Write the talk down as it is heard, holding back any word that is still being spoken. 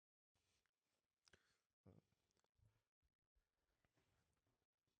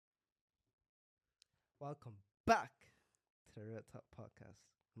Welcome back to the Real Talk Podcast.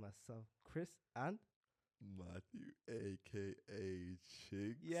 Myself, Chris, and Matthew, aka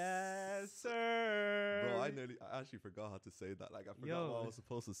Chiggs. yes, sir. Bro, I actually forgot how to say that. Like, I forgot what I was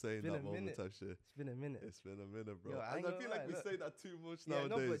supposed to say in been that a moment minute. type shit. It's been a minute. It's been a minute, bro. Yo, I and ain't I feel gonna like we lie, say that too much Yeah,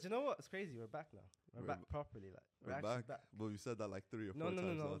 nowadays. no, but you know what? It's crazy. We're back now. We're back properly. Like We're actually back. But we said that like 3 or 4 No,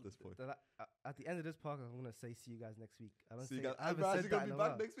 times no. now at this point. At the end of this podcast, I'm gonna say see you guys next week. I So you got, I haven't bro, said you that gonna in be a back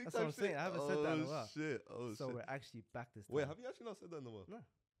while. next week That's what I'm type saying. shit? I haven't said that in a while. Shit. Oh, So shit. we're actually back this time. Wait, have you actually not said that in a while? No.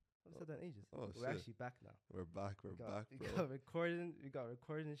 I haven't said that in ages. Oh, We're shit. actually back now. We're back. We're back, We bro. got recording. We got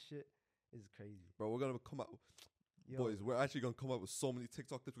recording shit. It's crazy. Bro, we're gonna come out. Yo, Boys, we're actually gonna come out with so many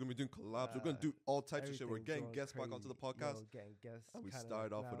TikTok clips. We're gonna be doing collabs. We're gonna do all types of shit. We're everything's getting going guests back onto the crazy. podcast. Yo, getting guests. And we kinda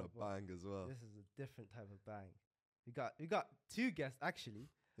started off with now, a but bang as well. This is a different type of bang. We got 2 guests actually.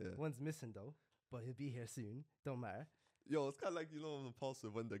 Yeah. One's missing though, but he'll be here soon. Don't matter. Yo, it's kind of like, you know, on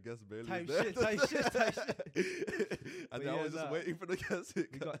Impulsive when the guest barely Type is there. shit, type shit, type shit. And But then I yeah, was just nah. waiting for the guest to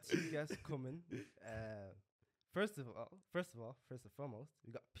We come. got 2 guests coming. First of all, first and foremost,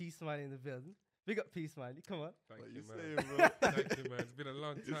 we got P Smiley in the building. We got P Smiley. Come on. Thank What you, you man. saying, bro? Thank you, man. It's been a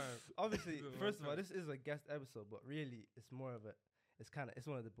long time. Obviously, It's been a long first of all, time. this is a guest episode, but really, it's more of a. It's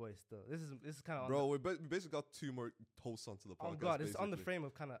one of the boys still. This is kind of Bro, we basically got 2 more hosts onto the Oh podcast. God, it's on the basically. frame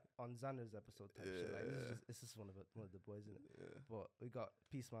of kind of on Xander's episode type shit. Like Yeah. this is one of the boys in it. Yeah. But we got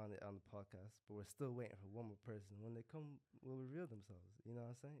Peace Man on the podcast, but we're still waiting for one more person. When they come, will reveal themselves. You know what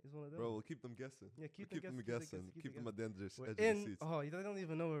I'm saying? It's one of them. Bro, we'll keep them guessing. Yeah, keep We'll them them guessing, guessing. keep Keep them them at the end of the we're edge of the in. seats. Oh, you don't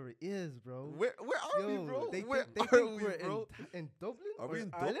even know where it is, bro. Where are we, bro? They Where think are we're we, bro? in Dublin. Are or we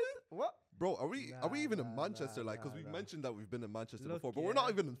in Ireland? Dublin? What? Bro, are we even in Nah, Manchester? Like, because we nah. mentioned that we've been in Manchester Look, before, but we're not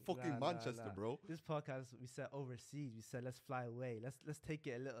yeah. even in fucking Nah, Manchester, nah. bro. This podcast we said overseas. We said let's fly away. Let's take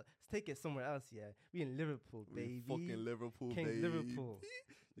it a little. Let's take it somewhere else. Yeah, we in Liverpool, We baby. fucking Liverpool, King baby. Liverpool.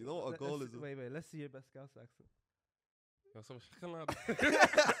 You know what our goal is? Wait. Let's see your best Scouse accent. Yo, so shakala.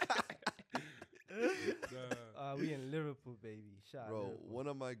 We in Liverpool, baby. Shout out Bro, Liverpool. one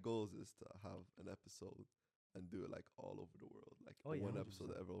of my goals is to have an episode and do it like all over the world, like Oh, yeah, one 100%.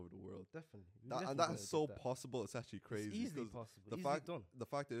 episode ever over the world. Definitely. We That, definitely and gonna that's get so that. possible. It's actually crazy. It's easily 'cause possible. the Easily fact done. the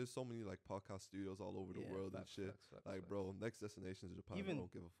fact there is so many like podcast studios all over the Yeah, world and facts, shit. facts, Like, facts. bro, next destination is Japan. Even- I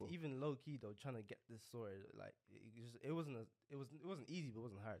don't give a fuck. Even low key though, trying to get this sorted, like it wasn't easy, but it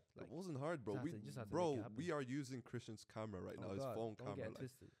wasn't hard. Like It wasn't hard, bro. just We, have to- just have to make bro, it happen. we are using Christian's camera right oh now. His God, phone don't camera, get it like,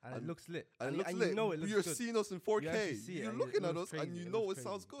 twisted. and- And it looks lit. and it looks lit. You know it looks You're good. seeing us in You actually 4K. see it You're and looking it at us, looks and crazy. you It know looks it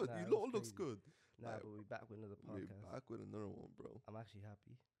sounds crazy. good. Nah, You it know it looks looks crazy. good. Nah, Like, but we back with another We're podcast. back with another one, bro. I'm actually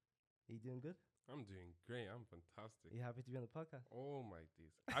happy. Are you doing good? I'm doing great. I'm fantastic. Are you happy to be on the podcast? Oh my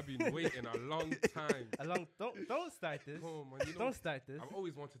days. I've been waiting a long time. Don't start this. Come on, man. You know, Don't start this. I've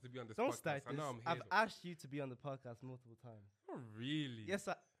always wanted to be on this Don't podcast. start I this. know I'm here. I've though. asked you to be on the podcast multiple times. Not really. Yes,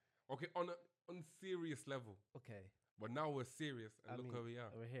 Okay, on serious level. okay. But now we're serious, and I look mean, where we are.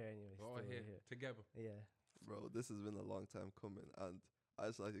 We're here anyway. We're all still, here, we're here. together. Yeah. Bro, this has been a long time coming, and I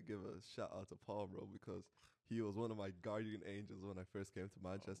just like to give a shout out to Paul, bro, because he was one of my guardian angels when I first came to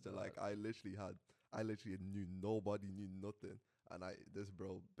Manchester. Like, God. I literally knew nobody, knew nothing, and this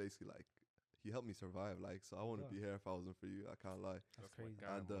bro basically like he helped me survive. Like, so I wouldn't God. be here if I wasn't for you. I can't lie. That's my crazy.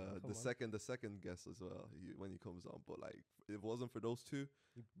 guy, And man. Come the on. second guest as well, when he comes on. But like, if it wasn't for those 2,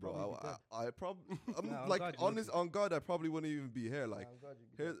 You'd bro, probably be dead. I probably Nah, on like God, you honest would be. on God, I probably wouldn't even be here. Like, I'm glad you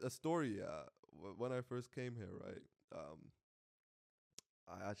here's a story. When I first came here, right?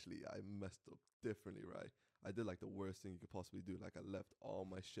 I messed up differently, right? I did like the worst thing you could possibly do. Like, I left all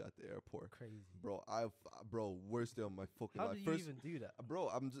my shit at the airport, crazy. bro. Worst day of my fucking How life. did you First, even do that? bro,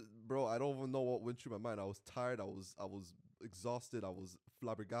 I don't even know what went through my mind. I was tired. I was exhausted. I was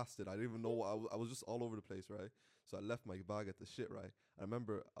flabbergasted. I didn't even know what I was just all over the place, right? So I left my bag at the shit, right? I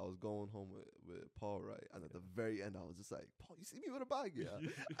remember I was going home with Paul, right? And at the very end, I was just like, Paul, you see me with a bag, yeah?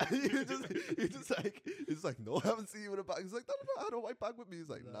 And he's like, no, I haven't seen you with a bag. He's like, no, I had a white bag with me. He's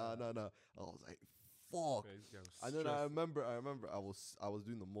like, nah. I was like, fuck. Yeah, this guy was And then I stressed. remember I was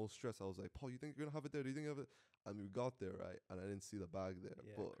doing the most stress. I was like, Paul, you think you're gonna have it there? Do you think you have it? And we got there, right? And I didn't see the bag there.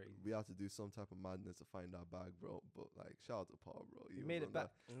 Yeah, but crazy. we had to do some type of madness to find that bag, bro. But like, shout out to Paul, bro. You was made it on that.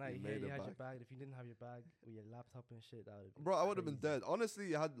 back. Nah, You you made you it had your back. bag. If you didn't have your bag with your laptop and shit, that would have Bro, I would have been dead.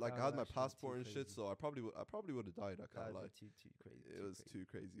 Honestly, I had That my would actually be passport too and shit, crazy. so I probably would have died. I can't lie. Too crazy. It was too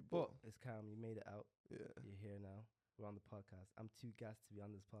crazy, But but it's calm. You made it out. yeah. You're here now. We're on the podcast. I'm too gassed to be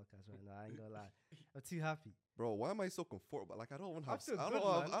on this podcast right now. I ain't gonna lie. I'm too happy. Bro, why am I so comfortable? Like, I don't even I have. feel I good,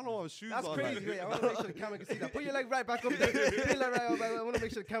 don't man. have shoes That's on. crazy. like- Wait, I want to make sure the camera can see that. Put your leg right back up there. Put your leg right up. I want to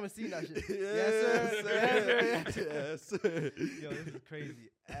make sure the camera's seeing that shit. Yes, sir. Yes, sir. Yes, sir. Yo, this is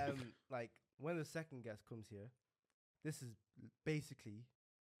crazy. Like when the second guest comes here, this is basically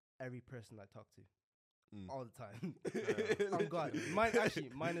every person I talk to. all the time. Yeah. I'm glad. Mine actually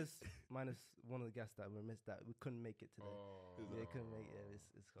minus one of the guests that we missed that we couldn't make it today. Oh. Yeah, couldn't make it.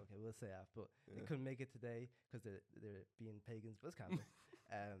 It's okay. We'll say that, but they Yeah. couldn't make it today because they're being pagans. But it's kind of.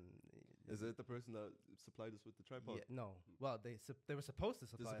 Is it the person that supplied us with the tripod? Yeah, no. Well, they were supposed to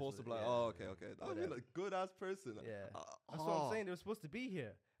supply. They're us supposed to with supply. it, Oh, okay, okay. But, I mean, a good ass person. Yeah. Uh, That's what I'm saying. They were supposed to be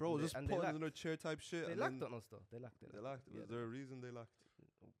here. Bro, And just they putting lacked. in a chair type shit. They and lacked then on us though. They lacked. They lacked. Yeah, Was there a reason they lacked?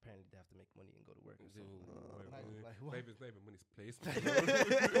 apparently they have to make money and go to work or Ooh, something. wait, Like, wait. like, what? Maybe it's not even money's place. Come on,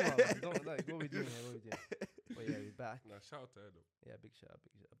 man, don't, like, what we doing here? What we doing? But yeah, we're back. Nah, shout out to her though. Yeah, big shout,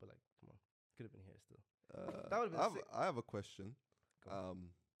 big shout. But like, come on, could have been here still. Uh, That would've been sick. I have a question. Go on.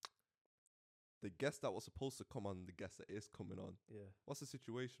 The guest that was supposed to come on, the guest that is coming on. Yeah. What's the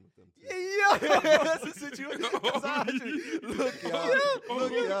situation with them? Two? Yeah. That's the situation. 'Cause I actually, look, yeah,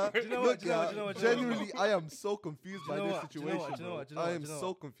 look, yeah, Do you know look, what, do you know yeah. what, do you know what, do you know what? Genuinely, I am so confused Do you by know this what, do you know situation, what, do you know bro. what, do you know I what, am do you know so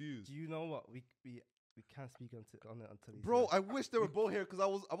what? confused. Do you know what? We can't speak until he's Bro, here. I wish they were both here because I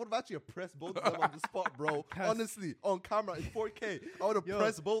would have actually pressed both of them on the spot, bro. Can't- Honestly, on camera in 4K, I would have Yo,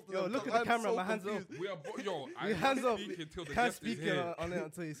 pressed both of yo, them. look 'cause at the I'm camera, so my hands up. confused. We are yo. I We hands up. speak We until the can't guest speak is here. on it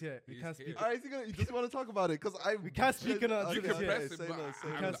until he's here. We He's can't here. speak. Alright, you just want to talk about it because I. We can't speak on it until You he's can here. press it, Say but no, say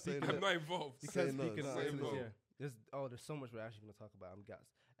can't no, speak say on no. I'm not involved. You Say can't no, speak on it say until no. he's here. There's so much we're actually gonna talk about. I'm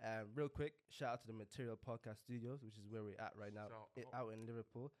gassed. Real quick, shout out to the Material Podcast Studios, which is where we're at right now, Shout out. out in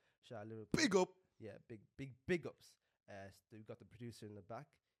Liverpool. Shout out Liverpool. Big up. Yeah, big ups. We've got the producer in the back.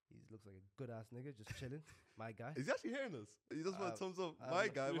 He looks like a good ass nigga, just chilling. My guy. Is he actually hearing us? He just want thumbs up. I'm My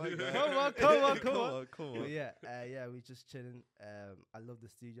not- guy, my guy. Come on. Come But on. yeah, we just chilling. I love the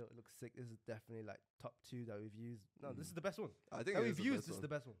studio. It looks sick. This is definitely like top 2 that we've used. No, this is the best one I think that it we've is the used. best This is one. the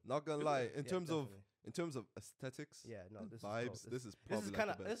best one. Not gonna lie, in Yeah, terms of aesthetics, Yeah, no, and this vibes, is this is this probably is like kind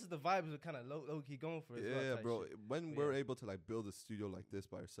the of best. this is the vibes we're kind of low key going for. As well, Yeah, type bro. shit. When But we're yeah. able to like build a studio like this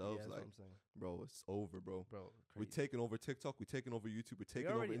by ourselves, Yeah, that's like, what I'm saying, bro, it's over, bro. bro. We're Crazy. taking over TikTok. We're taking over YouTube. We're We taking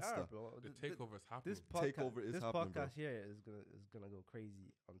over already Insta. are, bro. The Th- th- takeover is happening. This podcast, Takeover is this happening, bro. podcast here is gonna go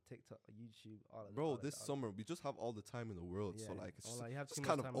crazy on TikTok, YouTube, all of Bro, all of this that, all of summer we just have all the time in the world, so Yeah, like it's, oh, like, you have it's too much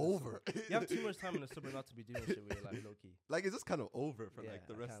kind of time in the summer. over. You have too much time in the summer not to be doing shit where you're like low key. Like it's just kind of over for like Yeah,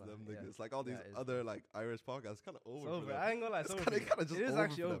 the rest of kinda, them yeah. niggas. Like all these Yeah, it's other like Irish podcasts, kind of over. It's for over. them. I ain't gonna lie. It's It's over. kind for of them. just It is over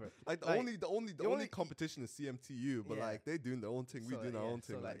actually for them. over. Like the Like, only the only only- competition is CMTU, but Yeah. like they doing their own thing, we So, doing our yeah, own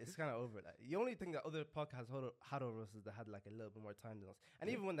thing. So like Like it's kind of over. Like the only thing that other podcasts had over us is they had like a little bit more time than us. And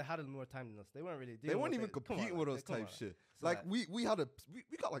even when they had a little more time than us, they weren't really. they doing weren't what even come on, competing like, with us come type on, shit. So, Like we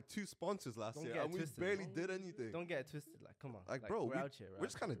got like 2 sponsors last Don't year, get and we twisted, barely bro. did anything. Don't get it twisted. Like come on. Like, bro, we're out here. We're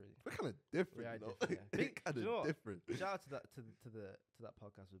just kind of really. different, We are you know. different, yeah. Big- Kind do you know of what? different. Shout out to that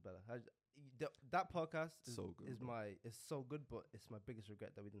podcast with Bella. That podcast is So good, bro. is so good, but it's my biggest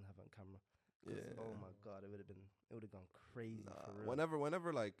regret that we didn't have it on camera. 'Cause, Yeah. Oh my god, it would have gone crazy Nah, for real.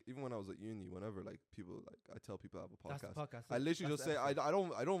 whenever like even when I was at uni, whenever like people like I tell people I have a That's the podcast, podcast. I literally that's just the say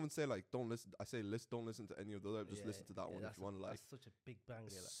episode. I don't even say like don't listen. I say don't listen to any of those. Just Yeah, listen to that one if that's you want to like. That's such a big banger.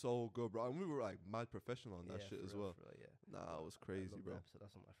 It's Like, so good, bro. And we were like mad professional on that yeah, shit for as real, well. for real, yeah. Nah, it was I crazy, love bro. that episode.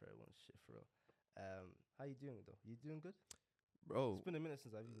 That's one of my favorite ones. Shit, for real. How you doing though? You doing good? Bro, It's been a minute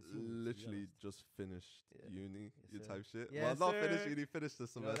since I've even seen you. to be literally honest. just finished Yeah. uni, Yes, you sir. type shit. Yes, well, not sir. finished uni, finished the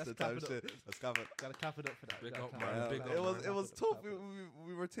let's semester clap type it up. shit. Let's clap it. Gotta clap it up for that. Big Gotta up, clap man. it up. Big Clap up, it man. up, It was clap it up, tough. clap it up.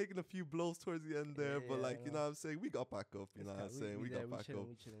 We were taking a few blows towards the end there, but Yeah, like I you know what I'm saying, we got back up. You know what I'm saying, we got back up.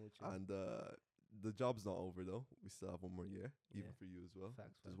 We chilling. And the job's not over though. We still have one more year, even Yeah. for you as well.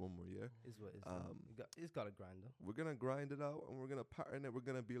 Facts, There's facts. one more year. Is what is. It's got a grind though. We're gonna grind it out and we're gonna pattern it. We're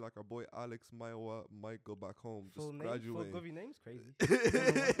gonna be like our boy Alex Maiwa might go back home, Full just name, full graduate. govy name's crazy.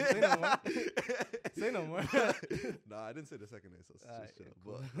 Say no more. Say no more. Nah, I didn't say the second name, so it's Alright, just chill.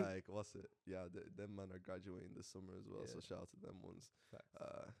 cool. But like, what's it? Yeah, them man are graduating this summer as well. So Yeah. shout out to them ones.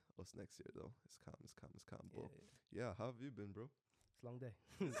 Facts. What's next year though? It's calm. Yeah, But yeah. yeah, how have you been, bro? It's a long day.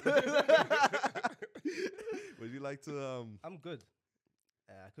 Would you like to I'm good.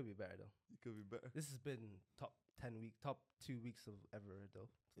 I could be better though. You could be better. This has been top 2 weeks of ever though.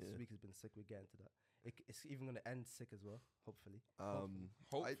 This Yeah. week has been sick. We're getting to that. It's even gonna end sick as well. Hopefully.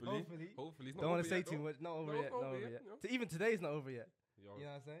 Hopefully. Hopefully. It's not Don't want over to say yet, too though. much. Not over No, yet. not Not over over yet, yet. no. Even today's not over yet. Yo, You know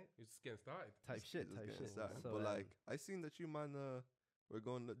what I'm saying? it's just getting started. Type Just shit. getting Type shit. started. So, But like, I seen that you man we're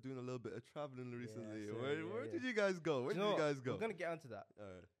doing a little bit of traveling recently. sir, Where yeah. did you guys go? Where do did you know you what? guys go? We're gonna get onto that.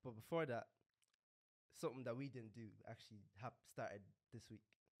 Alright. But before that, something that we didn't do actually started this week.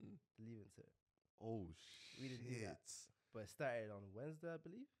 Mm. The Leaving Cert. Oh We didn't do that. shit. But it started on Wednesday, I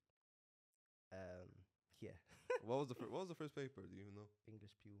believe. Yeah. What was the first paper? Do you even know?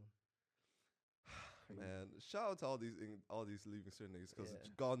 English P1. Crazy. Man, shout out to all these leaving certain niggas because Yeah.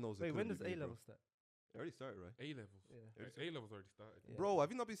 God knows. it Wait, when couldn't does be A me, bro. level start? It already started, right? A levels. Yeah. A levels already started. Yeah. Bro,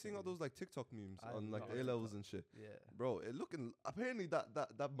 have you not been seeing all those like TikTok memes I on like not A levels TikTok. and shit? Yeah. Bro, it looking apparently that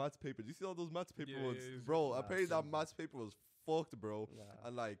maths paper. Do you see all those maths paper Yeah, ones? yeah, it's- Bro, Nah, apparently that same. maths paper was fucked, bro. Nah.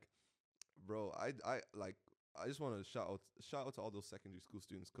 And like, bro, I just want to shout out to all those secondary school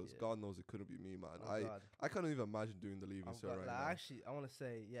students because Yeah. God knows it couldn't be me, man. Oh, I God. I couldn't even imagine doing the leaving I've cert got, right like, now. actually, I want to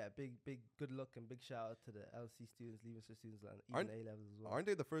say, yeah, big good luck and big shout out to the LC students, leaving cert students, and even Aren't- A levels as well. Aren't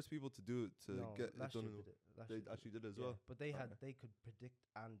they the first people to do it to No, get it last done? year in- did it. Last They year did actually did it as Yeah, well. but they Okay. they could predict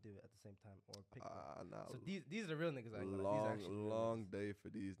and do it at the same time or pick. one. Ah, now So these are the real niggas. I ain't gonna lie. These are actually the real long niggas. day for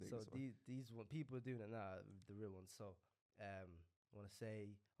these niggas. So man. these people are doing it now, the real ones. So I want to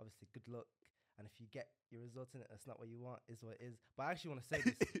say, obviously, good luck. And if you get your results in it, that's not what you want, is what it is. But I actually want to say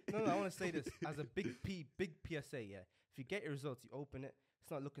this. no, I want to say this as a big PSA. Yeah, if you get your results, you open it. It's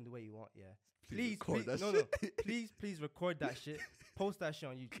not looking the way you want. Yeah, please, record that no, shit. please record that shit. Post that shit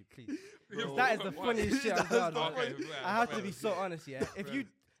on YouTube, please. Bro, That is the Why? funniest shit I've done. man. Okay, I have to be so honest, yeah. If you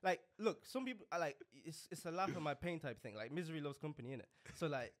like, look, some people are like, it's a laugh at my pain type thing. Like misery loves company, innit? So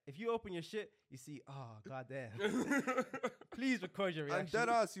like, if you open your shit, you see, oh goddamn. Please record your And reaction. dead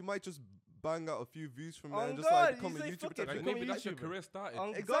ass, you might just bang out a few views from there On and just God, like you become a say YouTuber fuck type it, Like shit. become a maybe that's your YouTuber. career started. On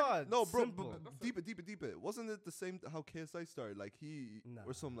Exactly. God, No, bro, simple. deeper. Wasn't it the same how KSI started? Like he Nah,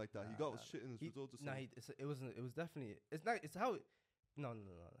 or something like that. He nah, got nah. shit in his results or Nah, something. it wasn't. It was definitely. It's not. It's how. No.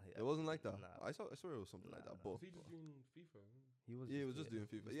 It wasn't like that. Nah, I swear it was something like Nah, that. nah. But Was he just doing FIFA? he was. yeah, he was just doing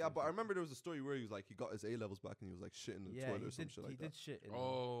he FIFA. was Yeah, doing but I FIFA. remember there was a story where he was like he got his A levels back and he was like shit in the Yeah, toilet he or some did. shit He like did that. shit. In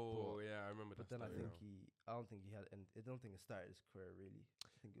Oh, yeah, I remember But that. then I story think now. I don't think he had, and I don't think it started his career really.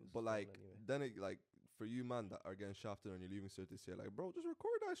 I think it was. But done like anyway. then it like for you man that are getting shafted on your leaving cert this year, like bro, just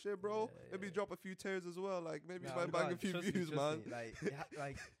record that shit, bro. Yeah, Maybe yeah. drop a few tears as well. Like maybe Nah, if I on bang a God, few trust me, views, trust man. me, Like,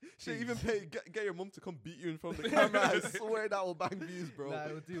 like. Shit, please. even get your mum to come beat you in front of the camera. I swear that will bang views, bro. Nah,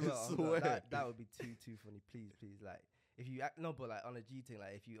 it would do I well. on God. swear. That would be too funny. Please, like if you no, but like on a G thing,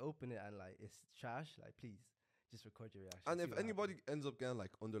 like if you open it and like it's trash, like please just record your reaction. And see if what anybody happens. ends up getting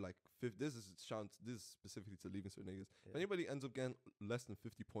like under like 50, this is specifically to leaving certain niggas. If Yeah. anybody ends up getting less than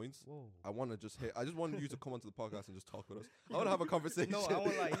 50 points, Whoa. I want to just I just want you to come onto the podcast and just talk with us. I want to have a conversation. No, I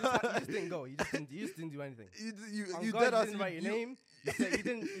won't lie. You just didn't go. You just didn't do anything. On you God, dead you ass. didn't write your name. You said you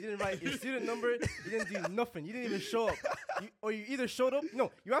didn't write your student number. You didn't do nothing. You didn't even show up. Or you either showed up.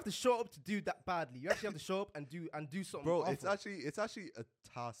 No, you have to show up to do that badly. You actually have to show up and do something. Bro, awful. it's actually a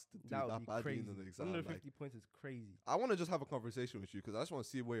task to do that that, would be badly crazy. in an exam. Under like, 50 points is crazy. I want to just have a conversation with you because I just want to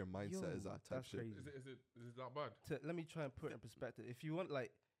see where your mindset is Yo, at. Type that's shit. crazy. Is it that bad? Let me try and put it in perspective. If you want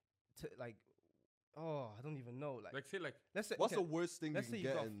I don't even know. Like say like Let's say What's okay, the worst thing let's you say can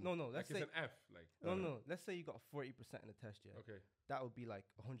you get got in? no. like Let's it's say an F. Like no. Let's say you got 40% in a test. Yeah, okay. that would be like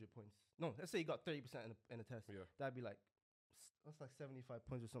 100 points. No, let's say you got 30% in a test. Yeah. That'd be like that's like 75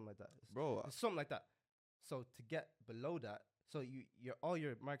 points or something like that. Bro, It's something like that. So to get below that, so your all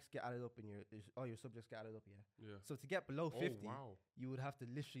your marks get added up and all your subjects get added up. Yeah. Yeah. So to get below 50, Oh wow. you would have to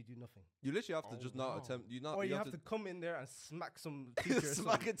literally do nothing, you literally have to Oh, just not wow. attempt. or you have to come in there and smack some teacher, or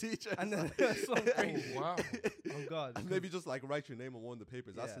smack something. a teacher, And then something Oh crazy. wow. Oh God. and maybe just like write your name on one of the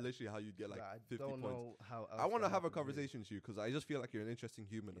papers. That's Yeah. literally how you get like I 50 don't points. know how. I want to have a conversation. conversation with you because I just feel like you're an interesting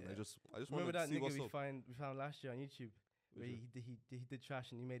human, and I Yeah. just want Remember to that see nigga what's we up. found last year on YouTube where Which he did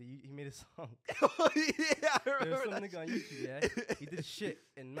trash and he made a song. oh yeah, I There was remember some that nigga on shit. YouTube, yeah. He did shit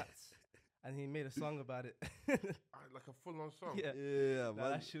in maths, and he made a song about it. Like a full on song. Yeah, Yeah, nah,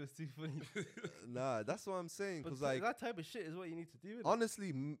 man. that shit was too funny. Nah, that's what I'm saying. But Because like that type of shit is what you need to do. innit?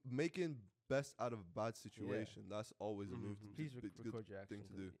 honestly, making best out of a bad situation, that's always a move. Mhm. Please good record your thing actions.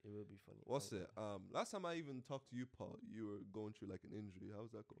 to do. It will be funny. What's Oh, it? Last time I even talked to you, Paul, you were going through like an injury.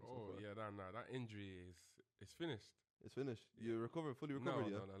 How's that going? so Oh far? yeah, that injury is finished. It's finished. You recovered, fully No,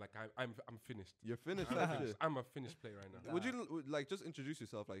 recovered, yeah. no. Like I'm finished. You're finished. I'm, that finished. shit. I'm a finished player right now. Nah. Would you like just introduce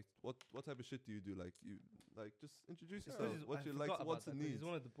yourself? Like what type of shit do you do? Like you just introduce It's yourself. 'cause What I you forgot like? about What's that the 'cause needs? He's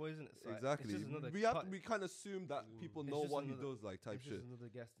one of the boys in it. So Exactly. It's just another We kind of assume that Mm. people It's know just what he another- does, like type it's shit. just another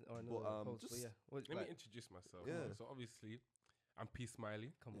guest or But, another host. just But yeah, what, Let like, me introduce myself. Yeah. So obviously, I'm P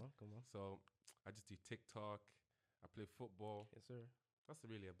Smiley. come on. So I just do TikTok. I play football. Yes, sir. That's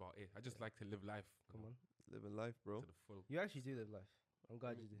really about it. I just like to live life. Come on. Living life, bro. To the full. You actually do live life. I'm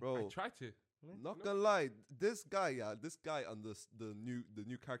glad you do. I Bro, try to. Yeah. not gonna lie, this guy on the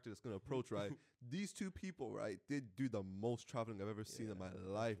new character that's gonna approach, right? These two people, right? They do the most traveling I've ever seen in my Yeah,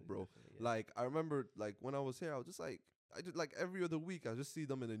 life, definitely, bro. definitely, yeah. Like I remember, like when I was here, I was just like, I did like every other week. I just see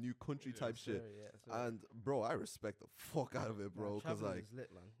them in a new country Yeah, type Yes, shit. sir, yeah, sir. And bro, I respect the fuck out of it, bro. Cause traveling like, is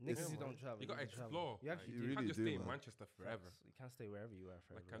lit, man. it's- Niggas who Yeah, man. don't travel. You gotta need to travel. explore. You Like, actually You do. you really can't just do, stay in man. Manchester forever. Facts. You can't stay wherever you are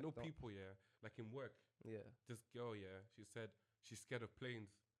forever. Like I know don't- people, like in work. Yeah, This girl, she said she's scared of planes.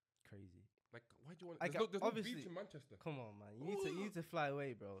 crazy. Like, why do you want? I There's ca- no beach obviously- in Manchester. Come on, man. You need to fly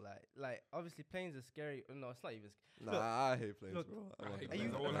away, bro. Like obviously planes are scary. No, it's not even. Nah, Look, I hate planes, look, bro. I I want hate to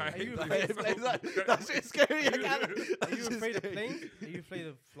planes. fly. Are you- I are you hate afraid- planes. That shit's scary. I can't. Are That you shit's afraid of scary. planes? Are you afraid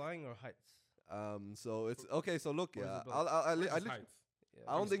of flying or heights? So it's okay. So look, Or is yeah, it both? I Where's literally- heights? Yeah,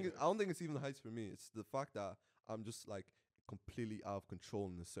 I don't think scared. I don't think it's even the heights for me. It's the fact that I'm just like completely out of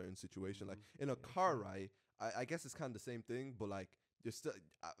control in a certain situation. Like in a Yeah, car sure. ride, I guess it's kind of the same thing, but like you're still.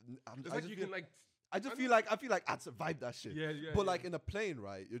 It's I like just you feel, can like. I just I feel know- like I'd survive that shit. Yeah. But like in a plane,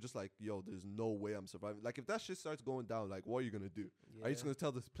 right? You're just like, yo, there's no way I'm surviving. Like if that shit starts going down, like what are you gonna do? Are you just gonna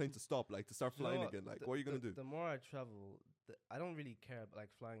tell this plane to stop, like to start You know flying what? again? Like The- what are you gonna the- do? The more I travel, I don't really care about like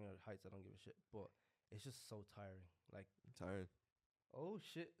flying or heights. I don't give a shit. But it's just so tiring. Like, Tired. oh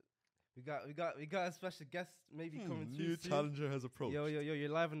shit, we got a special guest maybe coming through New soon. challenger has approached. Yo, you're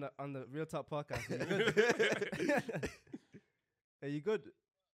live on the Real Talk podcast. Are you good? Are you good?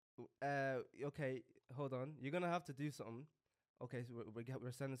 Okay, hold on. You're gonna have to do something. Okay, so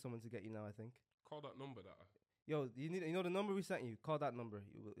we're sending someone to get you now. I think. Call that number that. Yo, you know the number we sent you. Call that number.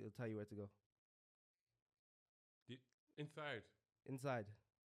 It'll tell you where to go. Inside. Inside.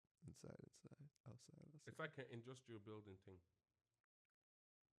 Inside, outside. It's like an industrial building thing.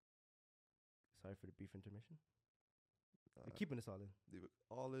 Sorry for the brief intermission. We're Uh, keeping this all in. leave it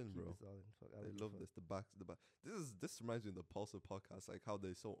all in, Keep bro. this all in. Fuck, I They don't love give a this. The back. This reminds me of the Pulsar podcast, like how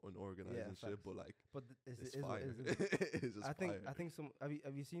they're so unorganized Yeah, and shit. facts. But like, fuck. But it's it is what fire. it is, isn't it? It's just I think fire. some.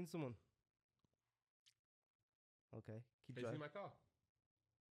 Have you seen someone? Okay, keep Can you see driving. my car?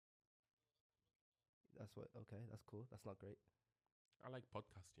 That's what. Okay, that's cool. That's not great. I like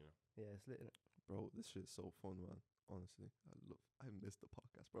podcasts, you know. Yeah, it's lit. Innit? Bro, this shit's so fun, man. Honestly, I miss the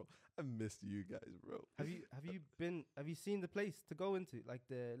podcast, bro. I missed you guys, bro. Have you seen the place to go into? Like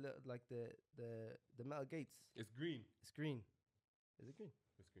the metal gates. It's green. It's green. Is it green?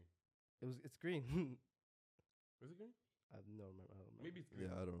 It's green. It's green. Is it green? I have no remember. I don't remember. Maybe it's green.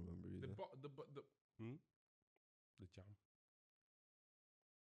 Yeah, I don't remember The either. the jam.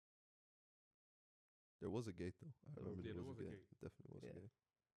 There was a gate though. I remember Yeah, there was a gate. Definitely was Yeah. a gate.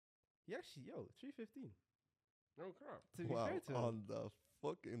 Yeah, actually, 315. Oh crap! To be Wow, fair to him. on the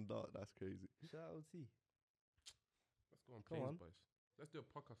fucking dot. That's crazy. Shout out T. Let's go on Come planes, on. boys. Let's do a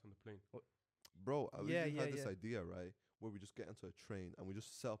podcast on the plane. Bro, I Yeah, literally had this yeah. idea, right? Where we just get into a train and we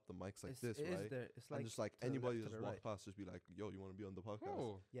just set up the mics like this, It is right? there. It's And like just like to the anybody left, to just the walk right. past, just be like, yo, you want to be on the podcast?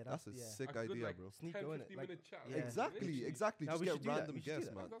 Oh, Yeah, That's a yeah. sick a good, idea, like, bro. Sneak 10, go in it. 15 Like, minute chat. yeah. Exactly, Literally. exactly. No, Just we get should do that. random We should do guests,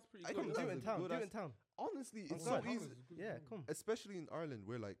 that. man. That's pretty I good. come that's do it a in town. good Do it ass- in town. Honestly, Oh, it's God. so easy. Yeah, come. Especially in Ireland,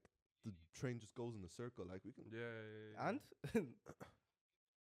 where like the train just goes in a circle. Like we can. Yeah. And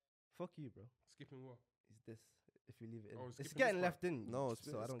fuck you, bro. Skipping what? Is this if we leave it in? Oh, it's skipping getting this part. left in. No, it's,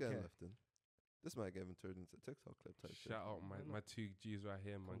 so I it's don't getting care. left in. This might get even turned into a TikTok clip type shit. Shout out Why my not? two G's right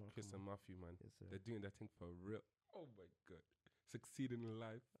here, man. Come on, Chris come and Matthew, man. Yes, sir. They're doing their thing for real. Oh my god, succeeding in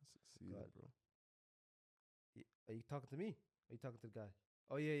life. Succeeded, God. bro. Are you talking to me? Are you talking to the guy?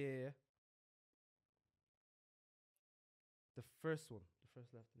 Oh yeah. The first one, the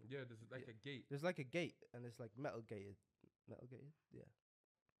first left. innit? Yeah, there's like Yeah. a gate. There's like a gate, and it's like metal gated. Metal gated. Yeah.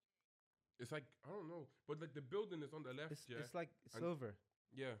 It's like I don't know, but like the building is on the left. It's yeah, it's like And- silver.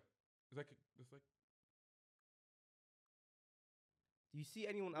 yeah. It's like Do you see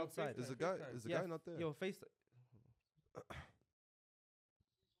anyone Yo, outside? Is FaceTime, the guy? FaceTime. Is the Yeah, guy not there? Yo, face.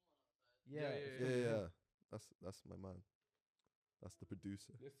 Yeah. Yeah, it's yeah, from yeah. him. That's my man. That's the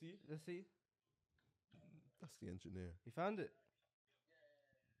producer. let's see. Let's see. That's the engineer. You found it.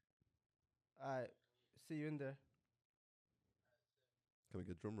 Alright. See you in there. Can we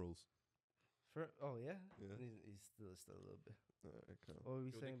get drum rolls? Oh yeah. Yeah. He's still a little bit. Alright, cool. What were we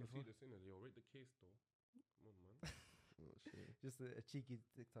Yo, they saying can before? see this in it. Yo, rate the case though. Come on, man. Oh, shit. Just a cheeky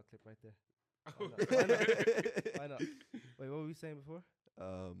TikTok clip right there. Oh, Why not? Wait, what were we saying before?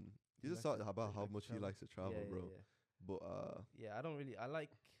 You He just likes talked to- about he how likes to much he travel. likes to travel, Yeah, bro. Yeah. But Yeah, I don't really. I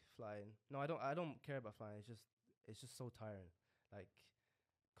like flying. No, I don't. I don't care about flying. It's just so tiring. Like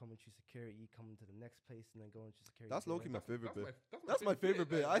coming through security, coming to the next place, and then going through security. that's again. low-key my favorite bit. That's That's my favorite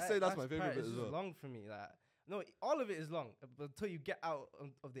bit. I say that's my part- favorite bit it's as just well. long for me. Like no, all of it is long. But until you get out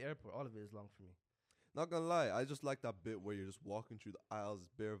of the airport, all of it is long for me. Not gonna lie, I just like that bit where you're just walking through the aisles,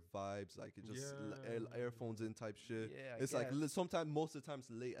 bare vibes, like it just earphones in type shit. Yeah, I It's like guess. sometimes, most of the time,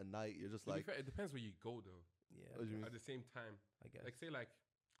 it's late at night. You're just To be like, fair, it depends where you go though. Yeah, What do you mean? At the same time, I guess. like say like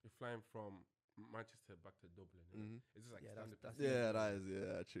you're flying from Manchester back to Dublin. innit? It's just like Yeah, standard. that's procedure. yeah, that is,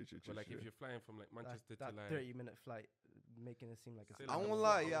 yeah, true. But like if you're flying from like Manchester that to like 30-minute flight, making it seem like it's. say, I like, won't a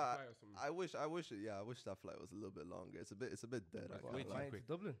lie, 4-hour yeah, flight or something. I wish that flight was a little bit longer. It's a bit dead. I Like, can't way lie. too flying quick.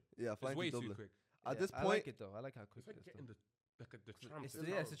 to Dublin. Yeah, It's flying way to too Dublin. quick. At Yeah, this I point, like it though. I like how quick It's like it is. getting though. Like the tram. It's to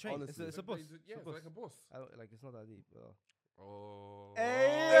yeah, it's a train. Honestly. It's a bus. Yeah, It's it's a like a bus. I don't, like it's not that deep. Oh.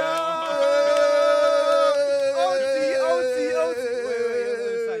 Hey, OT. Wait, on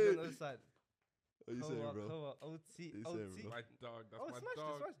the other side. What are you saying, bro? Come on, OT. What you saying, bro? My dog. That's Oh, my smash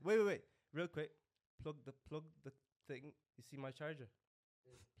dog. this. Wait. Real quick. Plug the thing. You see my charger?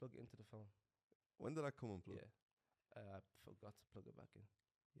 Plug it into the phone. When did I come unplug? Yeah. I forgot to plug it back in.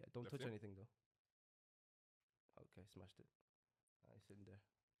 Yeah, don't Left touch it? anything though. Okay, smashed it. It's in there.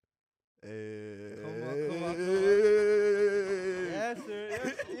 Hey. Come on. Yes, sir.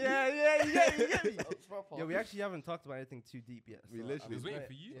 Yeah. You get me. Yeah, we actually haven't talked about anything too deep yet. We so literally- I was waiting right.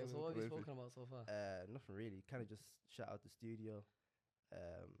 for you. Yeah, so what have you Wait for- spoken about so far? Nothing really. Kind of just shout out the studio.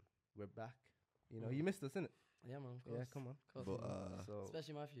 We're back. You know, you missed us, innit? Yeah, man, of course. Yeah, come on. Of course, But man. So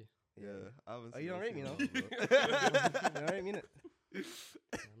Especially Matthew. yeah, I haven't. Oh, seen you don't that rate me, shit no? in a while, bro. you know what I mean? It.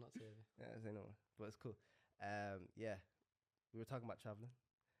 I'm not saying. Yeah, say no more. But it's cool. Yeah, we were talking about traveling.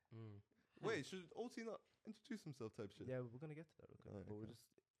 Wait, should OT not introduce himself type shit? Yeah, we're gonna get to that real quick. Alright, But cool.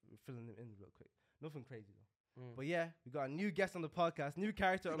 we're filling him in real quick. Nothing crazy though. Mm. But yeah, we got a new guest on the podcast, new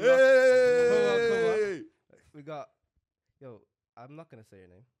character. Hey! We got, I'm not gonna say your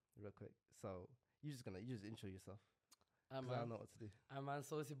name real quick. So you just intro yourself. Ah, 'Cause I man. don't know what to do. Ah, man,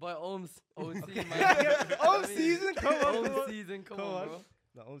 so it's your boy Ohms. OT, Okay. man. Own season, come on, come Home on. season, come Come on, on. bro.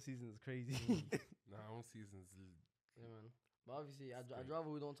 The own season is crazy. Nah, all seasons. Yeah, man. But obviously, I'd rather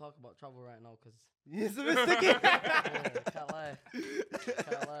we don't talk about travel right now because It's a bit sticky. can't lie.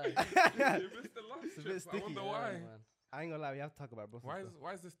 Can't lie. You missed the last It's a bit trip. I sticky. wonder Yeah, why. man. I ain't gonna lie, we have to talk about Brussels. Why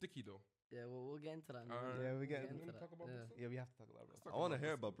though. is this sticky though? Yeah, we'll get into that. Alright. Yeah, we get into into that. talk about Yeah. Brussels? Yeah, we have to talk about Brussels. I want to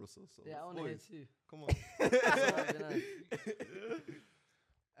hear about Brussels. So Yeah, I want to hear boys, too. come on.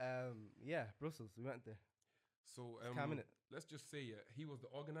 Yeah, Brussels. We went there. So Calm in it. let's just say he was the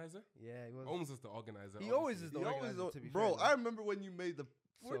organizer. Yeah, he was. Holmes is the organizer. He always obviously. is the You always organizer, to be bro, fair, I though. remember when you made the.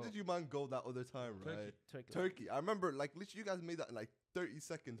 Where So- did you man go that other time, right? Turkey. Turkey. I remember, like, literally, you guys made that in like 30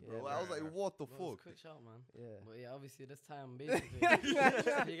 seconds, bro. Yeah, I was bro. like, what the Bro, it was a fuck? quick shout, man. Yeah. But yeah, obviously this time, basically, you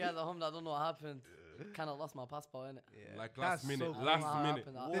guys at home that don't know what happened, kind of lost my passport, innit? Yeah. Like That's last minute. so I don't Last know how it minute.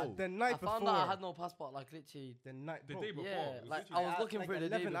 happened. Whoa. The I night before. found out I had no passport, like literally. The night. The bro, day before. Yeah, it was like literally- I was looking for it the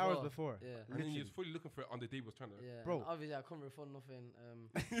day 11 hours before. before. Yeah. And then he was literally. fully looking for it on the day he was trying to. Yeah, Bro. and obviously I couldn't refund nothing.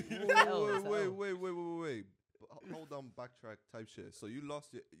 Wait. Hold on, backtrack type shit. So you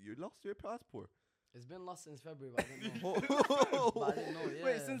lost your passport. It's been lost since February, but I didn't know. Oh. But I didn't know. Yeah.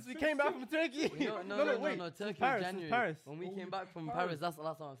 Wait, since we came back from Turkey. Wait, No, since Turkey Paris, was since January. Paris. When we Oh, came back from Paris. Paris, that's the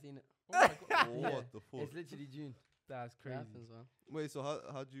last time I've seen it. Oh my God. What Yeah. the fuck? It's literally June. That's It crazy. happens, man. Wait, so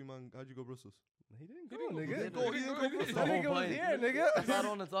how'd you go Brussels? He didn't He go, didn't nigga. go. He didn't go He didn't Brussels. The That whole nigga was point. here, That's why I nigga. don't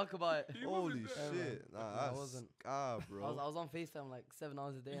want to talk about it. He Holy wasn't there. shit! I Nah, that's wasn't. scar, bro. I was on FaceTime like 7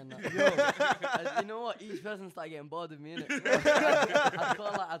 hours a day and that. You know what? Each person started getting bored of me, innit?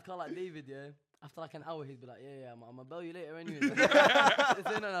 I'd call like David, yeah. After like an hour, he'd be like, yeah, I'm gonna bell you later anyways.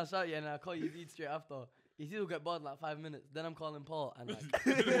 Then I'll shout you and I'll call you Deed straight after. He still get bored in like 5 minutes. Then I'm calling Paul and like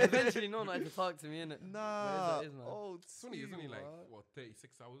eventually no one had to talk to me, innit? Nah. But it is, man. Oh, It's only like man. what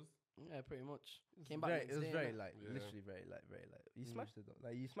 36 hours. Yeah, pretty much. It Came was back. very, it was next day, very innit? light, Yeah. literally very light. You Mm. smashed it though.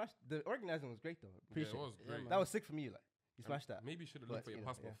 Like you smashed. The organizing was great though. Appreciate Yeah, it it. was Yeah, great. man. That was sick from you. Like you smashed that. Maybe you should have But, looked for your you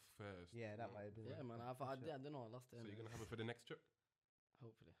know, passport first. Yeah, that might have been. Yeah, man. I didn't know I lost it. So you're innit? gonna have it for the next trip.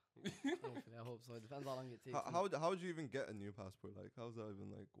 Hopefully. Hopefully, I hope so. It depends how long it takes. innit? How would you even get a new passport? Like, how's that even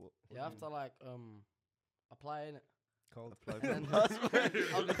like? What? You have to like apply in it. Cold. Apply for And a passport.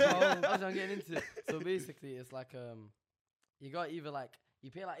 obviously I'm getting into it. So basically, it's like you got either like you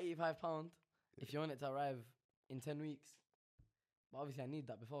pay like £85 if you want it to arrive in 10 weeks. But obviously I need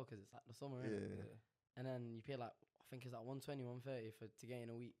that before because it's like the summer, innit? Yeah. And then you pay like I think it's like 120, 130 to get in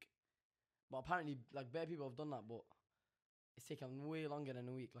a week. But apparently like bare people have done that, but it's taken way longer than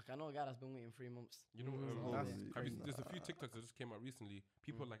a week. Like I know a guy that's been waiting 3 months. You know, That's have you, crazy. there's a few TikToks that just came out recently.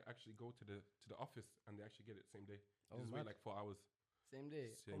 People Mm. like actually go to the office and they actually get it same day. Oh, Just mad. wait like 4 hours. Same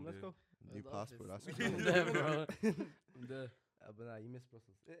day. Same Let's day. go. New the passport. office. That's I'm crazy. there, bro. I'm there. But nah, you missed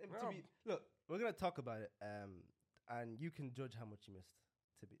Brussels. Yeah. Look, we're gonna talk about it. And you can judge how much you missed.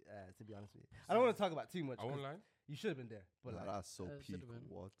 To be honest with you, I don't want to talk about too much. I won't 'cause lie. You should have been there. But Nah, like, that's so should've peak. been.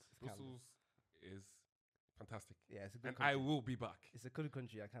 What? it's kinda- Brussels is fantastic, yeah, it's a good and country. I will be back. It's a good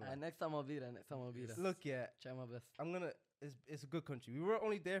country. I kind of Next time I'll be there. Next time I'll be there. look. Yeah, Try my best. I'm gonna. It's a good country. We were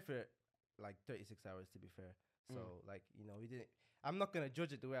only there for like 36 hours to be fair. So like we didn't. I'm not gonna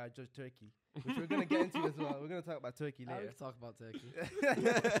judge it the way I judge Turkey, which we're gonna get into as well. We're gonna talk about Turkey I later. can talk about Turkey.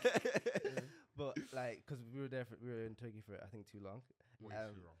 But like, cause we were in Turkey for I think too long. Way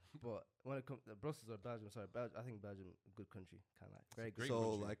Um, too wrong. But when it comes to Brussels or Belgium, I think Belgium a good country, kind of like very good. great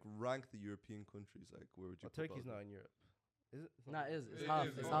So country. like rank the European countries. Like where would you? But put Turkey's Belgium? not in Europe. Is it? Nah, it is. It's It half.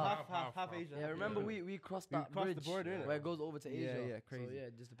 is, It's oh, half. half Asian. Yeah, remember Yeah. we crossed We that crossed the bridge border, innit? where it goes over to Yeah, Asia. yeah, crazy. So yeah,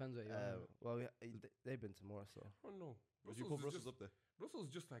 it just depends where you are. Well, they've been to more, so Oh no. Would you call Brussels is Brussels just, up there? Brussels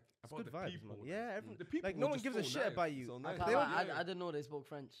is just like it's about good the vibes, people. man. like, Yeah, everyone, the people like no were one just gives so a shit nice. about you. So I, nice. can't They lie, don't- I didn't know they spoke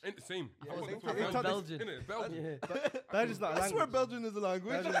French. Ain't the same. Yeah, I thought same they time. spoke It's Belgian. Innit? Belgian. Yeah. Belgium's not a I language. swear Belgian is a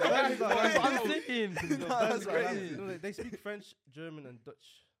language. Belgium's not a That's what language. I'm saying. No, Nah, Belgium's that's not a crazy. language. No, they speak French, German, and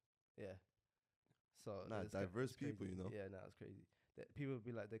Dutch. Yeah. So Nah, it's diverse it's crazy. people, you know. Yeah, nah, it's crazy. People would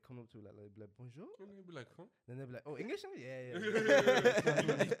be like, they come up to you like bonjour. And they'd be like, huh? Then they'll be like, oh, English? Yeah.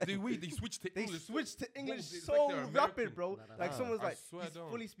 They switch to They English. switched to English it's so like they're rapid, American. bro. Nah, nah, Like nah. someone's I like, swear he's down.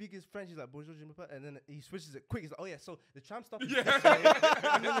 fully speaking French. He's like, bonjour, je m'appelle, and then he switches it quick. He's like, oh yeah, so the tram stop. Is Yeah. this way.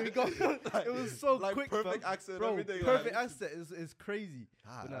 And then we go. It was so Like quick, perfect fam. accent, Bro, everything. perfect like, accent is crazy.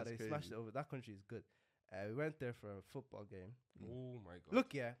 Ah, But no, that's they crazy. smashed it over. That country is good. We went there for a football game. Oh my god.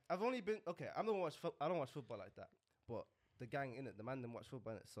 Look, yeah, I've only been I don't watch football like that, but the gang in it, the man them watch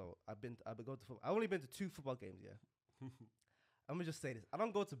football in it. So I've been go to football. I've only been to 2 football games. Yeah, I'm gonna just say this: I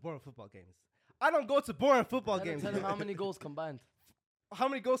don't go to boring football games. I don't go to boring football games. Tell him how many goals combined. How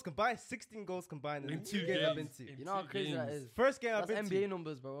many goals combined? 16 goals combined in In 2 two games I've been games. to. You know how crazy that is. First game I've That's been NBA to.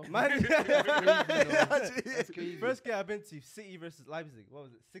 numbers, bro. Man, That's crazy. first game I've been to City versus Leipzig. What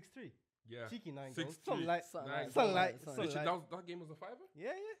was it? 6-3. Yeah. Cheeky 9 6-3. goals. Something like. Something Nice. like Something that, like. something Something Literally, like. that game was a fiver?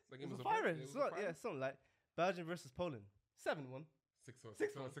 Yeah. That It game was was a a fire. fiver? It was a Yeah, fiver? something like. Belgium versus Poland. 7-1. 6-1.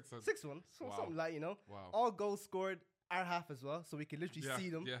 6-1. 6-1. 6-1. So Wow. something like, you know. Wow. All goals scored our half as well, so we could literally Yeah, see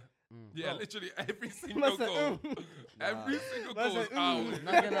them. Yeah. Mm. Yeah, Bro. literally every Man single said, goal. "Mm." Every single Man goal said, was out.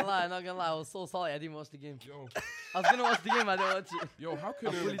 Not gonna lie. I was so salty I didn't watch the game. Yo, I was gonna watch the game, I didn't watch it. yo, how I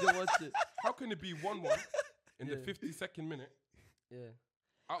can fully it, didn't watch it. how can it be 1-1 in the Yeah. 52nd minute Yeah.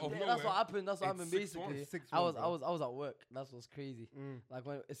 out of Yeah, nowhere? that's what happened. That's what it's happened. 6-1. Basically, 6-1, I was bro. at work. That's what's crazy. Like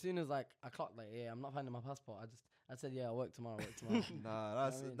as soon as like I clocked like I'm not finding my passport. I said I work tomorrow. Nah,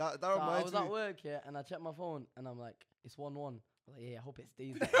 that's I mean, that So I reminds was me. at work and I checked my phone and I'm like it's 1-1. I was like I hope it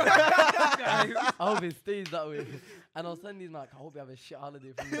stays. I hope it stays that way. And I was telling these man, like, I hope you have a shit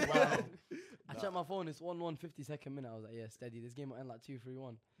holiday from this. I checked my phone. It's 1-1, 52nd minute. I was like, yeah, steady. This game will end like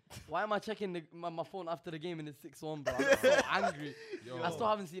 2-3-1. Why am I checking my phone after the game and it's 6-1, bro? I'm so angry. Yo. I still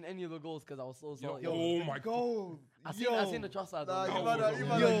haven't seen any of the goals because I was so Yo, salty. oh my god. Goal. I seen the Trossard. Nah, you you man man, are- you you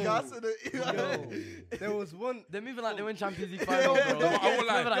man Yo. are gassing it. You man are- Yo, there was one. They're moving like they win Champions League final, bro. I won't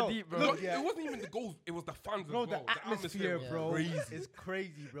lie. Never that Yo, deep, bro. Look, yeah. it wasn't even the goals. It was the fans Bro, as the well. atmosphere, was bro, crazy. is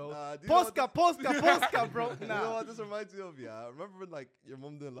crazy, bro. Nah, do you know what Posca, bro. You know Nah. what this reminds me of? Yeah, I remember when like your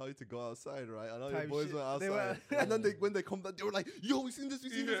mom didn't allow you to go outside, right? And all your Type boys shit. went They outside, were- and then when they come back, they were like, "Yo, we seen this,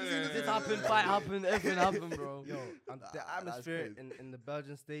 we seen this, we seen this." This happened, fight happened, everything happened, bro. Yo, and the Nah, that's atmosphere crazy. in the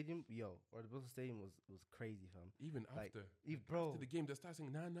Belgian stadium, or the Brussels stadium was crazy, fam. Even Like, after. bro. After the game, they start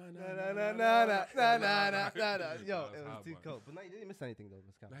singing, nah. Nah. Yo, it was too cold. But no, you didn't miss anything though,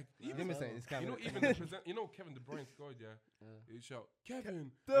 Miss Cam. Like, You even, didn't miss anything. It's you know, Cam. even the present, you know, Kevin De Bruyne scored, yeah. Yeah. He shout,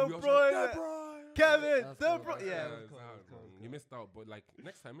 Kevin. De and we all shout, Bruyne. De Bruyne. Kevin, That's the cold, bro. that's Yeah, it's it was cold, hard, it was cold, man. cold. You missed out, but like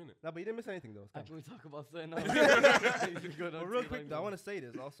next time, innit? No, but you didn't miss anything though. How can we talk about something Well, real quick though, I want to say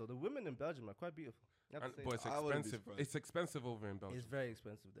this also. The women in Belgium are quite beautiful. You have to say But that. it's I wouldn't be expensive. surprised. It's expensive over in Belgium. It's very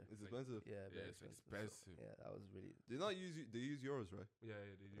expensive there. It's expensive. Yeah, Yeah, very it's So, expensive. yeah, that was really. They not use they use euros, right? Yeah,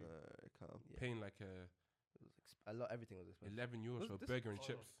 they do. Calm. Yeah, Paying like it was a lot. Everything was expensive. 11 euros Was for a this- burger and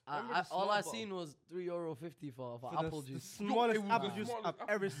chips. Remember the all small I bottle? seen was €3.50 for For apple the juice. smallest it was apple the juice smallest I've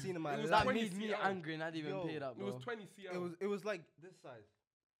apple ever juice. seen in my It was That life. 20 made me CL. angry and I didn't even Yo, pay that, It bro. was 20 CL. It was like this size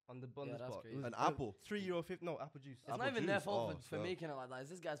on the Yeah, that's spot. crazy. An apple. €3.50. No, apple juice. It's apple not even their juice. fault Oh, for so- making it like that. It's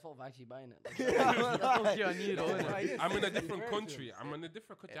this guy's fault for actually buying it. Like, that's okay on you, though, Yeah, innit? I didn't I'm say in a it. different Very country. good. I'm in a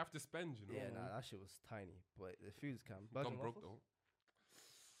different country. I have to spend, you know. Yeah, nah, that shit was tiny. But the food's calm. Gone Belgian broke waffles? though.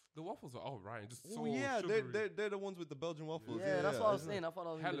 The waffles are alright, just so Oh yeah, sugary. they're the ones with the Belgian waffles. Yeah, that's what I was isn't it? saying. I thought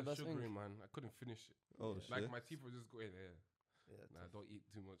that was gonna be Hella the best sugary, thing. man. I couldn't finish it. Oh Yeah. shit. Like my teeth were just going there. Yeah, Nah, don't eat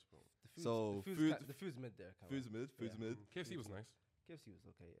too much, bro. So, the food's mid there. Calm. Food's mid. Food's Yeah. mid. KFC was nice. KFC was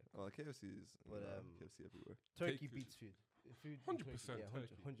okay. Yeah. Oh, KFC is. But, KFC everywhere. Turkey Take it. beats food. Food. 100% Yeah,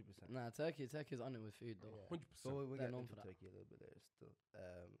 turkey. 100%. Nah, Turkey's on it with food, though. Yeah. 100%. So we'll They're get known into for that. Turkey a little bit there still.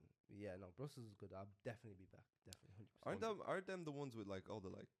 Yeah, no, Brussels is good. I'll definitely be back. Definitely, 100%. Aren't them the ones with like all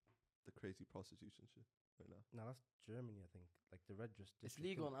the crazy prostitution shit right now? No, that's Germany, I think. Like the red dress. It's district,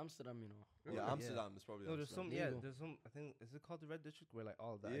 legal innit? in Amsterdam, you know. Yeah, Yeah. Amsterdam is probably. No, there's some. Amsterdam. Yeah, Legal. there's some. I think is it called the red district where like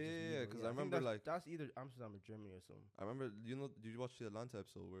all of that. Yeah, is just yeah, legal. 'cause I think remember, that's, like- that's either Amsterdam or Germany or something. I remember. Did you watch the Atlanta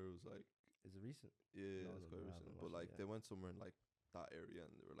episode where it was like? Is it recent? Yeah, No, it's no, quite no, I recent. haven't But watched it like yet. they went somewhere in like that area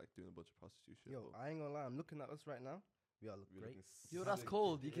and they were like doing a bunch of prostitution. Yo, I ain't gonna lie. I'm looking at us right now. We all look great. Yo, that's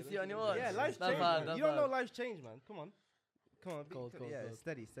cold. You can see it on your watch. Yeah, life's That's changed. bad, man. that's You don't know bad. life's changed, man. Come on. Be Cold, co- cold, yeah, cold.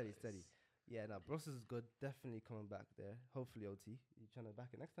 steady. Yeah, no, Brussels is good. Definitely coming back there. Hopefully, OT. You trying to back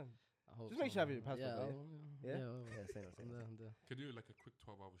it next time? I hope Just make sure you have your man. passport, bro, Yeah, Yeah? yeah. Yeah, same, same. I'm there. Could do like a quick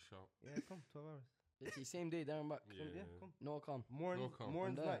 12-hour shout. Yeah, come 12 hours. Literally, same day, there and back. Yeah. Come. No, come. Morning, come. I'm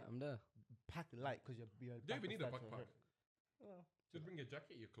morning's there. night. I'm there. Pack light because you're. You don't even need a backpack. Well, Just bring your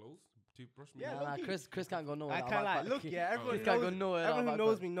jacket, your clothes, toothbrush. Yeah, Nah, low-key. Chris can't go nowhere. I without can't lie. backpack. Look, yeah, everyone Chris can't go knows. nowhere. without Everyone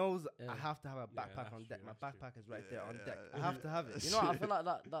knows backpack. me knows Yeah. I have to have a Yeah, backpack that's on deck. true, My that's true. backpack is right there on Yeah, deck. yeah. I have to have it. You know, I feel like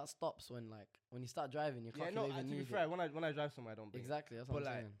that stops when you start driving. Your Yeah, clock no. don't even To be need fair, it. when I drive somewhere, I don't bring it. Exactly, that's what But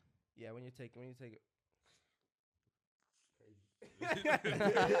I'm like- saying. Yeah, when you take it.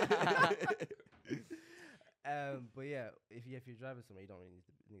 But yeah, if you're driving somewhere, you don't really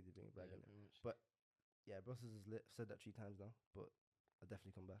need to bring it back. Yeah, innit? pretty much. But yeah, Brussels is lit. Said that 3 times now, but I'll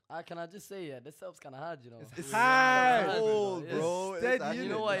definitely come back. Can I just say, this help's kind of hard, you know. It's hard. hard. Cold, Yeah. bro. Steady, It's actually You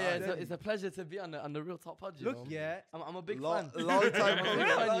know what? Yeah, hard. it's a pleasure to be on the real top pod. You Look, know? yeah. I'm a big Long- fan. long time I'm a big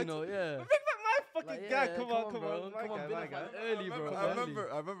coming. fan, you know. Yeah. My fucking Like, guy, yeah, come come on, on, come bro. on, my Come on, guy, been my a fan guy. early, bro. I early.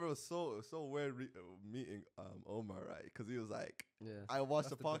 remember it was so weird meeting Omar, right? Because he was like, Yeah. I watched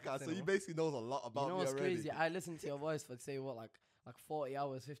That's the the biggest podcast, so he thing, basically knows a lot You about know me what's already. crazy? I listened to your voice for say what like 40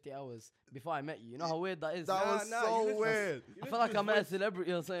 hours, 50 hours before I met you. You know how weird that is? That Nah, was nah, you so listen- weird. I feel like I met a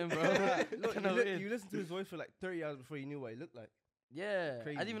celebrity or something, bro. Look, Kinda weird. you listened to his voice for like 30 hours before you knew what he looked like. Yeah, I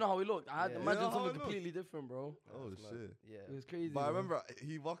Crazy. didn't even know how he looked. I had Yeah. imagined You know how something he looked? completely different, bro. Oh, That's mad. shit. Yeah. It was crazy. But I bro. remember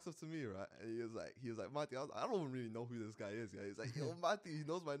he walks up to me, right? And he was like, Matty, I don't even really know who this guy is. Yeah, he's like, yo, Matty, he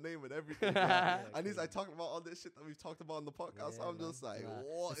knows my name and everything. Yeah, And he's like talking about all this shit that we've talked about on the podcast. Yeah, I'm man. just like, Nah,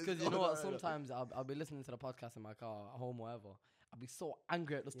 what? It's is because you know going what? on right now? Sometimes I'll be listening to the podcast in my car, at home, whatever. I'll be so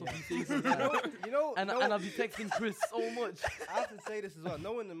angry at the stuff Yeah. he says, You know, and I'll be texting Chris so much. I have to say this as well.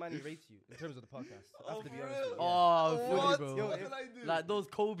 No one in Manny rates you in terms of the podcast. I have to be for honest real? with you. Oh, fully, What? bro. Yo, What if- did I do? Like those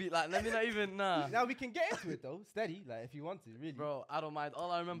Kobe, like let me not even Now we can get into it though, steady. Like if you want to, really. Bro, I don't mind. All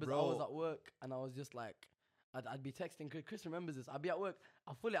I remember is I was Bro. at work and I was just like, I'd be texting. Chris remembers this. I'd be at work.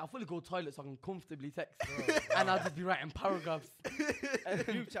 I fully go toilet so I can comfortably text, and I'll just be writing paragraphs. And the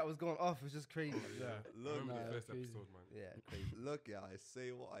group chat was going off. It was just crazy. Yeah. Look, I remember Nah, the that's first crazy. episode, man. Yeah, crazy. Look, yeah, I say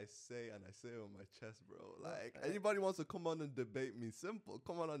what I say, and I say it on my chest, bro. Like, anybody wants to come on and debate me, simple,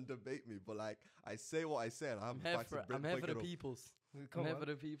 come on and debate me. But like, I say what I say, and I have I'm the here facts for to I'm here for the back it up. peoples. Come I'm here on. for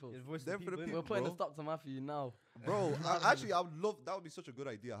the peoples. Your voice They're to for the people, innit? people. We're putting a bro. stop to Matthew now. Bro, actually, I would love that. Would be such a good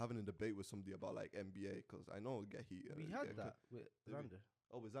idea having a debate with somebody about like NBA, because I know it'll get heat. We it'll had get that with Did we? Xander.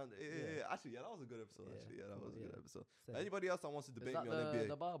 Oh, was that? Yeah, Yeah. yeah. Actually, yeah, that was a good episode. Yeah. Actually, yeah, that was a good Yeah. episode. Steady. Anybody else that wants to Is debate that me on NBA?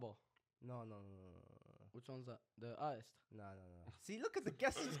 the barber? No. Which one's that? The artist. No. See, look at the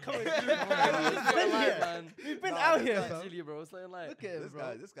guests just coming. Come through. on, We've man. been Like, here. man. We've been Nah, out this here, guy- fam. Actually, bro, it's like Look at him,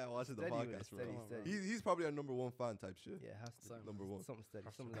 bro. This guy watches the Steady with it, podcast, steady, bro. steady. He's probably our number one fan type shit. Yeah, it has to. Sorry. be. Number one. Something steady.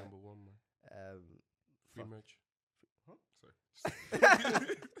 That's Something the like number one, man. Free fuck. merch. Huh?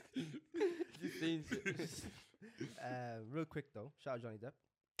 Sorry. Just saying shit. Real quick though, shout out Johnny Depp.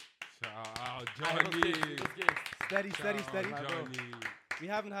 Shout out Alright, let's Johnny. get it, let's get it. Steady. Shout out bro. Johnny. We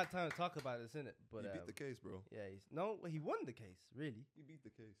haven't had time to talk about this, innit? But He beat the case, bro. yeah, he won the case. Really? He beat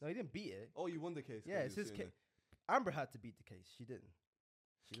the case. No, he didn't beat it. Oh, you won the case. 'cause Yeah, you it's were his saying case. that. Amber had to beat the case. She didn't.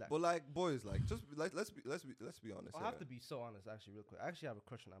 She lacked. But like, boys, like, just like, let's be honest. I have yeah. to be so honest, actually, real quick. I actually have a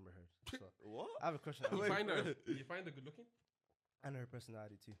crush on Amber Heard. So What? I have a crush on You Amber Wait, Heard find her. wait. You find her good looking. and her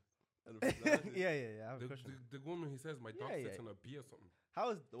personality too. And the personality. yeah. I have a The, crush on her. the woman he says my dog Yeah, sits yeah. on a bee or something.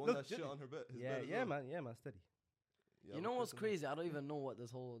 How is The one look, that shit Johnny- on her bed. his Yeah, bed as yeah, well. man, steady. Yeah, You but know what's personally- crazy? I don't even know what this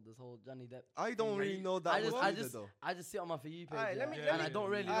whole Johnny Depp. I don't thing really is. know that I just, much I either, just, though. I just sit on my For You page, Alright, let yeah, me- let and me- I don't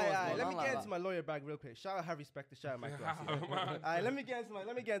really know Aye, what's aye, going let on me like get that. into my lawyer bag real quick. Shout out Harry Specter, shout out Mike Ross. Oh, man. Alright, let me get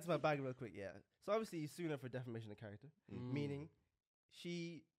into my bag real quick. Yeah. So obviously he's suing her for defamation of character, Mm. meaning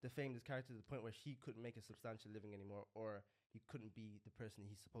she defamed his character to the point where he couldn't make a substantial living anymore, or he couldn't be the person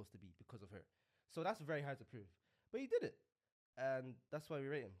he's supposed to be because of her. So that's very hard to prove, but he did it, and that's why we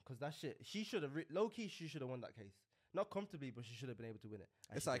rate him. Because that shit, she should have low key. She should have won that case, not comfortably, but she should have been able to win it.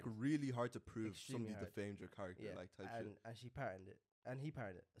 And It's she like didn't. really hard to prove Extremely somebody hard. defamed your character, yeah, like type and shit. and she patterned it, and he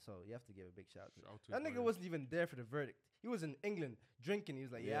patterned it. So you have to give a big shout out to him. Shout out to That his nigga lawyer. wasn't even there for the verdict. He was in England drinking. He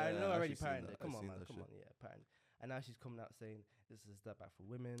was like, "Yeah, I Yeah, know, I I already actually seen patterned that. it. Come I on, seen man, that come shit. on, yeah, patterned." And now she's coming out saying this is a step back for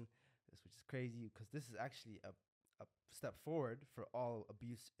women, which is crazy because this is actually a step forward for all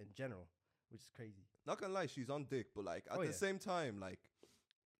abuse in general, which is crazy. Not gonna lie, she's on dick, but like at Oh, the yeah. same time, like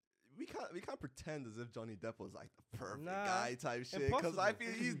we can't pretend as if Johnny Depp was like the perfect Nah, guy type shit. Because I impossible.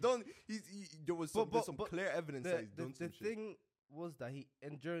 feel he's done. There was some, there's some but clear evidence that he's done the some shit. thing was that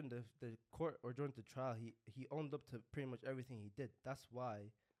during the court or during the trial, he owned up to pretty much everything he did. That's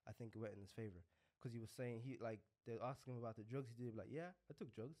why I think it went in his favor, because he was saying they asked him about the drugs he did. Like, yeah, I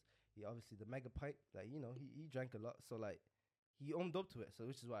took drugs. He obviously the mega pipe, like he drank a lot. So like he owned up to it. So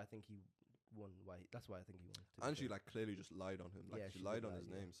which is why I think he won. That's why I think he won. to be And she fair. like clearly just lied on him. Like Yeah, she she lied did on lie, his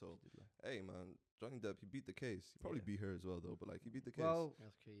yeah, name. So she did lie. hey man, Johnny Depp, he beat the case. He probably Yeah. beat her as well though, but like he beat the case. Well,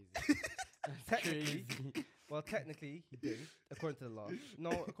 That's crazy. technically, technically he didn't, according to the law.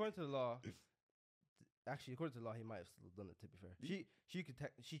 No, according to the law. Actually, according to the law, he might have still done it. To be fair,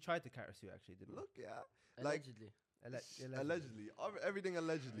 she tried to counter sue. Actually, didn't look, yeah, like Allegedly. allegedly, everything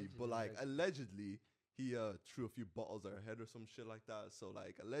allegedly, but like Allegedly. allegedly, he threw a few bottles at her head or some shit like that. So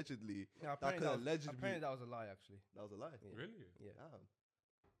like allegedly, No, that could allegedly apparently that was a lie. Actually, that was a lie. Yeah. Really? yeah. Damn,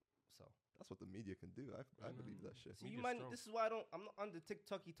 So, that's what the media can do. I I believe know. that shit. so you Media's might. strong. This is why I'm not on the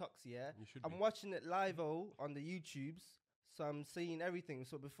TikToky talks. Yeah, You should I'm be. watching it live on the YouTubes, so I'm seeing everything.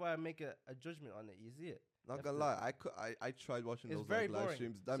 So before I make a judgment on it, you see it. Not gonna lie, I tried watching It's those very like, live boring.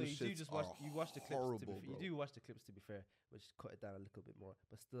 streams. So Them you do shits just are watch the clips. horrible, To be fair. bro. You do watch the clips, to be fair, which cut it down a little bit more.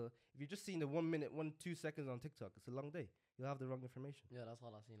 But still, if you're just seeing the 1 minute, 2 seconds on TikTok, it's a long day. You'll have the wrong information. Yeah, that's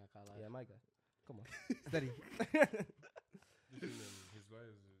all I seen. I can't lie. Yeah, my guy. Come on, steady. You seen, his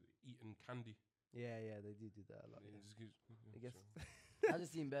lawyers eating candy. Yeah, they do that a lot. And he Yeah. just gives- I guess. I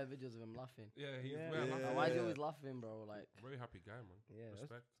just seen bare videos of him laughing. Yeah, he's Yeah. very, Yeah. happy. Why is he Yeah. always laughing, bro? Like, Very happy guy, man. Yeah,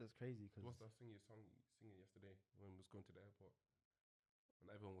 Respect. that's crazy. Cause What's that singing yesterday when we was going to the airport? And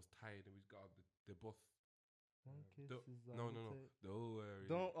everyone was tired and we got out the bus. One kiss Don't- is on No, the no, no. tip. Don't worry.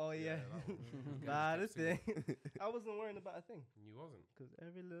 Don't. Oh yeah. that one. He Nah, just this kept thing. singing. I wasn't worrying about a thing. You wasn't. Cause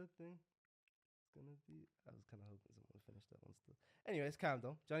every little thing is gonna be. I was kind of hoping someone would finish that one still. Anyways, calm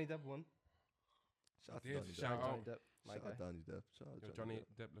down. Johnny Depp won. Shout out to Yeah, Johnny shout Depp. out. Johnny Depp, my Shout guy. out Johnny Depp. Shout out Yo, Johnny Johnny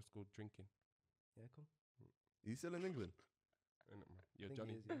Depp. Depp, let's go drinking. Yeah, come. He's still in England. Innit, man? think Yo, he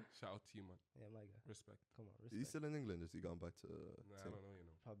Johnny, is, yeah. shout out to you, man. Yeah, my guy. Respect. Come on, Is he respect. still in England? Or has he gone back to? Nah, I Tim? don't know, you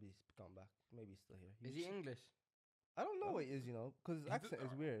know. Probably gone back. Maybe he's still here. is he English? I don't know what he is, because his He accent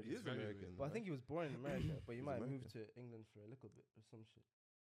did- is weird. He is very American. weird. But I think he was born in America, but you He's might have moved American. to England for a little bit or some shit.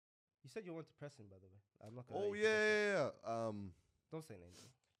 You said you went to Preston, by the way. I'm not gonna. Oh let you forget that. yeah. Don't say names.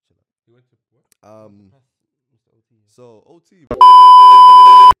 Bro. Chill out. He went to what? Mr. OT. Yeah. So OT.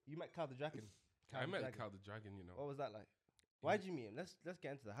 You met Cal the Dragon. I met Dragon. Cal the Dragon, you know. What was that like? Why did you meet him? Let's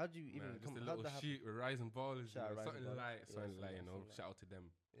get into that. How did you even Just come? a How little did that happen? sheet with Rising Ballers, you Shout out know, Rising something Ballers. light, Yeah, something something light, you light, know. something Shout out to them.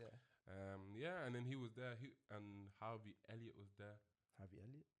 Yeah. Yeah, and then he was there, and Harvey Elliott was there. Harvey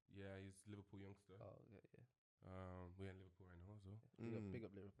Elliott. Yeah, he's Liverpool youngster. Oh yeah, yeah. We're in Liverpool right now, so. Big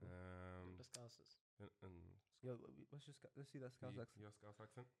up Liverpool. The Scousers. And Yo, let's see that Scouse accent. Your Scouse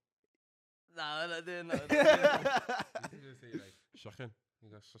accent. Nah, I'm not doing that. You just say like shaken. You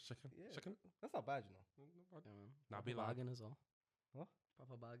got shaken. Yeah, Shaken. that's not bad, you know. Yeah, man. Nah, Proper be like. bargain as well. What?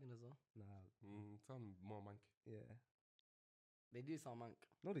 Proper bargain as well. Nah, Sound more mank. yeah. They do sound mank.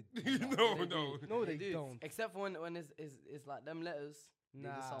 No, they No, They no. do. No, they do. don't. Except for when it's like them letters. They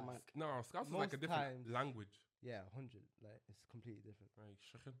just sound Nah. mank. No, Scouse is like a Most different times- language. Yeah, 100. Like it's completely different. Right,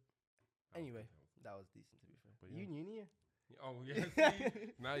 shaken. Anyway, that was decent to be fair. But You yeah. uni? Oh yeah.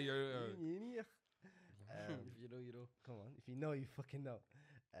 See? Now you're. Uni? If you know, you know. Come on, if you know, you fucking know.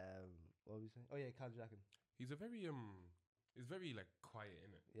 What were we saying? Oh yeah, Cal Dragon. He's a very he's very like quiet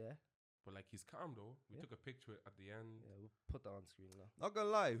in it, Yeah, but like he's calm though. We Yeah. took a picture at the end. yeah. We'll put that on screen now. Not gonna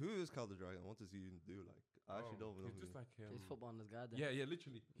lie, who is Cal the Dragon? What does he even do? Like, I actually don't know. He's who just he is. like He's football in his garden. Yeah,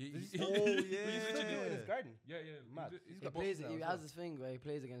 literally. Oh, He's yeah. literally in his garden. Yeah. Mad. He's He's He got plays. boxing now He as has well. this thing where he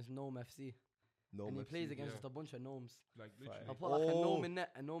plays against Gnome FC, No, and he FC. plays against yeah. just a bunch of gnomes. like Fire. literally. I'll put like a Oh. gnome in net,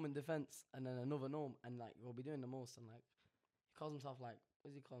 a gnome in defense, and then another gnome, and like we'll be doing the most. And like he calls himself like, what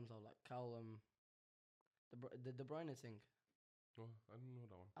does he call himself? Like Cal, the De Bruyne thing. Oh, I don't know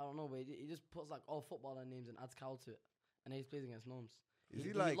that one. I don't know, but he just puts like all footballer names and adds Cal to it, and then he plays against gnomes. Is he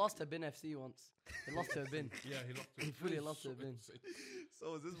He like? lost to Bin FC once. He lost to a Bin. Yeah, he lost. He fully lost to a bin.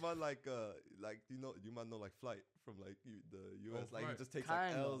 So is this man like you might know like Flight from like the US, like he Flight. just takes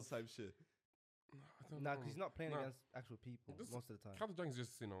Kind like of. L's type shit. I don't Nah, know. because he's not playing Nah. against actual people This- most of the time. Cal the Dragon's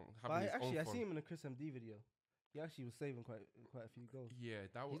just But having his actually, I own fun. see him in a Chris MD video. He actually was saving quite a few goals. Yeah,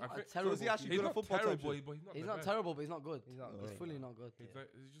 that was. He's not a I think, So terrible. is he actually he's good at not football type terrible, shit? but he's not. He's the not best. terrible, but he's not good. He's not. Oh. He's great, fully no. not good. He's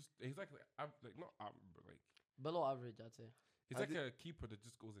like not but like Below average, I'd say. he's I like thi- a keeper that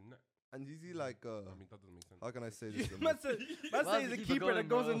just goes in net. And is he like I mean that doesn't make sense. how can I say this? Man said Why he's a does he keep keeper going, that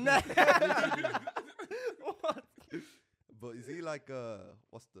goes bro? in net. What? But is he like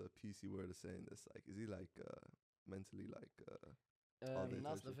what's the PC word of saying this? Like is he like mentally like all the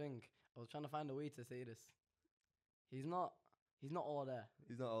That's the attention. thing. I was trying to find a way to say this. He's not all there.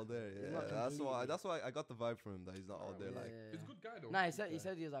 he's not all there? He's Yeah, not completely. that's why I got the vibe from him that he's not all there. Yeah, Like He's a good guy though. Nah, he said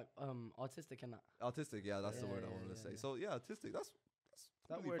Yeah. he was like autistic and that. autistic. Yeah, that's the word I Yeah, wanted to yeah, say. yeah. So yeah, autistic. That's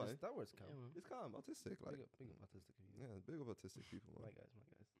That completely word fine. that word's count. Yeah, man. It's calm, autistic. Like Big up autistic. of you. yeah, big up autistic people, My man. guys.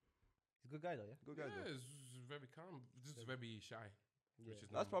 He's a good guy though, yeah. Good guy, Yeah, though. he's very calm, just very shy. Yeah. Which is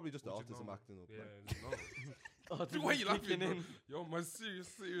That's probably just the which is autism normal. acting up. Yeah, like. it's normal. Oh, Dude, why you laughing, kicking bro? in. Yo, my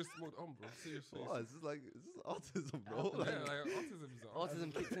serious mode on, bro. Serious face. What? Is this autism, bro? Yeah, Like, like autism is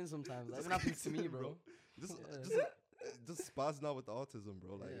Autism kicks in sometimes. That even happens to me, bro. just, Yeah. just spaz now with the autism,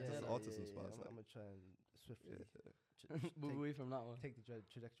 bro. Like, Yeah, just like, autism spaz. I'm like. gonna try and swiftly Move away from that one. take the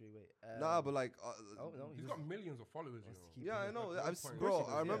trajectory away. Nah, but like, oh no, He's got millions of followers, you wants to know. keep yeah, I it. know. Like, I've 1.1 bro,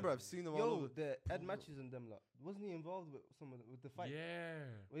 million, I remember yeah. I've seen them all Yo, over. the Ed Matthews and them lot. Wasn't he involved with some of with the fight? Yeah.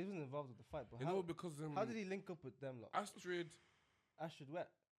 Well, he wasn't involved with the fight, but You know, because how did he link up with them lot? Astrid, Astrid Wet,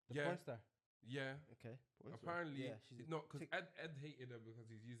 the Yeah. porn star. yeah, Okay. apparently, Yeah, she's a no, because tick- Ed hated him because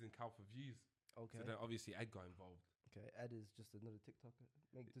he's using cow for views. Okay. So then obviously Ed got involved. Okay. Ed is just another TikToker.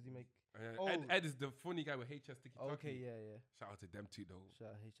 Does he make? Ed, Oh. Ed is the funny guy with HS Tiki Okay. Yeah. Shout out to them two though. Shout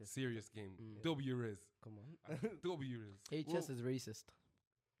out HS. Serious game. Mm. W Riz. Come on. W Riz. HS is racist.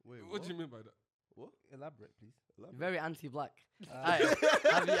 Wait, What do you mean by that? What? Elaborate, please. Very anti-black. Uh,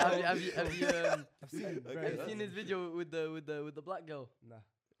 Alright, have you I've seen Okay, very have you that's seen this video with the black girl? Nah.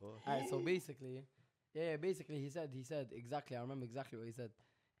 Oh. Alright, so basically, basically he said exactly. I remember exactly what he said.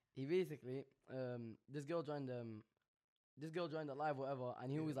 He basically, this girl joined the live, whatever,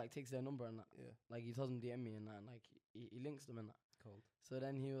 and he always like takes their number and that. Yeah. Like he tells them DM me and that, and like he links them and that. Cold. So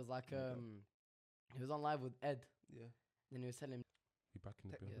then he was like, Okay. he was on live with Ed. Yeah. Then he was telling him, Be back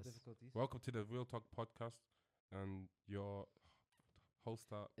in the Technical building. Yes. difficulties. Welcome to the Real Talk podcast and your host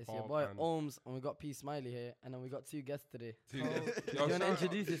it's your boy Ohms, and we got P Smiley here, and then we got two guests today. You You wanna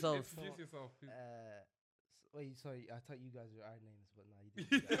introduce yourself? Introduce yourself. please. Wait, sorry. I thought you guys were our names, but nah, you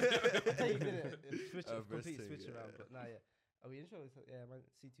didn't. do that. I thought you did it. Switch, First complete thing, switch yeah. around, but nah, yeah. Are we intro? Yeah, man.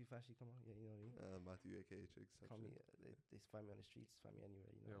 C2 Fashy, come on. Yeah, you know what I mean. Matthew, aka Chicks. Call me. They find me on the streets. Find me anywhere.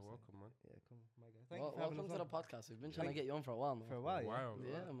 You know. Yeah, what I'm welcome, man. saying? Yeah, come on, my guy. Thank you for having Welcome us to on. the podcast. We've been trying to Thank get you on for a while now. For a while. Wow.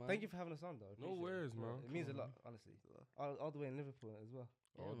 Yeah, man. Thank you for having us on, though. I No appreciate worries, it. man. It means a Come lot, honestly. All the way in Liverpool as well.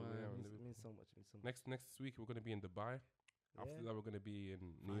 All the way man. out in It Liverpool. means so much. It means so much. Next week we're gonna be in Dubai. After Yeah. that we're gonna be in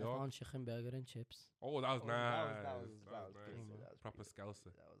New I York. found chicken burger and chips. Oh, that was Oh, nice. that was That was good. nice. That was Proper pretty scouser.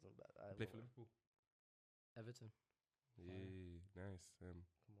 That wasn't bad. Play for Liverpool. Everton. Yeah, nice. Come on.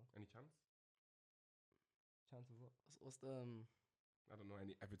 Any chance? Chance of what? What's the I don't know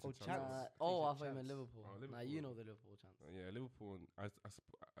any Everton Oh, chances. chance. Nah, Think oh, I of thought you meant chance. Liverpool. Oh, Nah, Liverpool. you know the Liverpool chance. Yeah, Liverpool.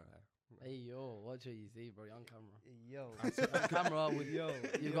 Hey yo, what should you say, bro? You're on camera. Yo. On camera with Yo.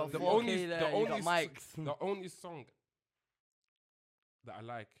 you got The 4K only- there. the You got only mics. The only song that I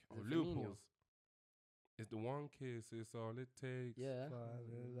like Is of it Firmino? Liverpool's is the one kiss is all it takes. Yeah.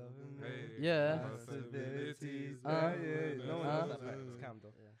 Hey, Yeah. possibilities, Uh, yeah. No one knows that Uh, part. It's calm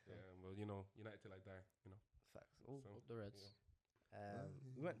though. Yeah. Yeah, well, you know, United till I die, you know. Facts. Oh, So, The Reds.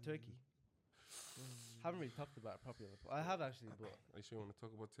 we went Turkey. Haven't really talked about it properly. I have actually, but Are you sure you want to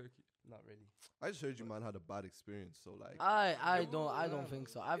talk about Turkey? not really. I just heard you, man, had a bad experience. So like, I It don't wasn't think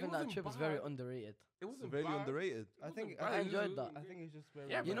so. bad. I It think that wasn't trip is very bad. underrated. It wasn't severely bad. underrated. I think bad. I enjoyed that. I think it's just where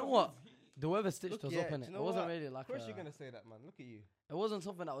Yeah, we're You at. know what? The weather stitched Look, us yeah, up in do it. you It know wasn't what? really Of like course you're gonna say that, man. Look at you. it wasn't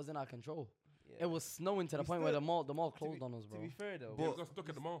something that was in our control. Yeah. It was snowing to the We point where still- the mall To closed be- on us, To bro. be fair though, Yeah, we But- got stuck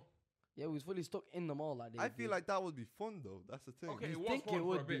at the mall. Yeah, we was fully stuck in the mall like I feel like that would be fun though. That's the thing. Okay, You it was think fun it for a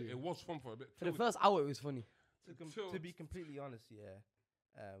would bit. be? It was fun for a bit. for the Till- first hour it was funny. till- to be completely honest, yeah,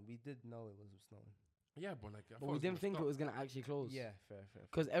 we did know it was snowing. Yeah, but like, I But thought we was didn't gonna think it stop. was gonna actually close. Yeah, fair.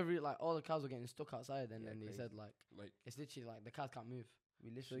 Because all the cars were getting stuck outside, and Yeah, then they crazy. said like Like, it's literally like the cars can't move. We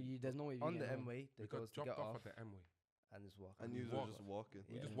So literally there's no way you on can the get M home. way. They we goes got to dropped get off off at the M way. and just walk. and we you were walked. just walking.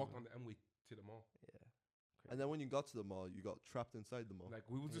 We Yeah. just walked on the M way to the mall. Yeah. And then when you got to the mall, you got trapped inside the mall. Like,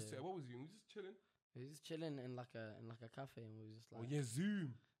 we was just, Yeah. what was you? We was just chilling. We was just chilling in like a cafe, and we was just like, Oh, yeah,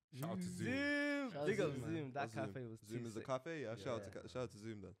 Zoom. Shout out to Zoom. Shout out Big to up Zoom, man. Zoom. That Zoom. cafe was Zoom too is a sick. cafe. Yeah, shout Yeah. out to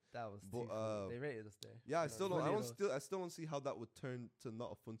Zoom then. That was But, too fun. They rated us there. Yeah, I You know, still it's don't. funny though. I still don't see how that would turn to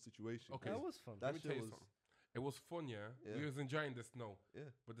not a fun situation. Okay. That was fun. That Let me tell shit you was. something. It was fun, yeah. Yeah. We was enjoying the snow. Yeah.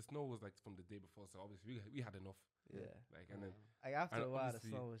 But the snow was like from the day before, so obviously we had enough. Yeah. Like, and then Like after And a while, the obviously,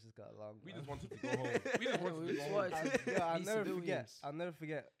 snow was just got long. we man. just wanted to go home. We just wanted we to just go wanted home. to- I'll Be never forget. civilians. I'll never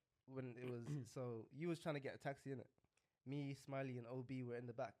forget when it was. So you was trying to get a taxi in it. Me, Smiley, and OB were in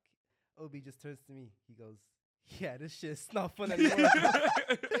the back. OB just turns to me. He goes, "Yeah, this shit's not fun anymore."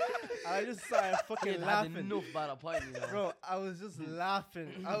 And I just started He fucking had laughing. enough by that point, you know. Bro, I was just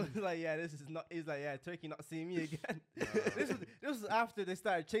laughing. I was like, "Yeah, this is not." He's like, "Yeah, Turkey not seeing me again." this was after they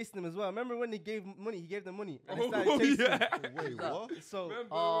started chasing him as well. Remember when they gave money? He gave them money, and they started Oh, chasing him. yeah. Wait, That- what? So Remember,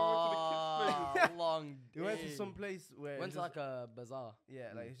 Oh, long we went to day. some place where Went it's to just- like a bazaar.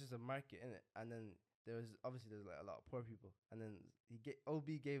 yeah, like it's just a market in it, and then there's like a lot of poor people, and then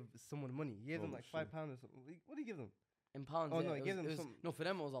OB gave someone money. He gave them Oh, like shit. £5 or something. What did he give them? In pounds, Oh, yeah, no, it he gave was- them it was- some- No, for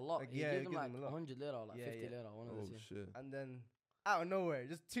them it was a lot. Like, He yeah, gave he them gave like them a lot. 100 lira or like Yeah, 50 yeah. lira, one of Oh the two. shit. And then out of nowhere,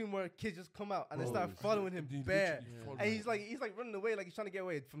 just 2 more kids just come out and they Bro, start following him They bare. literally Yeah. follow And him. he's like running away, like he's trying to get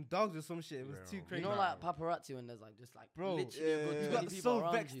away from dogs or some shit. It was Yeah. too You crazy. You know, Nah, like paparazzi when there's like just like Bro, literally a good yeah. he 20 got people so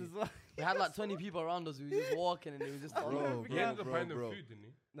around vexed you. as well. We had like 20 people around us. We were just walking and they were just Bro, following. bro, He ended up bro, buying them bro. food, didn't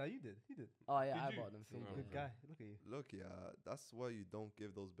he? No, you did. Oh yeah, Did I you? bought them food. No. yeah. Good guy. Look at you. Look, yeah, that's why you don't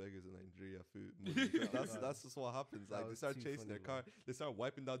give those beggars in Nigeria food. That's just what happens. That Like they was start too chasing funny, their man. car, they start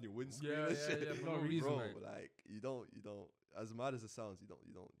wiping down your windscreen Yeah, and yeah, shit. yeah, for no reason, Bro, like. like you don't. As mad as it sounds, you don't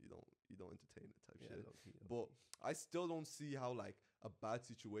entertain it type shit. But I still don't see how like a bad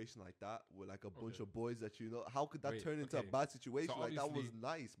situation like that with like a bunch Okay. of boys that you know, how could that Wait, turn into a okay. bad situation? So Like that was obviously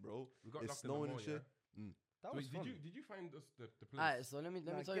nice, bro. We got It's locked in the snowing mall, and shit. yeah? That So was did fun. you find us the place? Alright, so let me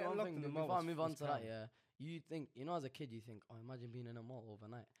Nah, tell you getting one locked thing in the before mall I was- move on was to that. calm. Yeah, you think as a kid you think, oh, imagine being in a mall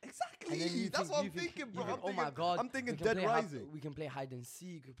overnight. Exactly. And then you That's think, what you I'm think- thinking, you bro. think, I'm oh thinking, my god, I'm thinking we can Dead play Rising. we can play hide and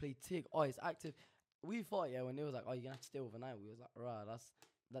seek, we can play tick. Oh, it's active. We thought when they was like, oh, you're gonna have to stay overnight. We was like, rah,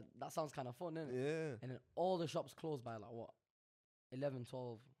 that sounds kind of fun, innit? Yeah. And then all the shops closed by like what, 11,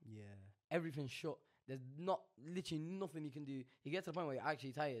 12. Yeah. Everything's shut. There's literally nothing you can do. You get to the point where you're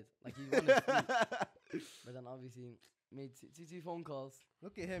actually tired, like you want to sleep. But then obviously made two phone calls.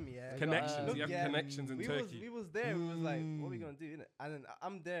 Look at him, yeah. Connections. Look, You have yeah, connections in we Turkey. we was there. We was like, what are we Mm. gonna do? Innit? And then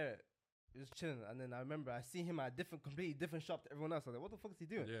I'm there, just chilling. And then I remember I see him at a completely different shop to everyone else. I was like, what the fuck is he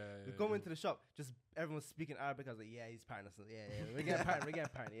doing? We go into the shop, just everyone's speaking Arabic. I was like, yeah, he's partying us. Yeah, we're getting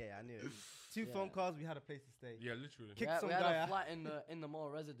partying. Yeah, I knew it. 2 phone Yeah. calls, we had a place to stay. Yeah, literally. Kick We some had guy a out. flat in the mall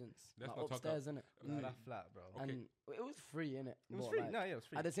residence, Let's like not talk upstairs, innit? Nah, that flat, bro. Okay. And it was free, innit? It was But, free. like, No, yeah, it was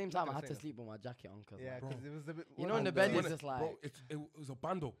free. At the same I'm time, not I had gonna to say sleep with my jacket on, cause Yeah, like, Bro. because it was a bit. You know, in the and, bed Bro, is just like bro, it was a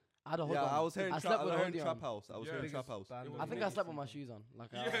bando. I had a hood Yeah, on. I was hearing I slept with a hoodie trap on. house. I was Yeah. hearing Biggest trap house. band It in was I think I the slept with my city. shoes on. Like,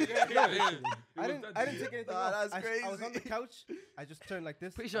 Yeah. I didn't take anything Nah, off. that's I was on the crazy. couch. I just turned like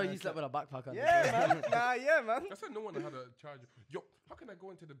this. Pretty sure and I you slept with a backpack on. Yeah, man. Nah, yeah, man. I said no one had a charger. Yo, how can I go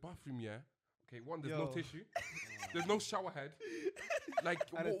into the bathroom? Yeah. Okay, one, there's no Yo. tissue. There's no shower head. Like,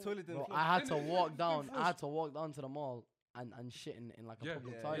 And the wha- toilet didn't Bro, flush. I had to Didn't it? walk down. Didn't I had to walk down to the mall and shit in like a Yeah,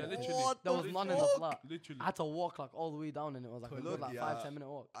 public yeah, toilet. yeah, literally. What There the was none in the fuck? flat. literally. I had to walk like all the way down, and it was like a Look, good like yeah. 5-10 minute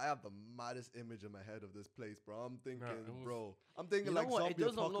walk. I have the maddest image in my head of this place, bro. I'm thinking, it was- bro. I'm thinking You know like what? It zombie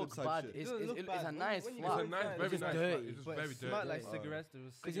doesn't apocalypse look type bad. shit. It's Doesn't look it's bad. a When- nice when you It's go a flat. nice, inside, very it's just nice dirty. flat. It's just But very it smelled dirty. like Uh, cigarettes. There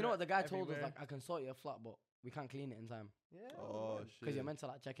was Because you know what the guy cigarette told us, everywhere. like, I can sort your flat, but we can't clean it in time. Yeah. Oh man. shit. Because you're meant to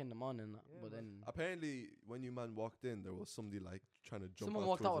like check in the morning, Yeah, but man. then Apparently, when you man walked in, there was somebody like trying to jump. someone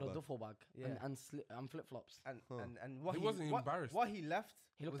walked out towards with a the duffel bag Yeah. and flip flops. And Huh. and what He he wasn't what, embarrassed. What he left,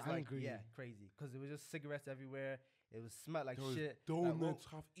 He looked was like, angry. yeah, crazy. Because there was just cigarettes everywhere. It was smelled like There was shit. donuts,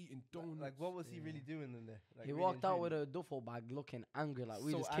 half-eaten donuts. Like what was he Yeah. really doing in there? Like, He really walked out and with truly. a duffel bag looking angry, like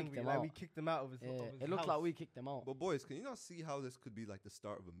we So just kicked angry, him like out. we kicked him out of his. Yeah, of his it looked like house. we kicked him out. But boys, can you not see how this could be like the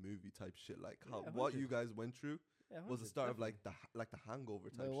start of a movie type shit? Like how Yeah, what 100. you guys went through Yeah, was the 100, start of definitely. like the Hangover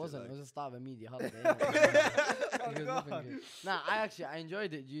type But it shit. wasn't. like- It was the start of a media holiday. Oh, It was God. nothing good. Nah, I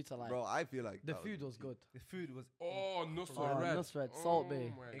enjoyed it due to like bro, I feel like the that food was peak. good. The food was Oh, Nusra Oh, Red. Nusret, Salt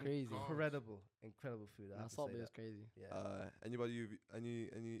Bay, my crazy. God. incredible food. I Nah, have to Salt say Bay was that. crazy. Yeah.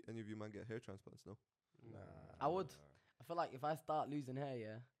 Any of you man get hair transplants? No. Nah. I would. I feel like if I start losing hair,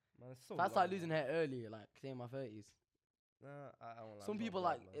 yeah. Man, it's so If I start long, losing man. hair early, like say in my 30s. Nah, I won't lie, Some I'm not people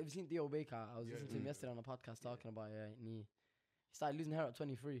bald, like, man. have you seen Theo Baker? I was Yeah, listening to him yeah. yesterday on a podcast talking about he started losing hair at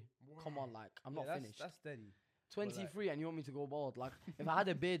 23. Come Wow. on, like I'm Yeah, not that's- finished. That's steady. 23 and you want me to go bald? Like if I had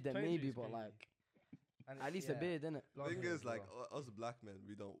a beard, then 23 maybe, is but crazy. like And at it's- least a yeah, beard, innit? blonde Thing hair is, as like well. us black men,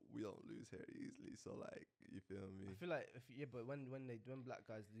 we don't lose hair easily. So like, you feel me? I feel like but when black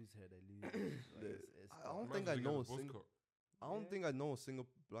guys lose hair, they lose. Like, it's I don't Might think as I well get know a a buzz single. cut. I don't Yeah. think I know a single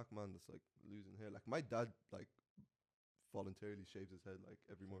black man that's like losing hair. Like my dad, like voluntarily shaves his head like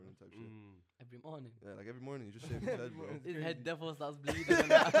every morning type shit. Every morning. Yeah, like every morning he just shaves his head, bro. morning. His head crazy. definitely starts bleeding.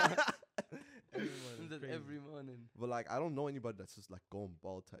 and that. Everyone is Just crazy. every morning. But like I don't know anybody that's just like going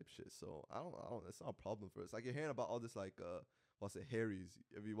bald type shit. So I don't. It's not a problem for us. Like you're hearing about all this like what's it, Harry's.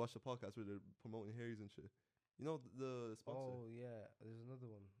 Have you watched the podcast where they're promoting Harry's and shit? You know the sponsor. Oh yeah, there's another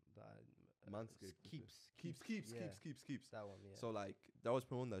one that Manscaped and shit. keeps Keeps. that one. Yeah. So like that was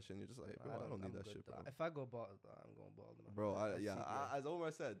promoting that shit. And you're just like, bro, I don't need I'm that good. shit, bro. If I go bald, I'm going bald. Man. Bro, That's yeah, CBA. as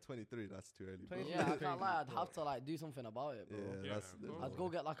Omar said, 23. That's too early. Bro. 23 Yeah, I Crazy, can't lie. I'd bro. have to like do something about it, bro. Yeah, Yeah, that's. bro. I'd go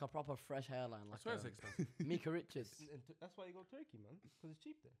get like a proper fresh hairline, I like swear it's expensive. Mika Richards. That's why you go Turkey, man, because it's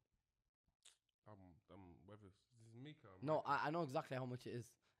cheap there. Whether this is Mika. No, I know exactly how much it is.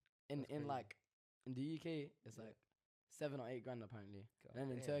 That's In crazy. like in the UK, it's Yeah. like 7 or 8 grand apparently. God And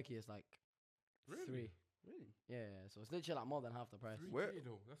then in damn. Turkey, it's like Really? 3. Really? Yeah, so it's literally like more than half the price. 3K Where-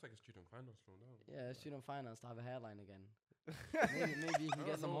 though. That's like a student finance loan down. Yeah, student finance to have a hairline again. Maybe you can I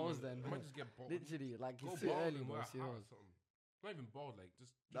get don't some know, hoes man. then. I might just get bald. Literally, like Go it's too bald early, and bro. wear a See hat or hoes. something. Not even bald, like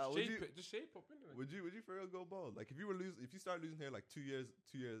just Nah, would shape you- it. Just shape up, innit? Like, Would you for real go bald? Like if you start losing hair like 2 years,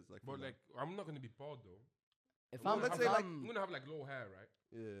 like. but from now. like, I'm not gonna be bald though. If Well, I'm, let's if say, like, I'm I'm, gonna have like low hair, right?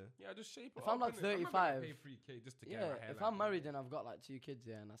 yeah. Yeah, just shape it. If I'm up, like innit? I'm not gonna 35, pay 3K just to get yeah, my hair. if like I'm that. married and I've got like 2 kids,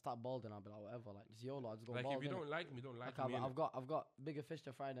 yeah, and I start balding, I'll be like, whatever, like just YOLO, I just go Like bald. if you innit? don't like me, don't like Like me. I've got bigger fish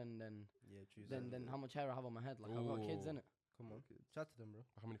to fry than Yeah, true. than how much hair I have on my head. Like I've got kids Ooh. in it. Come on, Okay. chat to them, bro.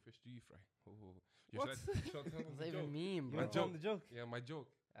 How many fish do you fry? Oh, What? Should I tell them Does the that even joke? mean, You bro? want to tell them the joke? Yeah, my joke.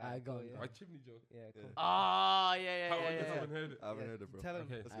 I Go, got yeah. My chimney joke. Yeah, Yeah. cool. Ah, yeah, How yeah, you yeah. haven't heard it? I haven't Yeah, heard it, bro. tell 'em.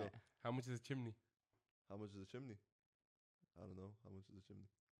 Okay. Let's go. Aight. How much is a chimney? How much is a chimney? I don't know. How much is a chimney?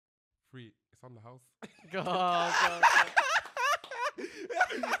 Free. It's on the house. Go, go,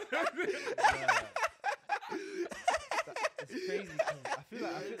 It's crazy. 'Cause I feel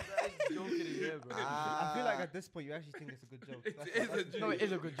like joking in here, bro. I feel like at this point you actually think it's a good joke. It That's- is a that's- joke. No, it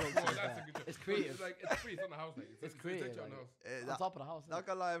is a good joke. Oh, to be that's fair. a good joke. It's But creative. It's like it's free. It's on the house. Like It's creative, on the like- house. On top of the house. Not innit?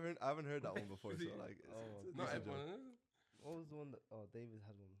 gonna lie, I haven't heard that one before. So See? like, Oh. it's a Not decent joke. everyone. What was the one that? Oh, David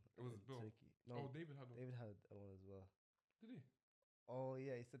had one. It was in Bill. Turkey. No, Oh, David had one. David had one as well. Did he? Oh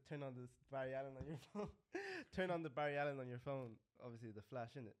yeah, he said turn on this Barry Allen on your phone. Turn on the Barry Allen on your phone. Obviously the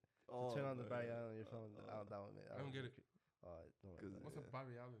flash in it. Oh, Turn on the man. Barry Allen on your phone. That one, mate. I don't get it. Oh, don't worry Cause- about What's it. a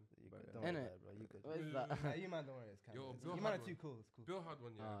Barry Allen? You Barry good. Don't Allen. worry Innit? about it, bro. You good. What is that? Nah, you man, don't worry. It's Yo, It's- Bill you man had are too one. cool. It's cool. Bill had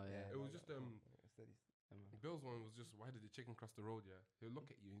one, yeah. Oh, yeah. It was just Steady. Bill's one was just why did the chicken cross the road? Yeah, he'll look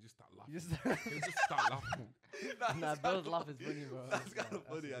at you and just start laughing. You just He'll just start laughing. Nah, Bill's laugh is funny, bro. That's kind of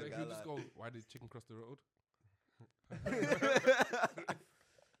funny. I Like, got he'll just go, why did chicken cross the road? Nah,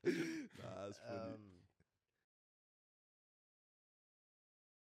 that's funny.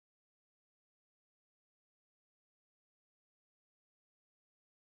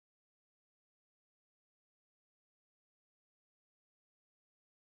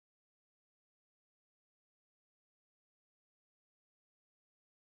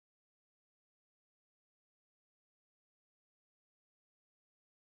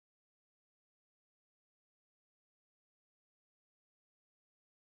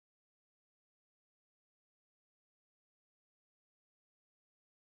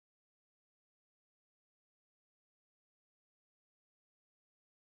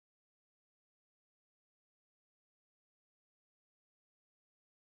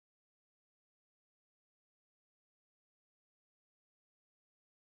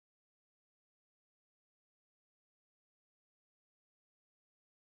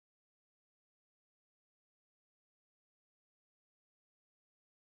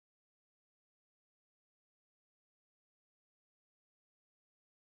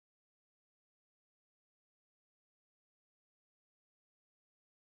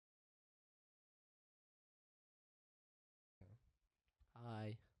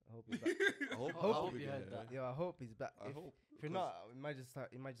 Hi. I hope he's back. I hope, I hope we you can heard hear that. it. Yo, I hope he's back. I If, hope. if you're not, we might just have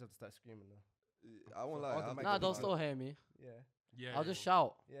to start screaming though. I won't So lie. all the I have mic- to Nah, go they'll back. still hear me. Yeah, Yeah. I'll just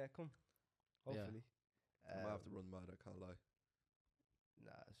shout. yeah, come. Yeah. Hopefully. I might have to run mad. I can't lie.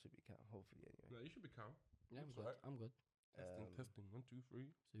 Nah, it should be calm. Hopefully, anyway. No, you should be calm. Yeah, I'm That's good. right. I'm good. Testing, Um, testing. 1, 2,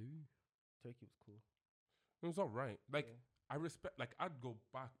 3. Turkey was cool. It was alright. Like Yeah, I respect. Like I'd go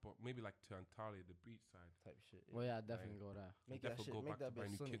back, but maybe like to Antalya, the beach side. type shit. Yeah. Well, yeah, I'd definitely go there. Make I'd that shit. go Make back to that buy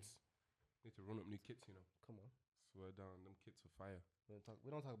bit new sunny. kits. Need to run up new kits, you know. Come on. Swear down, them kits are fire. We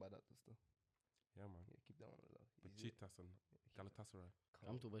don't talk about that though. Still. Yeah, man. Yeah, keep that one low. But Easy. Cheetahs and Yeah, keep it- Galatasaray.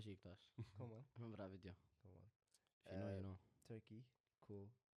 I'm too Besiktas. Come on. Remember that video? Come on. If you know, you know. Turkey, cool.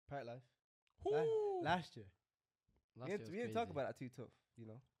 Parrot life. Whoo! Last year. Last we year didn't, was we didn't talk crazy. about that too tough. You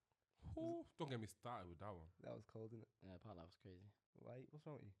know, Whoo! Don't get me started with that one. that was cold, innit? Yeah, part that was crazy. Why? What's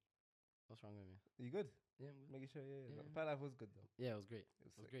wrong with you? What's wrong with me? Are you good? Yeah, I'm good. Making sure. Yeah. Yeah. No, Parrot life was good though. Yeah, it was great. It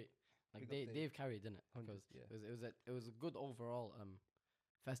was, It was sick. great. Like Big up Dave. Dave carried, didn't it? Hundreds, Because yeah. it was a good overall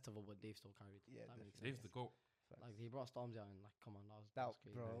festival, but Dave still carried. Yeah, That makes Dave's sense. the goat. Facts. Like he brought Stormzy out and like, come on, that was That-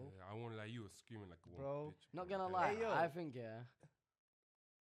 crazy. bro. Yeah, I won't lie, you were screaming like a Bro. woman, bitch. Not bro. gonna Yeah. lie, Hey, yo. I think yeah.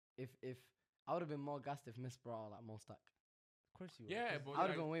 If I would have been more gassed if Miss brought out like Mostak. Of course you. Were. Yeah, 'cause- but I would have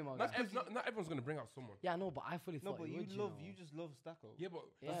like, been way more not, gassed. not everyone's gonna bring out someone. Yeah, no, but I fully no, thought but he you would, love. know. You just love Stacko. Yeah, but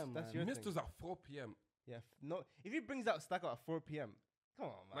Yeah, that's man. your Mist thing. was at 4 p.m. Yeah. No, if he brings out Stacko at 4 p.m., come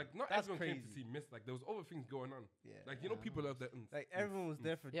on, man. Like not That's everyone crazy. came to see Mist. Like there was other things going on. Yeah. Like you know, Yeah, I people know. love that. Like everyone was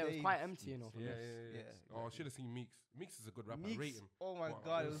there for. Yeah, it was days. quite empty, you know. For Yeah, Miss. yeah, yeah. Yeah, Oh, I exactly. should have seen Meeks. Meeks is a good rapper. I rate Meeks, him. oh my Wow,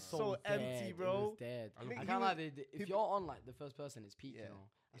 god, it it was was so dead, empty, It bro. was dead. I Nigga, I he can't lie. was- If he- you're on like the first person, it's peak. Yeah. You know.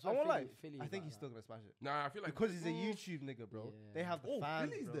 That's I why won't lie. Philly I is think like he's still that. gonna smash it Nah, I feel like because he's a YouTube nigga, bro. They Yeah. have the Oh,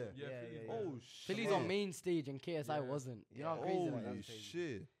 fans, Philly's bro. there? Yeah, yeah, Philly's yeah, there. yeah. Oh shit. Philly's Yeah. on main stage and KSI Yeah. wasn't. You know how Yeah. crazy that Holy is? That's crazy.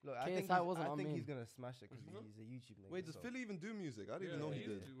 shit. Look, KSI wasn't I on think main. he's gonna smash it because Mhm. he's a YouTube nigga. Wait, does so- Philly even do music? I didn't even know he used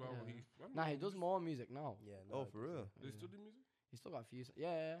did. to, well, Yeah. I Nah, he mean, does just- more music now. Yeah. Oh, no, for real? They still do music?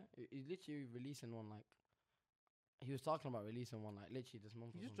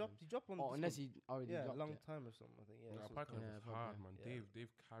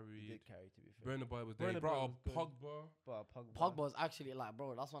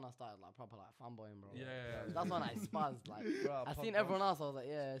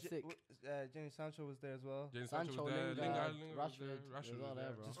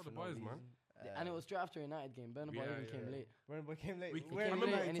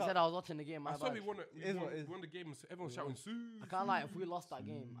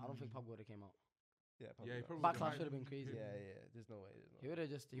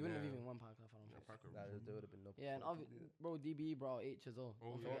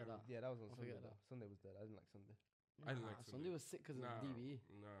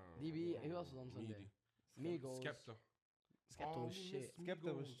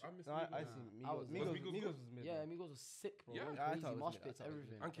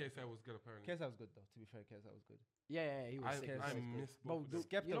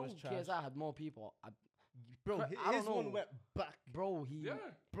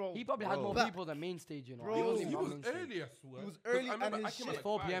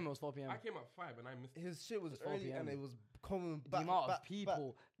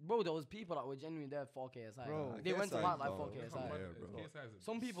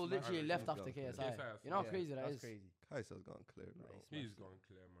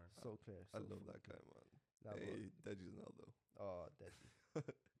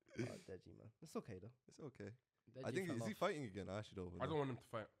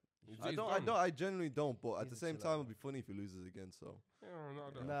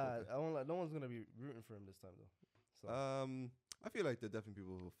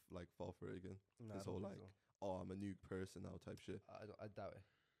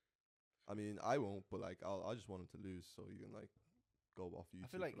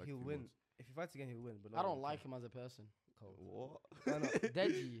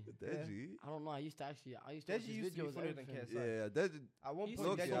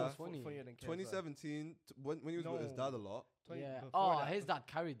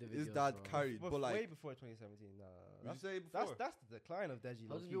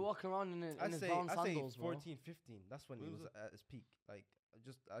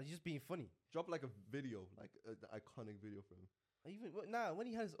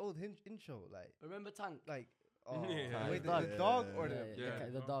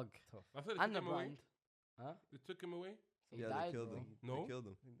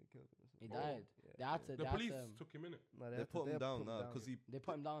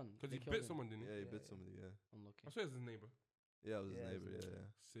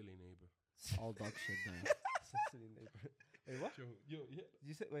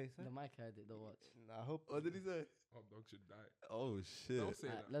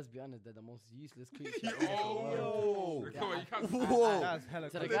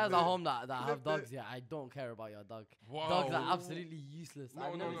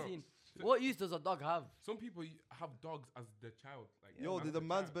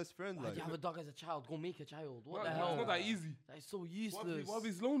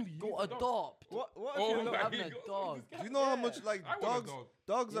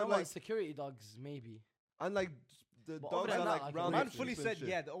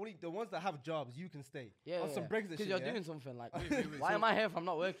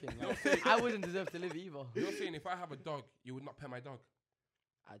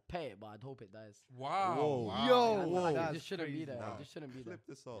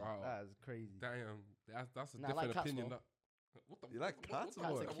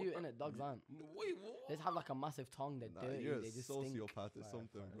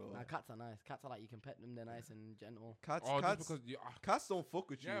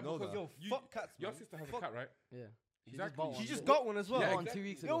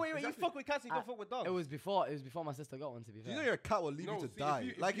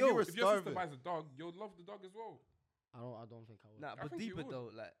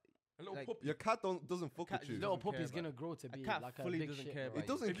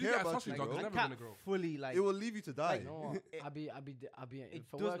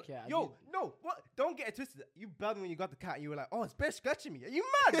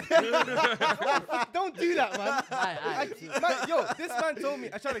 this man told me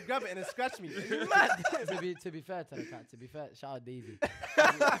I tried to grab it and it scratched me. Are you mad? to be fair to the cat, to be fair, shout out Daisy.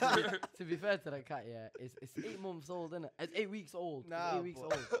 to be fair to the cat, yeah, it's 8 months old, isn't it? It's 8 weeks old. Nah, it's 8 weeks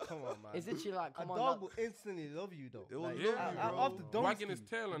but old. come on, man. It's literally like, A come on, dog will instantly love you though. It will Like, love you, off the bro. dog Wagging his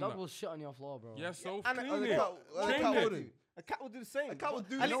tail the and dog that. will shit on your floor, bro. Yeah, so And clean the it. cat- Train cat it. wouldn't.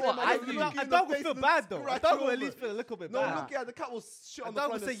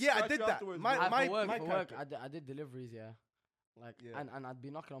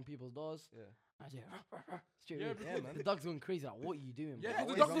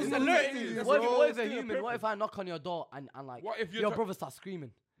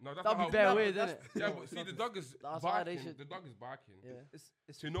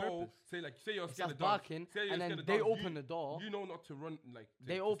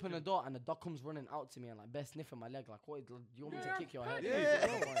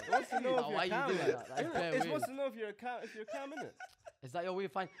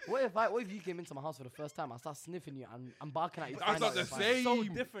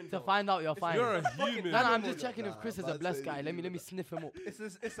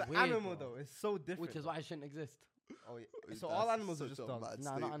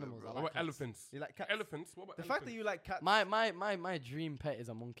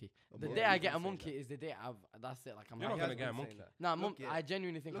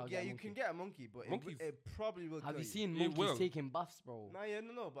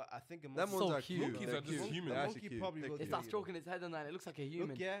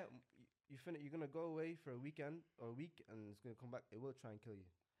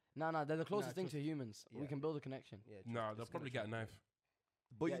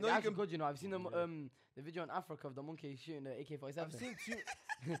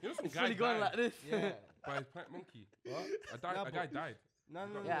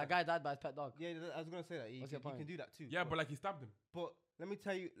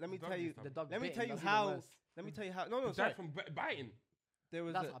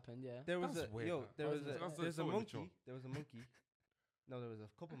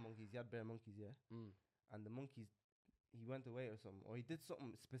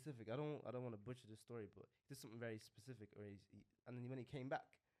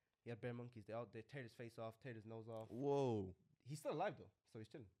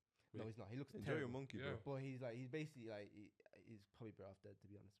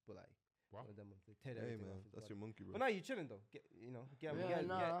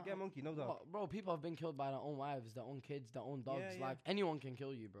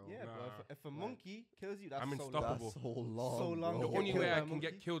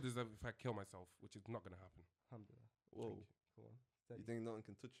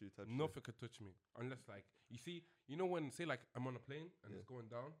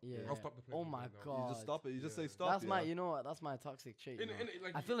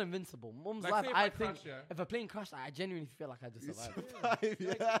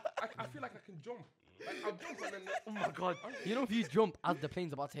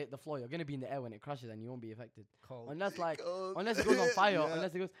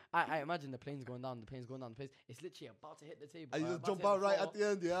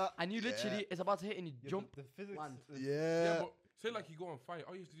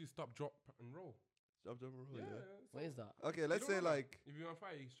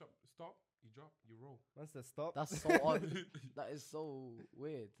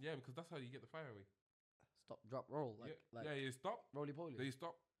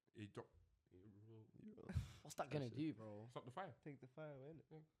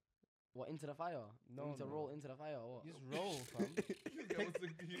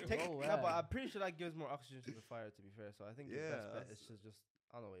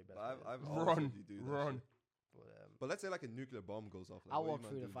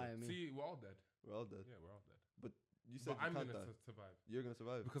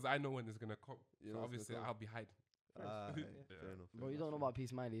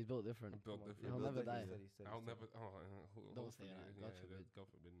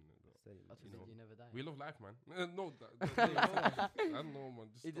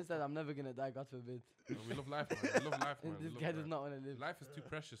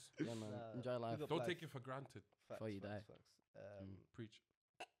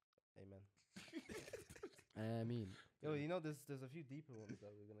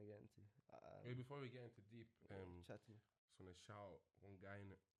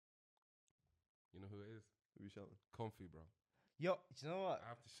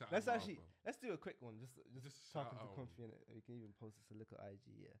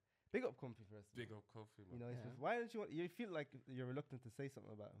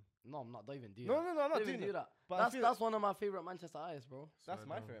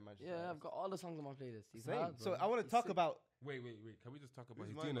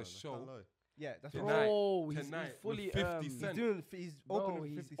 fully, with 50 He's Cent. doing. He's Bro,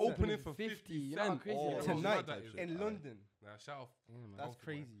 opening he's 50 Cent. opening for 50 You know how Cent. crazy Oh, that is? tonight that is. in London. Nah, shout out. Yeah, man. That's Both of them.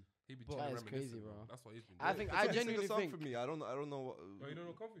 crazy.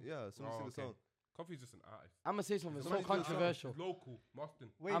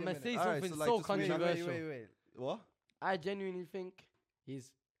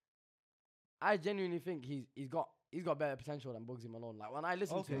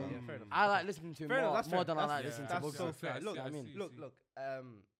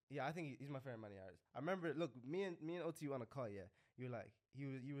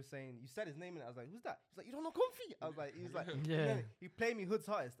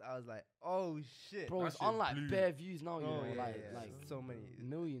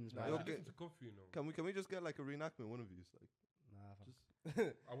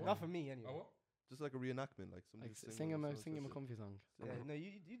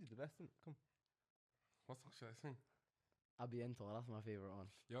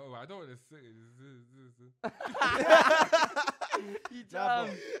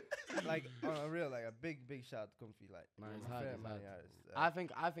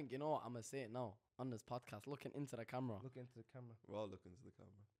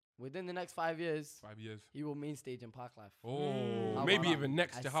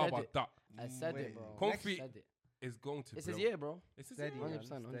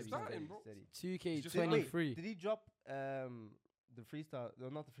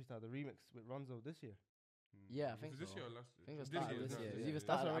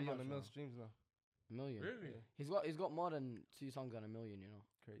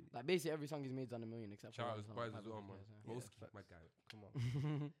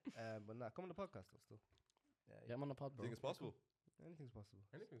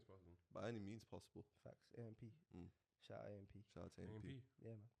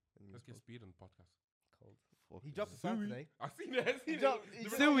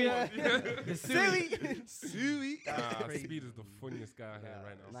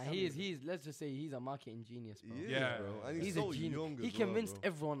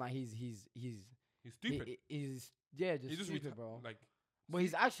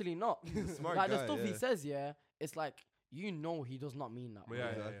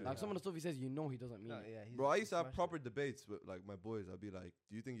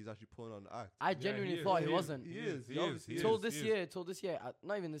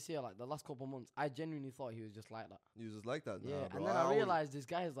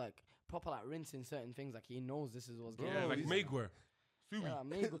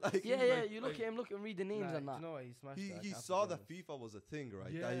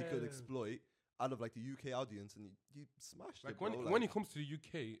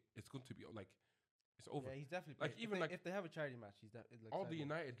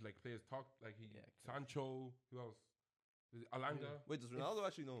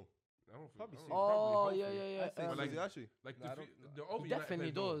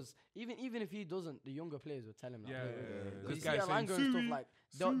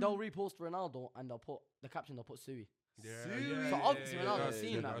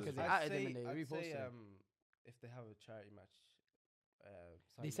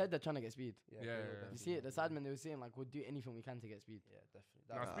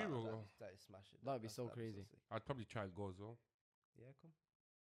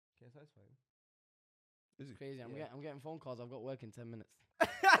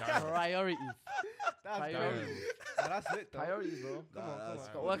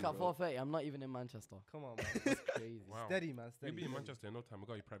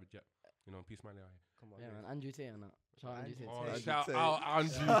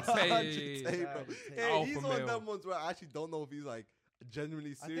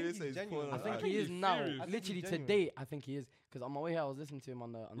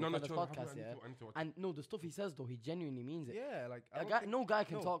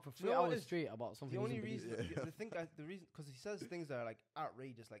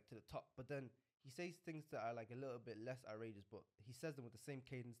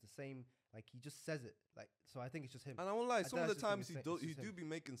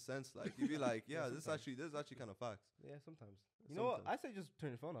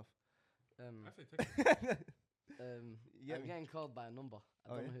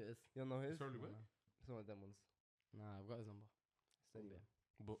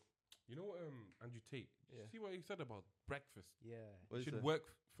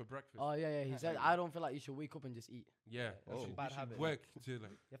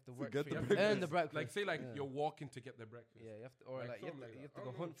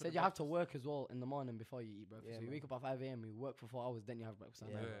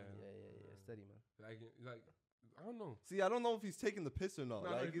 steady, man. Like I don't know. See, I don't know if he's taking the piss or not.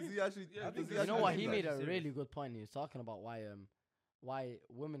 No, like, no, is he actually? yeah, I does think he so. You know actually what? think He that? made a Serious. really good point. He was talking about why why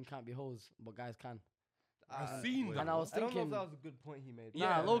women can't be hoes but guys can. I've seen wait, that. And I was I don't know if thinking, that was a good point he made. nah,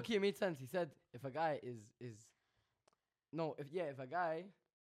 Yeah. low key it made sense. He said if a guy if a guy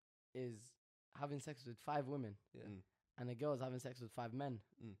is having sex with 5 women Yeah. Mm. and a girl is having sex with 5 men,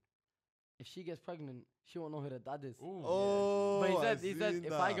 Mm. if she gets pregnant, she won't know who the dad is. Ooh, Oh, But he I've said seen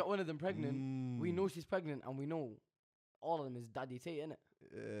if I that. get one of them pregnant, we Mm. know she's pregnant and we know all of them is Daddy Tate, innit?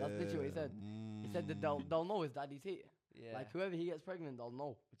 That's literally what he said. He said that they'll know it's Daddy Tate. Yeah. Like whoever he gets pregnant, they'll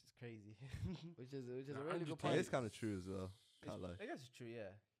know, which is crazy. which is a Nah, really Andrew good Tate Yeah, point. it's kind of true as well. Can't lie. I guess it's true. Yeah.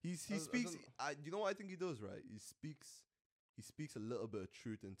 He I speaks. don't- You know what I think he does, right? He speaks a little bit of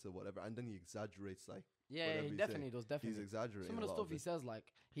truth into whatever, and then he exaggerates. Like Yeah, whatever he he's definitely saying. does. he's Definitely. exaggerating. Some of a the lot stuff he it. says,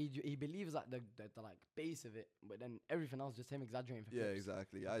 like he believes like the like base of it, but then everything else just him exaggerating for Yeah, flips.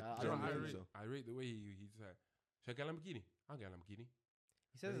 exactly. Yeah, I I You know, generally I think rate, so. I rate the way he said, should I get a Lamborghini? I'll get a Lamborghini.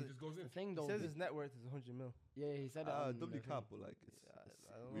 He says And he it- just goes The in. thing he though, says his net worth is 100 mil. yeah, he said it. on Doubly the cap, thing. but like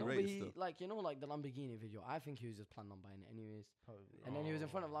I don't we No, know. rate but it he still. like like the Lamborghini video. I think he was just planning on buying it anyways. Probably. And then he was in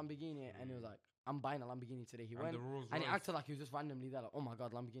front of Oh. Lamborghini and he was like, "I'm buying a Lamborghini today." He And went the Rolls and he Royce. acted like he was just randomly there, like, "Oh my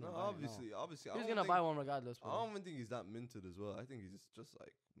god, Lamborghini!" No, I'm buying it." obviously. He I was don't gonna think- buy one regardless. I Bro. don't even think he's that minted as well. I think he's just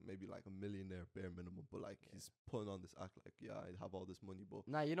like maybe like a millionaire bare minimum, but like he's putting on this act like I have all this money, but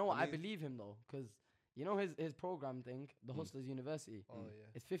Nah, you know what? I I mean- believe him though, because you know his program thing, the Mm. Hustlers University. Oh yeah.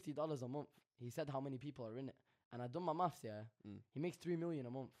 It's $50 a month. He said how many people are in it, and I done my maths. Yeah, Mm. he makes 3 million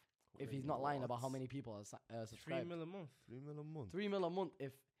a month if he's not lying about how many people are 3 subscribed. mil a month. 3 mil a month. 3 mil a month.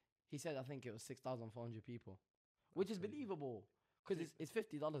 If he said, I think it was 6,400 people, which is That's crazy. believable because it's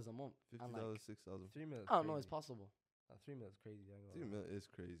 $50 a month. And like, $50, 6,000. 3 mil. Is I don't know, it's crazy. possible. 3 mil is crazy. I ain't gonna 3 lie. mil is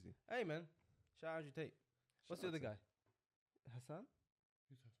crazy. Hey man, shout out Andrew Tate. What's the Shout other out guy? Hassan?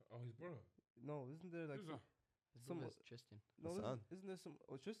 Oh, his brother. No, isn't there like Who's that? His Some- brother's Tristan. no? Hassan. Isn't there some?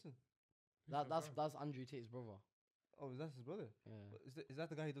 Oh, Tristan. Who's Hassan? That's Andrew Tate's brother. Oh, is that his brother? Yeah. Is that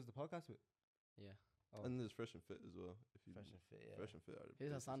the guy he does the podcast with? Yeah. Oh, And there's Fresh and Fit as well. If you fresh and fit. Yeah. Fresh and Fit are the Who's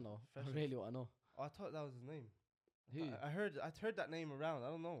places. Hassan though? Fresh I and really want to know. Oh, I thought that was his name. Who? I heard that name around. I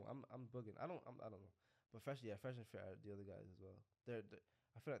don't know. I'm bugging. I don't know. But fresh and fit are the other guys as well. They're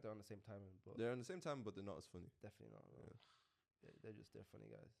I feel like they're on the same timing, but They're on the same time, but they're not as funny. definitely not. No. They're funny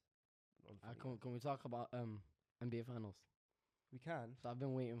guys. Unfunny guys. Can we talk about NBA finals? We can. So I've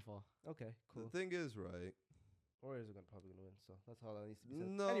been waiting for. Okay, cool. The thing is, right? Warriors are probably gonna win, so that's all that needs to be said.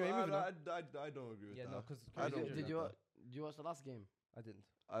 No, anyway, moving on. I don't agree with Yeah, that. no, 'cause I Curry's don't injured. Did agree you with that. did you watch the last game? I didn't.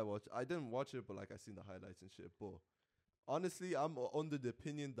 I didn't watch it, but like I seen the highlights and shit. But honestly, I'm under the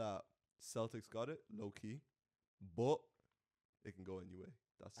opinion that Celtics got it low key, but it can go anyway.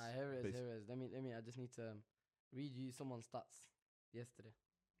 That's Here it is. basic. Here it is. Let me. I just need to read you someone's stats yesterday,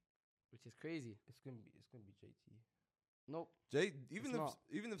 which is crazy. It's gonna be JT. Nope, Even It's not.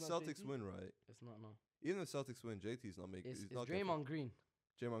 if It's not Celtics JT? win, right? it's not. No, Even if Celtics win, JT's not making. it's He's not getting Draymond Green.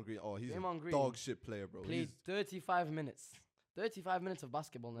 Draymond Green. Oh, he's Draymond a Green dog shit player, bro. Played He's 35 minutes. 35 minutes of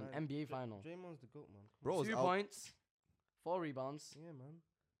basketball in an Man, NBA final. Draymond's the goat, man. Come Bro, on. is 2 out- points, 4 rebounds, Yeah, man.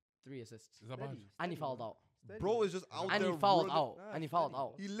 3 assists, Is that bad? Steady, and he steady, fouled man. out. Steady, bro man. is just out And there he fouled running. out. Nah, And he fouled steady.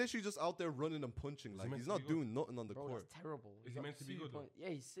 out. He literally just out there running and punching. Is he Like meant he's to be not good? doing nothing on the Bro, court. that's terrible. Is he got meant to be 2 good, though? points. Yeah,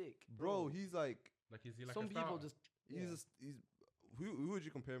 he's sick. Bro, he's like Like, is he like Some a people starter? just he's Yeah. just he's who would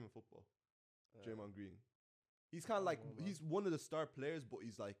you compare him in football? Uh, Draymond Green. He's kind of I like don't know, man. he's one of the star players, but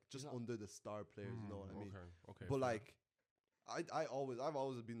he's like just not- under the star players. You know what I mean? Okay. But fair. like, I've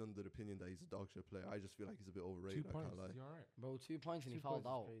always been under the opinion that he's a dog shit player. I just feel like he's a bit 2 overrated. I points. can't lie. You alright? Bro, 2 points and he 2 fouled points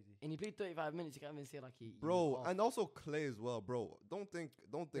is out. crazy. And he played 35 minutes. You can't even say like he Bro, was off. and also Clay as well, bro. Don't think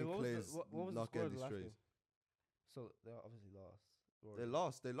Wait, what was Clay's the, what was the not score getting of the these last strays. game? So they obviously lost. They Warriors.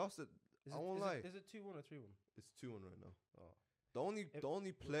 lost. They lost it. Is I it- won't is lie. Is it 2-1 or 3-1? It's 2-1 right now. Oh. The only If- the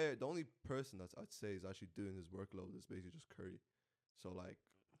only person that I'd say is actually doing his workload is basically just Curry. So like,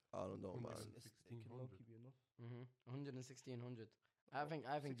 I don't know, Mm, man. it's- It can low 1600. key be enough. 116, 100. I think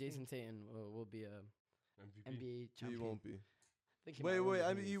 16. Jason Tatum will be a MVP. NBA He champion. won't be. I think he Wait, might win wait. the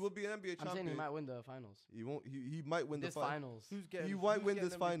I mean, he finals. will be an NBA I'm champion. saying he might win the finals. He won't. He might win This the finals. finals. Who's getting? He might who's win getting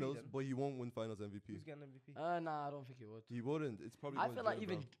this MVP finals, then? but he won't win finals MVP. Who's getting MVP? Nah, I don't think he would. He wouldn't. It's probably. I going feel to like Jaylen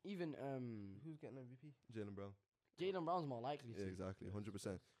even Who's getting MVP? Brown. Jaylen Brown. Jaylen Brown's more likely Yeah, to. exactly, Yeah, 100%.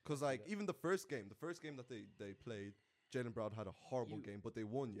 that's Because see like that. even the first game that they played, Jaylen Brown had a horrible You- game, but they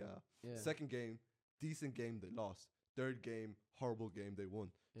won. Yeah. Yeah. Second game, decent game, they lost. Third game, horrible game, they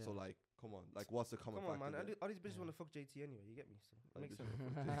won. Yeah. So like, come on, like what's the common Come on, factor man. there? All these bitches Yeah. want to fuck JT anyway. You get me? So it Like, makes bitches sense.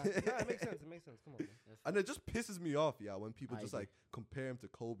 wanna fuck Nah, it makes sense. It makes sense. Come on, man. That's And fair. it just pisses me off, yeah, when people I just agree. like compare him to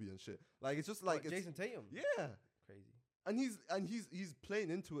Kobe and shit. Like it's just like What, it's Jason Tatum. yeah. Crazy. and he's playing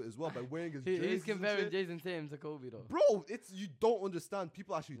into it as well by wearing his He's jerseys and comparing shit. Jason Tatum to Kobe though. Bro, it's you don't understand.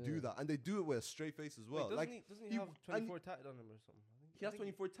 People actually do Yeah. that, and they do it with a straight face as well. Wait, Like doesn't he- he have and 24 tatted on him or something? he has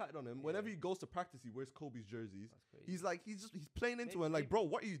 24 tatted on him. Whenever Yeah. he goes to practice, he wears Kobe's jerseys. That's crazy. He's like he's playing into Maybe- it. And like, maybe- bro,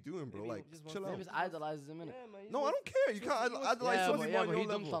 what are you doing, bro? maybe he Like, just wants chill to- out. He just idolizes him, innit? Yeah, man. he No, I wants- don't care. You he can't wants- he wants- idolize Yeah, somebody but, more on he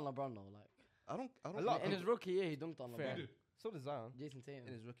your dunked level. on LeBron though. Like I don't. A lot in of his rookie year, he dunked on Fair. LeBron. He did. So does Zion Jason in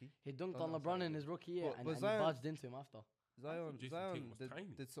Tatum. his rookie. He dunked Oh, on no, LeBron sorry. in his rookie year, But and he Zion- barged into him after. Zion, Jason Zion Tatum was did, tiny.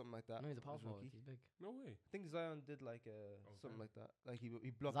 did something like that. No, he's a as power forward. rookie. He's big. No way. I think Zion did like something like that. Like he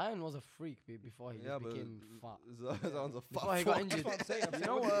blocked. Zion was a freak before he Yeah, just but became fat. Zion's a Before he fat got fuck. injured. That's what I'm saying. I'm You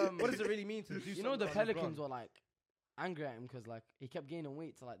saying, know, what does it really mean to do? You know the something on Pelicans LeBron? were like angry at him because like he kept gaining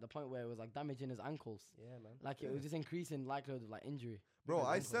weight to like the point where it was like damaging his ankles. Yeah, man. Like it was just increasing likelihood of like injury. Bro, Because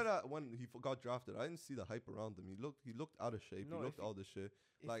I ankles. said that when he got drafted. I didn't see the hype around him. He looked out of shape. No, he if looked he- all this shit.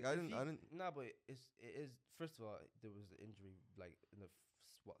 If- Like, if I didn't. Nah, but it is. First of all, there was an injury like in the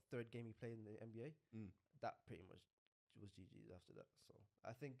third game he played in the NBA. Mm. That pretty much was GG's after that. So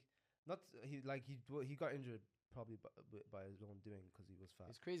I think not he got injured probably by his own doing because he was fat.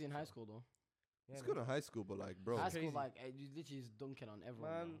 It's crazy in high So, school though. Yeah, He's man. good in high school, but like, bro, High school crazy. like you literally is dunking on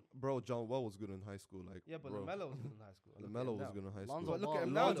everyone. Man, bro. John Wall was good in high school. Like, Yeah, but bro, LaMelo was good in high school. Look at LaMelo him was now. good in high Lonzo school. But look at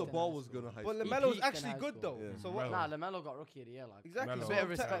him Ball- now, Lonzo though. Ball was good in high But school. He LaMelo's peaked in actually high good school. though. Yeah. So Melo. what? Nah, LaMelo got rookie of the year. Like Exactly. Melo. So bit of I'm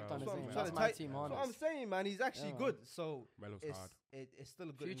respect ta- on his so I'm name. trying That's to my type- team So I'm honest. saying, man, he's actually Yeah, good. So Melo's it's hard. it's still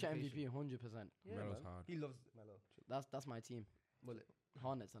a good Future indication. MVP, 100%. Yeah, Melo's man. hard. He loves Melo. That's my team. Will it?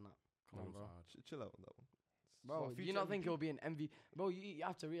 Hornets and that. Come on, Melo's bro. hard. Chill out on that one. Bro, What, do you future not think MVP? it'll be an MVP? Bro, you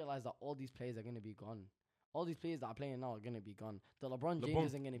have to realize that all these players are going to be gone. All these players that are playing now are going to be gone. The LeBron James LeBron-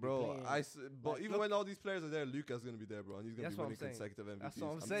 isn't going to be Bro, playing. but Like, even look- when all these players are there, Luka's gonna be there, bro, and he's gonna That's be what I'm winning saying. consecutive MVPs. That's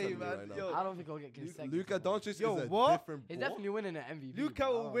what I'm telling saying, you man. right now. Yo, I don't think he'll get consecutive. Luka man. Doncic Yo, is a what? different. He's ball. definitely winning an MVP. Luka but I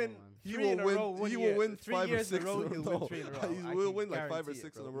will don't win. know, man. He Three will in a win. row, one He year. will win 3 5 or years in a 6 row, in a he'll row. win 3 in a row. He I will can win like 5 or guarantee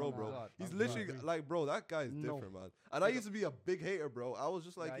 6 it, in a bro. row, Oh my bro. God. He's I'm literally sorry. like, bro, that guy's No. different, man. And I used to be a big hater, bro. I was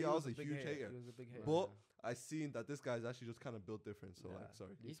just like, Nah, yeah, he I was a a big huge hater. hater. He was a big hater. But I seen that this guy's actually just kind of built different. So Yeah. like,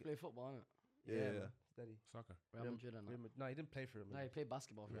 sorry. He used to play football, innit? Yeah. Steady. Soccer. Real Real- Madrid and Real that. Mad- No, he didn't play for him. Nah, he played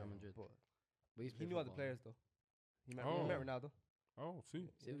basketball for Real Madrid. But But he knew all the players though. He met, Oh. he met Ronaldo. Oh, see.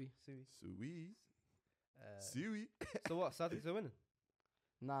 Sui. Sui. Sweet. Uh, Sweet. so what? Celtics are winning.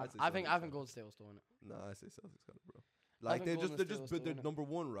 Nah, I'd say I think Celtics, Golden State will still win it. Nah, I say Celtics got it, bro. Like think they're Golden just State will they're still win it. number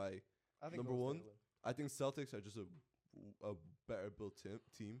one, right? I think Number Golden one? State will win. I think Celtics are just a better built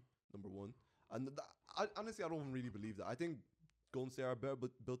team, number one. And honestly, I don't even really believe that. I think Golden State are a better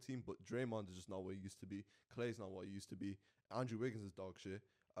built team, but Draymond is just not what he used to be. Clay's not what he used to be. Andrew Wiggins is dog shit.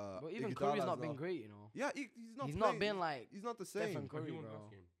 But even Iguodala's Curry's not been great, you know. Yeah, he's not. He's playing. not been like He's not the Stephen same. Curry, Who won bro. last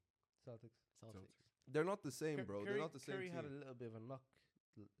game? Celtics. Celtics. They're not the same, Cur- bro. Curry, They're not the same Curry team. had a little bit of a knock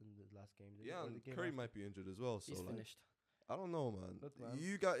in the last game. didn't he? Yeah, Or and the game Curry after. might be injured as well. So He's like, finished. I don't know, man. Look, man.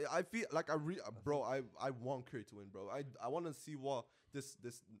 You got. I feel like bro. I want Curry to win, bro. I want to see what this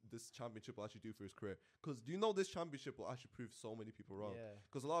championship will actually do for his career. Because do you know this championship will actually prove so many people wrong? Yeah.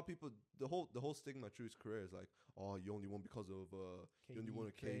 Because a lot of people, the whole stigma through his career is like, oh, you only won because of you only won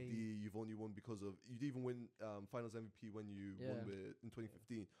a KD. You've only won because of you didn't even win Finals MVP when you won Yeah. with in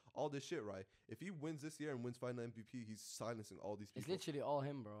 2015. All this shit, right? If he wins this year and wins Final MVP, he's silencing all these It's people. literally all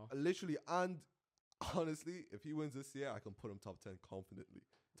him, bro. Literally, and honestly, if he wins this year, I can put him top 10 confidently.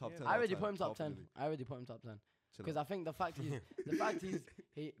 Top Yeah. 10. I out of already 10 put him top 10. confidently. I already put him top 10. Chill Because out. I think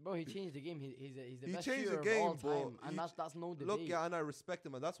he changed the game. He's the He best changed shooter the game, of all but time, and he that's no debate. Look, yeah, and I respect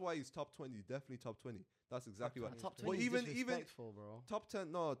him, and that's why he's top 20. Definitely top 20. That's exactly what. top But 20 even- is even- disrespectful, bro. Top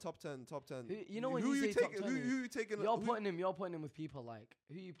 10, no, top 10, top 10. You know when who you you say top taking? 20, Who you taking? You're who- putting him with people like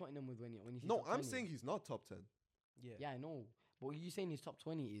who you putting him with when you say No, top I'm 20? saying he's not top 10. Yeah. Yeah, I know. But you saying he's top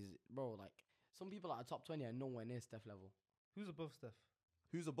 20 is, bro, like some people that are top 20 are nowhere near Steph level. Who's above Steph?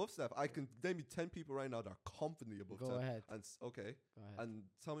 Who's above Steph? I can name you 10 people right now that are confidently above Go 10. ahead. And okay, Go ahead. and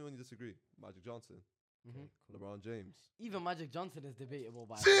tell me when you disagree. Magic Johnson, Mhm. LeBron James. Even Magic Johnson is debatable,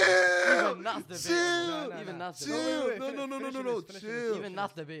 by Chill! even that's debatable. Chill! Nah, Even nah. that's Chill! debatable. Wait, No, finish- no, no, no, finish no, your no. list, finish your list. Chill. Even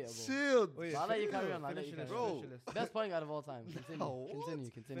that's debatable. Chill. Wait, I'll let you carry chill. on, I'll let Finish you your carry list, on. finish your list. Best point guard of all time. Continue.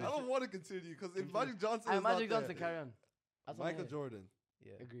 What? Continue. I don't want to continue because if Continue. Magic Johnson Hey, is Magic not Johnson, there, carry on. That's what I Michael hear. Jordan,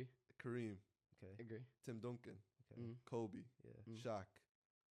 Yeah. Agree. Kareem, Okay. Agree. Tim Duncan, Okay. Mm. Kobe, Yeah. Mm. Shaq,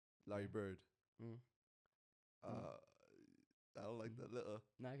 Larry Bird. Mm. I don't like that little.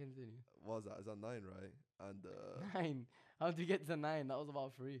 Now continue. What was that? Is that 9, right? And 9. How did you get to 9? That was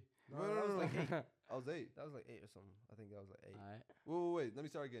about 3. No, No, that no, was no, like no. 8. I was 8. That was like 8 or something. I think that was like 8. Alright. Wait. Let me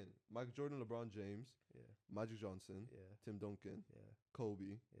start again. Michael Jordan, LeBron James, Yeah. Magic Johnson, Yeah. Tim Duncan, Yeah.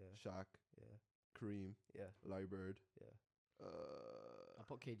 Kobe, Yeah. Shaq, Yeah. Kareem, Yeah. Larry Bird. Yeah. I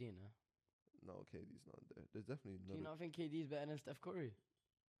put KD in there. No, KD's not there. There's definitely Do you another. not think KD's better than Steph Curry?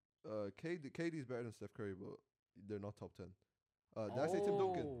 KD's better than Steph Curry, but they're not top 10. Did I say Tim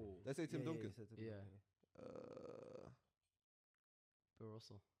Duncan? Oh. Did I say Tim Duncan? you said Tim Yeah. Duncan, Bill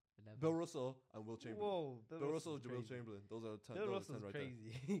Russell. 11. Bill Russell and Will Chamberlain. Whoa, Bill Russell, Russell's Will crazy. Chamberlain. Those are the 10. Bill those are Russell's 10 right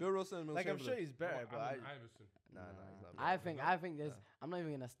crazy. there. Bill Russell and Will Like I'm Chamberlain. sure he's better, but Allen I Iverson. nah, he's not. I better. think No? I think there's. Nah. I'm not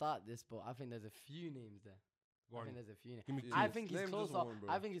even gonna start this, but I think there's a few names there. Go I on. think there's a few names. Give me Jeez. two. I think he's Name just closer. one, bro.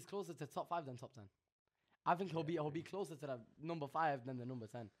 I think he's closer to top 5 than top 10. I think he'll be closer to the number 5 than the number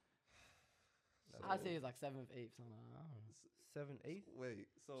 10. I'd say he's like 7th, 8th. Something. I don't know. 7, 8. Wait,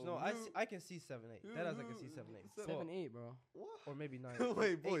 so No, I can see 7, 8. who- That as I can who- see 7, 8. se- 7, 8, bro. what? Or maybe 9.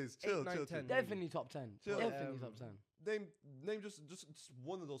 Wait, boys, chill, 9, chill, 10. chill. Definitely top 10. Chill. Definitely top 10. Name just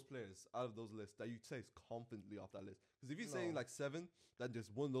one of those players out of those lists that you say is confidently off that list. Because if you're saying No. like 7, then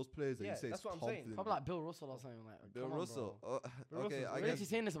there's one of those players that Yeah, you say that's is what I'm saying. confident. Probably like Bill Russell or something like. Bill come on, Russell. bro. Bill Okay, Russell's I We're guess. actually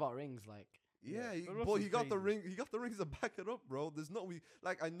saying this about rings, like. Yeah, Bill but Russell's he got the crazy. ring. He got the rings to back it up, bro. There's no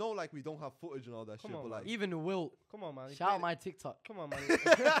I know like we don't have footage and all that Come shit, on, but man. like Even Wilt. Come on, man. he Shout out played- my TikTok. Come on, man.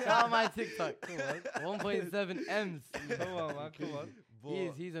 Shout out my TikTok. Come on. 1.7 M's. Come on, man. Come on.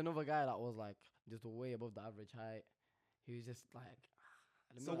 but He's another guy that was like just way above the average height. He was just like.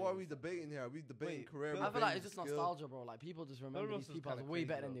 I don't so know, what are he we was- debating here? Are we debating Wait, career? Bill- I we're feel like debating it's just skill? nostalgia, bro. Like people just remember these Russell's people as kinda way crazy,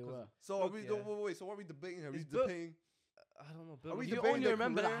 better though, than they 'cause were. So are Look, we? yeah. Wait. So what are we debating here? Are we Is Bill- debating? I don't know. Bill Are we Russell- You debating only their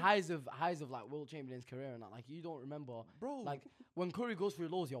remember the career? highs of like Will Chamberlain's career and that. Like you don't remember Bro, like when Curry goes through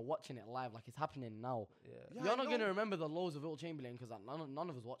lows, you're watching it live, like it's happening now. Yeah. Yeah, You're I not gonna know. remember the lows of Will Chamberlain because like, none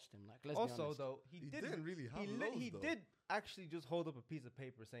of us watched him. Like let's be Also, honest. though, he didn't really have he lows, he though. did actually just hold up a piece of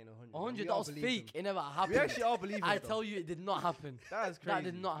paper saying 100. 100 We that all was believed fake. him. It never happened. We actually all believe it. I though. tell you, it did not happen. That is crazy. That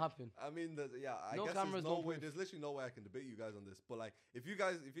did not happen. I mean, I No guess cameras, there's no no way. proof. There's literally no way I can debate you guys on this. But like, if you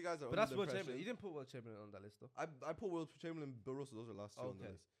guys are But under that's the Will impression, Chamberlain. You didn't put Will Chamberlain on that list, though. I put Will Chamberlain, Bill Russell. Those are the last two on the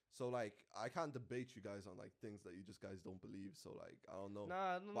Okay. list. So like, I can't debate you guys on like things that you just guys don't believe. So like, I don't know.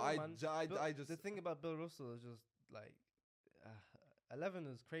 Nah, no, But man. I just The thing about Bill Russell is just like 11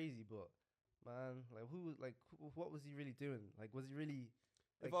 is crazy, but man, like what was he really doing? Like, was he really?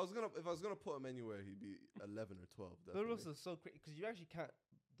 if I was gonna put him anywhere, he'd be 11 or 12. Bill Definitely. Russell's so crazy because you actually can't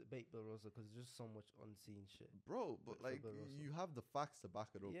debate Bill Russell because there's just so much unseen shit. Bro, but for like Bill Russell. you have the facts to back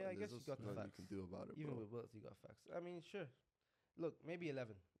it up. Yeah, I and there's guess you just got the nothing facts. you can do about it, Even bro. with Wilt, you got facts. I mean, sure. Look, maybe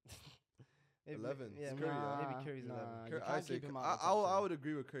 11. 11? Yeah, It's maybe, Curry, yeah? maybe Curry's 11. Nah, you Curry, can't keep him out of the I top 10. would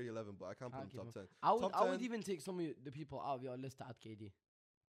agree with Curry 11, but I can't put Can't him keep top him. 10. I would Top 10. even take some of the people out of your list to add KD.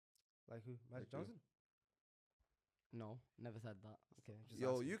 Like who? Magic Like who? Johnson? No, never said that. Okay. Just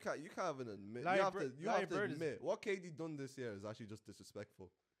Yo, asking. you can't even admit. Larry you have Bir- to Larry Bird is- admit what KD done this year is actually just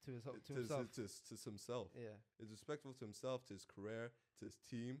disrespectful to his, to to himself. to himself. Yeah. It's disrespectful to himself, to his career, to his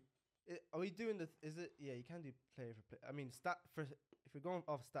team. Are we doing the? Is it? Yeah, you can do player for player. I mean, if you're going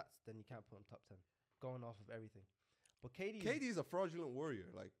off stats, then you can't put him top 10. Going off of everything, but KD is a fraudulent warrior.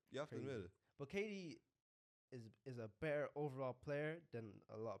 Like you have Crazy. to admit it. But KD is a better overall player than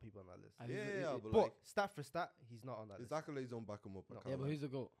a lot of people on that list. And Yeah, who's the- yeah, who- but But like stat for stat, he's not on that his list. accolades don't back him up. I No. can't yeah, but lie. who's the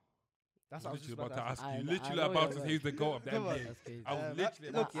GOAT? That's I what I was was literally about to ask I you. know- Literally I know about you're to say right. he's the goat of the Come on. NBA. That's crazy. I was Um,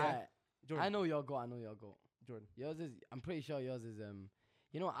 literally look, about yeah. to I Jordan. know your GOAT. I know your GOAT. Jordan. Yours is. I'm pretty sure yours is.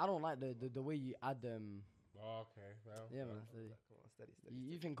 You know, I don't like the way you add Okay, well. Yeah, man. Come Steady. on, steady, steady.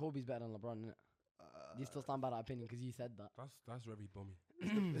 You think Kobe's better than LeBron? Innit? You still stand by that opinion because you said that. That's very bummy.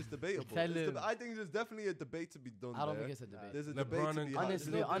 It's debatable. Tell him. I think there's definitely a debate to be done. I don't there. think it's a Nah, debate. There's a LeBron debate to and be Kobe. had.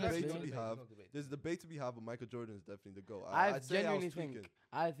 Honestly, There's a honestly. debate to be have. No debate. There's a debate to be had, but Michael Jordan is definitely the GOAT. I I'd say I was genuinely tweaking. think.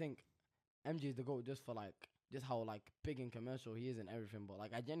 I think MJ is the GOAT just for like just how like big and commercial he is and everything. But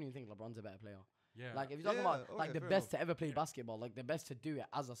like I genuinely think LeBron's a better player. Yeah. Like if you're talking Yeah, about like okay, the fair best to ever play basketball, like the best to do it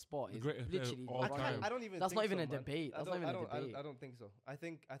as a sport The is greatest player of literally all I, time. LeBron. I don't even. That's think not even so, a man. debate. I That's don't- not even I a don't- I debate. don't think so. I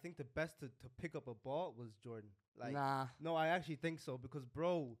think the best to pick up a ball was Jordan. Like Nah. no, I actually think so because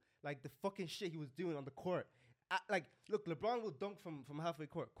bro, like the fucking shit he was doing on the court. Like look, LeBron will dunk from halfway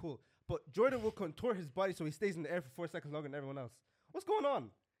court, cool, but Jordan will contour his body so he stays in the air for 4 seconds longer than everyone else. What's going on?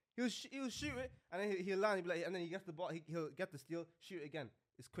 He'll shoot it and then he'll land. He'll be like, and then he gets the ball. He'll get the steal, shoot it again.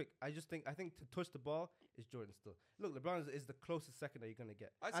 It's quick. I think to touch the ball is Jordan still. Look, LeBron is the closest second that you're gonna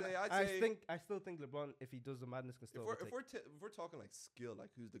get. I'd And say- I still think LeBron, if he does the madness, can still. If we're talking like skill, like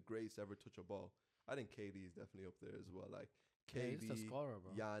who's the greatest to ever touch a ball, I think KD is definitely up there as well. Like Yeah, he's just a KD, scorer,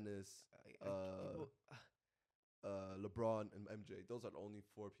 bro. Giannis, LeBron, and MJ. Those are the only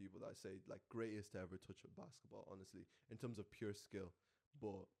 4 people that I say like greatest to ever touch a basketball. Honestly, in terms of pure skill,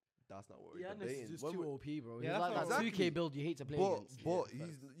 but that's not what we're Yeah, debating. is just When too we- OP, bro. Yeah, He's like that's that what- 2K build you hate to play but against. but Yeah,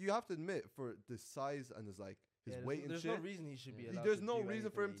 he's you have to admit for the size and his like his Yeah, weight and there's shit. no reason he should be Yeah. allowed. There's to no do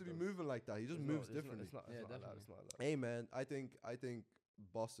reason for him anything to be he does. moving like that. He just There's no- moves there's differently. It's not Yeah, allowed. definitely. It's not allowed. Hey man, I think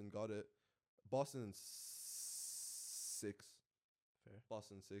Boston got it. Boston 6. Fair.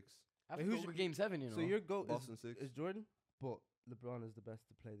 Boston 6. I Wait, think who's who's game 7, you know. So your goal Boston 6. is Jordan, but LeBron is the best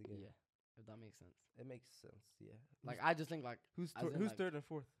to play the game. Yeah, if that makes sense. It makes sense. Yeah. Like I just think like Who's as in, who's like- third and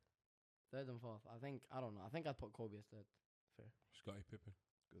fourth? third and fourth. I think I don't know. I think I'd put Kobe as third. Scottie Pippen.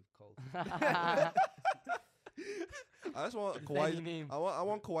 Good call. I just want Any Kawhi. name. I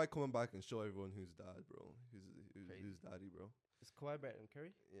want Kawhi coming back and show everyone who's dad, bro. Who's daddy, bro. Is Kawhi better than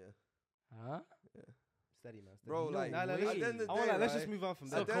Curry? Yeah. Huh? Steady, man. Steady. Bro, No, like, nah, nah, at let's- the end of the I wanna- day, let's just right? move on from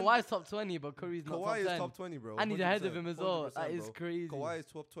So that. At the Kawhi's top 20, but Curry's not Kawhi top is 10. top 20, bro. And he's ahead of 100%, him as well. That 100%, is bro. crazy. Kawhi is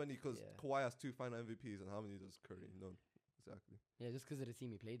top 20 because Yeah. Kawhi has 2 final MVPs, and how many does Curry? None. Exactly. Yeah, just because of the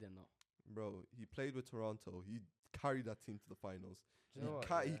team he played in, though. Bro, he played with Toronto. He carried that team to the finals. Do you know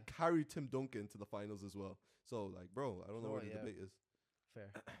what? He Yeah. carried Tim Duncan to the finals as well. So, like, bro, I don't You know know where what, the yeah. debate is.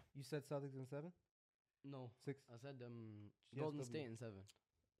 Fair. You said Celtics in 7, No, 6. I said GSW. Golden State in 7.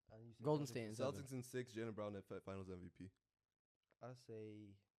 And you said Golden Celtics State in in seven. 7. Celtics in 6, Jalen Brown at finals MVP. I'll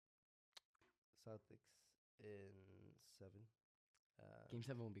say Celtics in 7. Game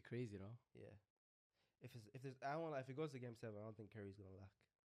 7 would be crazy, though. Yeah. If there's I won't lie, if it goes to game 7, I don't think Curry's gonna lack.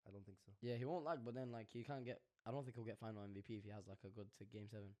 I don't think so. Yeah, he won't lag, but then like he can't get. I don't think he'll get final MVP if he has like a good to game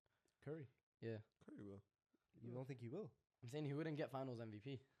 7. Curry. Yeah, Curry will. You don't think he will? I'm saying he wouldn't get finals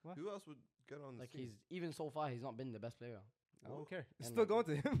MVP. What? Who else would get on the Like team? he's even so far he's not been the best player. I don't care. It's And still like-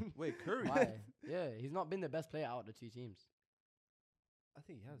 going to him. Wait, Curry. Why? Yeah, he's not been the best player out of the 2 teams. I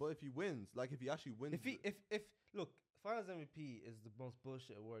think he has. But if he wins, like if he actually wins, If he if look, Finals MVP is the most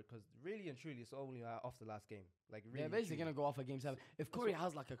bullshit award because really and truly it's only off the last game. Like really, Yeah, and basically truly. gonna go off a game 7. If That's Curry what-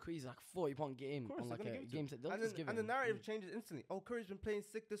 has like a crazy like 40-point game Of course on they're like gonna a give it to game him. 7, they'll and just then, give and it the him. narrative changes instantly. Oh, Curry's been playing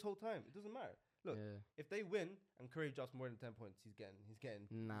sick this whole time. It doesn't matter. Look, Yeah. if they win and Curry drops more than 10 points, he's getting.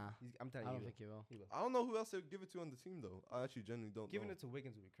 Nah, I'm I telling don't you, think he will. he will. I don't know who else they would give it to on the team though. I actually genuinely don't Giving know. it to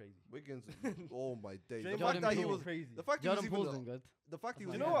Wiggins would be crazy. Wiggins. Oh my days. The Draymond fact that he Green was. was crazy. The fact Jordan he was Poole's even. been good. The fact he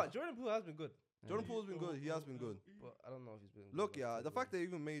That's was. You my know guy. what? Jordan Poole has been good, Jordan Yeah. Poole's been good. He has been good. but I don't know if he's been. Look, good yeah, last the fact season. they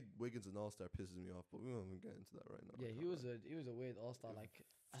even made Wiggins an all-star pisses me off, but we won't even get into that right now. Yeah, I he can't was lie. a weird all-star. Like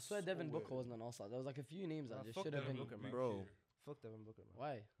I swear, So Devin Booker weird. wasn't an all-star. There was like a few names Nah, that just fuck should have Devin been. Booker, man. Bro. Fuck Devin Booker, man.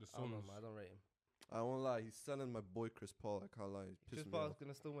 Why? The I don't know, Suns. man. I don't rate him. I won't lie. He's selling my boy Chris Paul. I can't lie. He's Chris pissing me Paul's off.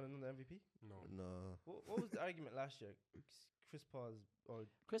 gonna still win another MVP. No. Nah. What was the argument last year? Chris Paul's or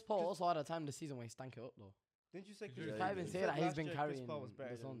Chris Paul Just- also had a time this season where he stank it up though. didn't you say Did Chris? you Yeah, Paul? can't even You say said that he's last been year carrying Chris Paul was the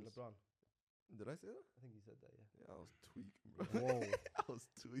better than Suns. LeBron. Did I say that? I think you said that. Yeah. Yeah, I was tweaking, bro. Whoa. I was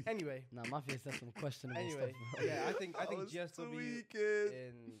tweaking. Anyway, Nah, Mafia said some questionable anyway, stuff. bro. yeah, I think was GSW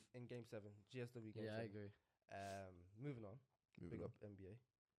tweaking. in game 7. GSW game Yeah, 7. I agree. Moving on. Moving Big on. up NBA.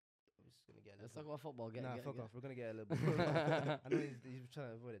 I'm just gonna get a Let's little. talk about football. Fuck off. We're gonna get a little bit. I know he's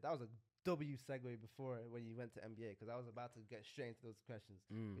trying to avoid it. That was a W segue before when you went to NBA because I was about to get straight into those questions.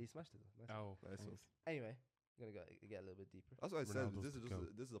 Mm. But he smashed it though. Nice. Ow. Nice one. Anyway, we're gonna get a little bit deeper. That's what I said. Ronaldo's This is to just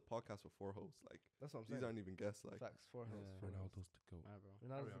go. this is a podcast with 4 hosts. Like That's what I'm these saying. aren't even guests. Like Facts. 4 hosts. Yeah. four hosts. Ronaldo's to go. Nah, bro.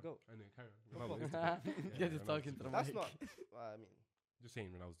 Ronaldo's the goat. Anyway, carry on. Football. Ronaldo is to go. Get Yeah, just Ronaldo's talking to to the go. That's mic. not. I mean, Just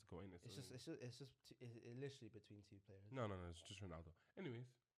saying Ronaldo's to go in it. it's just literally between 2 players. No, it's just Ronaldo. Anyways,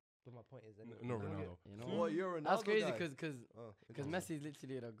 But my point is, no anyway, we're gonna Ronaldo. You So know, what? You're a Ronaldo that's crazy guy? because Oh, because interesting. Messi's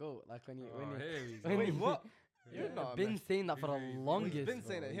literally the goat. Like when you Oh, when you here we when go. Wait, you- what? Yeah. You're not. been saying that for the He's been longest. saying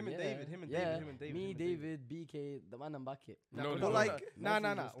bro. that. Him and Yeah. David, him and yeah. David, him and David, Me, him and David, BK, the man and bucket. No, we're no, not- like- nah,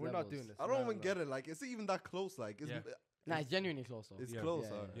 Messi's just we're not levels. doing this. I don't Nah, even nah. get it. Like, is it even that close? Like, it's, Yeah. Nah, it's genuinely close though. it's Yeah. close.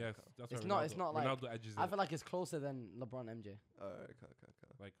 Yeah, alright, yeah. Yes, okay. that's It's why not- Ronaldo, it's not like- Ronaldo edges I it. feel like it's closer than LeBron MJ. Alright, okay.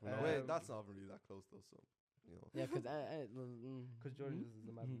 Like Uh, Ronaldo. Wait, that's not really that close though. So, you know. Yeah, because Because Jordan is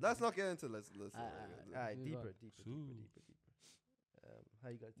a man. Let's not get into let's. Alright, get into it. Alright, Move deeper, on. deeper, Soon. deeper. How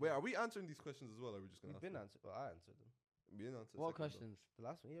you guys? Wait, doing? are we answering these questions as well? Or are we just gonna? We've been ask answered. Well, I answered them. them? We didn't answer. the What second one, questions? The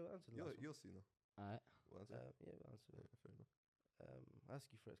last one, yeah, we answered the though. last one. You'll see now. Alright. We'll answer. Yeah, we answered Yeah, it. fair enough. I'll ask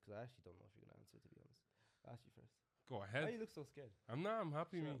you first because I actually don't know if you're gonna answer. To be honest, I'll ask you first. Go Why ahead. you look so scared? I'm not. I'm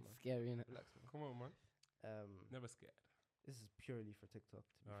happy, Shut man. up, man. Scary, innit? Relax, man. Come on, man. Never scared. This is purely for TikTok.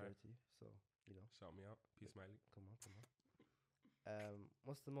 To be fair Alright. to you, so you know, Shout me out. Peace, Smiley. come on.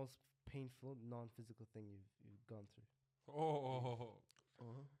 What's the most painful non-physical thing you've gone through? Oh,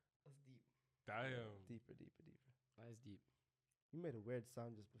 That's deep. damn. Deeper. That is deep. You made a weird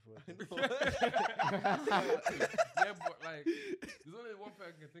sound just before. I know. Yeah, but like, there's only one thing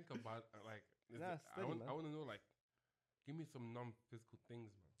I can think about. Like, is Nah, it- steady, man. I want to know, like, give me some non-physical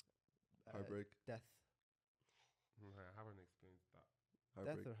things, man. Heartbreak. Death. I haven't experienced that.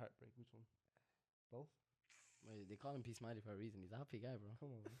 Heartbreak. Death or heartbreak? Which one? Both. Wait, they call him P Smiley for a reason. He's a happy guy, bro.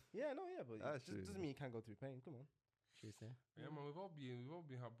 Come on. Man. Yeah, no, yeah, but That's it true. doesn't mean you can't go through pain. Come on. True say. Yeah, man. We've all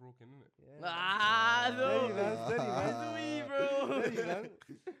been heartbroken, innit? Yeah. Ah, Steady, no. man. Steady, man. That's me, bro. Steady, man.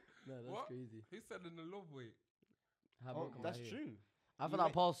 No, that's What? crazy. He said in the love weight. Heartbroken That's my head. true. I feel You like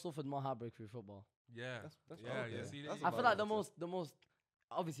make- Paul suffered more heartbreak through football. Yeah. That's yeah. okay. See, That's there I you feel go. like the Valid most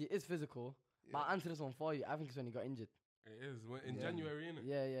obviously it is physical. But I'll answer this one for you. I think it's when he got injured. It is in Yeah. January, innit?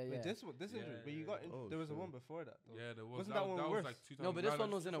 Yeah. Wait, this injury, Yeah, but you yeah, got yeah. in, Oh, there was a shit. one before that. Though. Yeah, there was. Wasn't that one was worse? like 2000. No, but this no,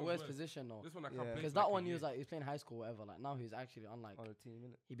 one was in a worse worse. position though. This one I Yeah. can't play. Because for that like a one he was year. like he was playing high school, whatever. Like now he's actually on like On the team,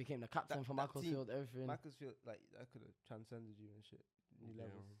 innit? he became the captain That- for that team- Macclesfield, everything. Macclesfield, like that could have transcended you and shit. New Yeah.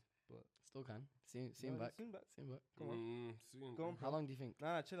 levels. Still can. See him No, back. Soon back. See him back. Come on. Soon. Go on, How long do you think?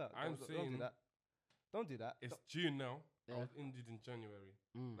 Nah, chill out. I'm don't saying- do that. Don't do that. It's June now. I Yeah. was injured in January.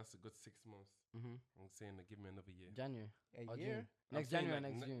 Mm. That's a good 6 months. Mm-hmm. I'm saying give me another year. January. A or year. June. I'm Next saying, January,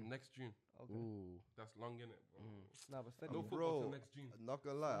 like, next June. Next June. Okay. Ooh. That's long, innit? Bro. Nah, but steady. No Oh, football till bro. next June. Not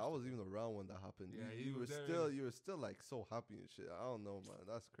gonna lie, I was even around when that happened. Yeah, you he were was there, still, innit? you were still like so happy and shit. I don't know, man.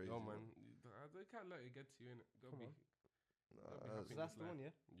 That's crazy. Yo, man. They can't let it get to you, innit? Gotta Come be. on. Nah, Gotta be that's- happy. So that's this the one,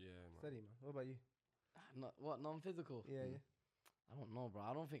 life. yeah. Yeah, man. Steady, man. What about you? Not what non-physical. Yeah, yeah. I don't know, bro.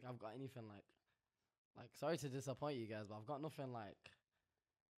 I don't think I've got anything like sorry to disappoint you guys, but I've got nothing like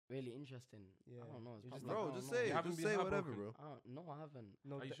really interesting. Yeah. I don't know. It's You just probably bro, like, I just don't know. say, You haven't just been say whatever, heartbroken? bro. No, I haven't.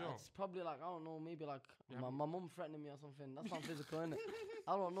 No, Are you sure? It's probably like I don't know, maybe like You my haven't- mum threatening me or something. That's not physical, innit?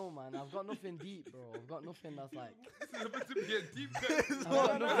 I don't know, man. I've got nothing deep, bro. I've got nothing that's like. This is about to be a deep I've No,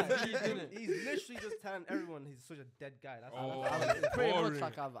 got no, nothing deep, innit? he's literally just telling everyone he's such a dead guy. That's Oh, that's- I'm it's pretty boring. much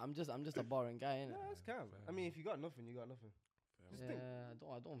like I'm just a boring guy, innit? No, that's calm. I mean, if you got nothing, you got nothing. Just think. Yeah,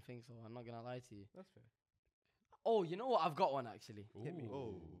 I don't think so. I'm not gonna lie to you. That's fair. Oh, you know what? I've got one actually. Hit me.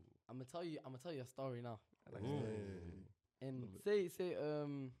 Oh, I'm gonna tell you a story now. I like Ooh. that. And Love it. say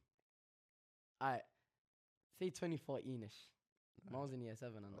alright, say 2014ish. I was in year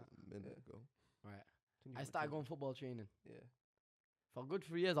 7 and that. a minute ago. Right. 24 I started team. going football training. Yeah. For a good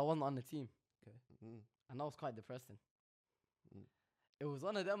 3 years, I wasn't on the team, Mm. and that was quite depressing. Mm. It was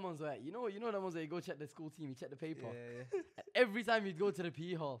one of them ones where you know them ones where you go check the school team, you check the paper. Yeah, yeah. And every time you'd go to the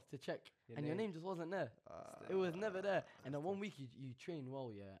PE hall to check, Your and your name. name just wasn't there. It was never there. And then one week you train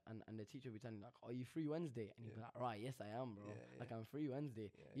well, yeah, and the teacher would be telling you like, "Are you free Wednesday?" And you'd be Yeah. like, "Right, yes I am, bro. Yeah, Like yeah. I'm free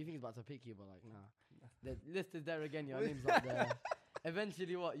Wednesday." Yeah, You think he's about to pick you, but like, nah. Nah. The list is there again. Your name's not there.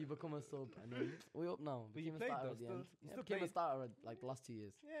 Eventually, what you become a sub, and then we up now. But you Became a played starter though, at the still- end. you Yeah, still became a played. starter at, like the last 2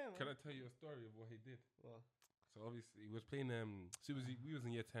 years. Yeah, man. Can I tell you a story of what he did? Well, So obviously he was playing. So we was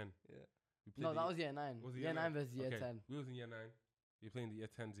in year 10. yeah. We played No, the that year- was year 9. Was it Year year 9 nine? versus year Okay, 10. We was in year 9. You're playing the year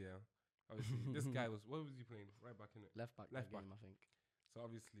 10s, yeah. Obviously, this guy was. What was he playing? Right back in it. Left back. Left that back. game, I think. So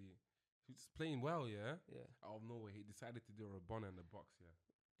obviously, he was playing well, yeah. Yeah. Out of nowhere, he decided to do a Rabona in the box, yeah.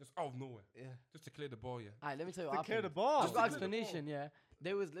 Just out of nowhere, Yeah. just to clear the ball, yeah. Alright, let me tell you what To clear the happened. ball. I've Just got to clear the explanation, yeah.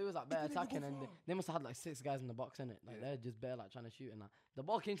 They was like better didn't even go attacking, and far. they must have had like 6 guys in the box, innit? Like Yeah. they're just bare like trying to shoot and that. The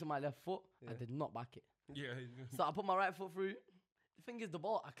ball came to my left foot. I Yeah. did not back it. Yeah. So I put my right foot through. The thing is, the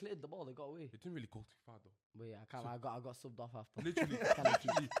ball, I cleared the ball. It got away. It didn't really go too far though. But yeah, I can't. lie, I got subbed off after. Literally, Kinda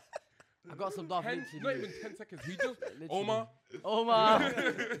literally. I got subbed off. 10, Literally. not even 10 seconds. He just Literally. Omar. Omar,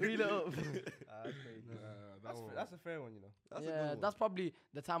 reel it up. That That's one. that's a fair one, you know. That's a yeah, good one. that's probably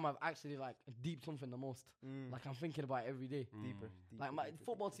the time I've actually like deep something the most. Like I'm thinking about it every day. Deeper. Like my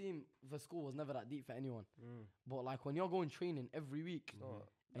football team for school was never that deep for anyone. But like when you're going training every week Oh,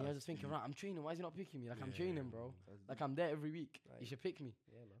 and you're just thinking, right, I'm training. Why is he not picking me? Like I'm Yeah. training, bro. that's Like I'm there every week. Right. You should pick me.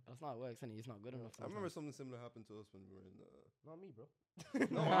 yeah, man. That's not how it works, innit? It's not good enough. I remember sometimes. something similar happened to us when we were in. Not me, bro.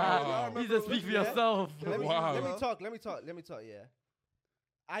 No, Wow. I remember You just speak for yeah. yourself. Let me, Wow. let me talk. Yeah,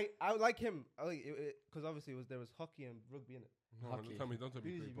 I like him. I like because obviously there was hockey and rugby in it. No, Hockey. don't tell me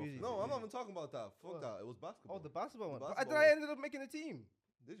Bougie, play bougie. golf. No, I'm not even talking about that. Fuck What? that. It was basketball. Oh, the basketball one. But basketball I one. ended up making the team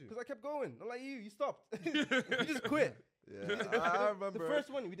Did you? because I kept going. Not like you stopped. You just quit. Yeah, I remember. The first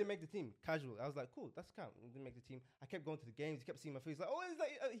one we didn't make the team. Casual. I was like, cool, that's count. We didn't make the team. I kept going to the games. He kept seeing my face. Like, oh, he's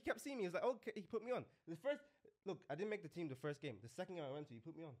like, he kept seeing me. He's like, okay, he put me on. The first, look, I didn't make the team the first game. The second game I went to, he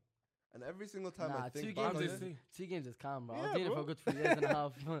put me on. And every single time Nah, I think 2 back games on is it, 2 games is calm, bro. I was Yeah, doing it for bro. a good 3 years and a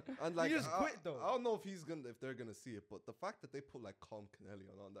half. and like just I, quit, though. I don't know if they're gonna see it, but the fact that they put like Colm Kennelly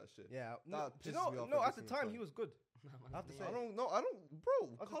on that shit. Yeah. That Do you pisses know, me off no, every at the single time time. he was good. I have to say. I don't know. Bro,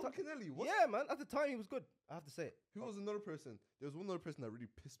 At the Colm ti- Kennelly. What? Yeah, man. At the time he was good. I have to say it. Who was another person? There was one other person that really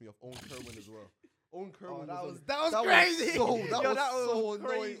pissed me off. Owen Kerwin as well. Owen Kerwin. that on- was that crazy. Was Yo, so, that was so annoying.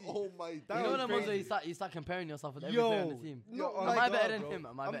 crazy. Oh my That You know was them ones where crazy. you start comparing yourself with every player on the team. No, oh Am my I better God, than bro. him?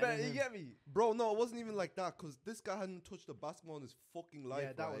 Am I I'm better than You him? get me? Bro, no, it wasn't even like that because this guy hadn't touched the basketball in his fucking life.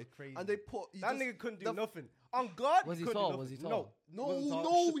 Yeah, that right? was crazy. And they put he That just- nigga couldn't do the- nothing. On God, Was he couldn't do tall? nothing. Was he No, tall? No, wasn't tall.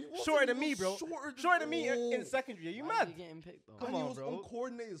 no, he wasn't. Shorter than He me, was bro. Shorter Shorter than me in no. secondary. Are you Why is mad? he getting picked, though? Come And he on, was bro.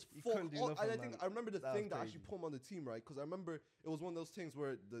 uncoordinated as He fuck. couldn't do And nothing, I think man. I remember the That thing was that actually crazy. put him on the team, right? Because I remember it was one of those things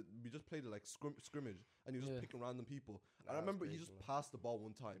where we just played it like scrimmage, and and he was Yeah. just picking random people. And Nah, I that's remember he crazy, just man. passed the ball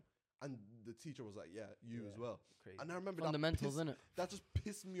one time, and the teacher was like, "Yeah, you as Yeah. well." Crazy. And I remember Fundamentals, that, innit? that just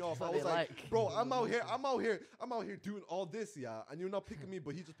pissed me off. That's I what was they like, like. "Bro, I'm out here doing all this, yeah, and you're not picking me,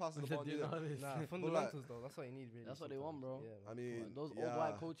 but he just passes the ball." Doing all this. Nah, fundamentals though. That's what you need really. That's what they want, sometimes. bro. Yeah, I man. mean, Those yeah. old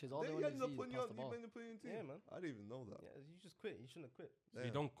white coaches, all they want to ended up see is putting you pass on, the you ball. ended up putting you in team. Yeah, man. I didn't even know that. Yeah, you just quit. You shouldn't have quit. So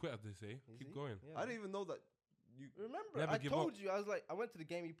you don't quit, as they say. You Keep see? going. Yeah, I man. didn't even know that. You Remember, Never I give told up. you. I was like, I went to the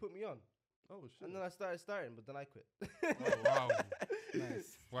game. You put me on, oh shit. and then I started starting, but then I quit. Oh, wow.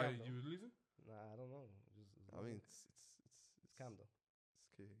 Nice. Why Scam, though. you were losing? Nah, I don't know. I mean, it's it's scam though.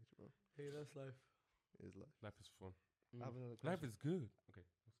 It's KH, bro. Hey, that's life. It is like Life is fun. I have another Life question. is good. Okay.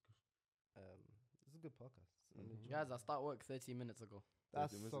 This is a good podcast. I mean, Mhm. Guys, I start work 30 minutes ago.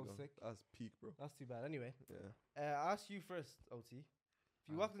 that's 30 minutes so ago. sick. That's peak, bro. That's too bad. Anyway, Yeah. I'll ask you first, OT. If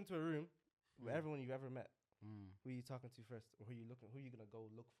you walked into a room with Mm. everyone you've ever met, Mm. who are you talking to first, or who you looking? Who you gonna go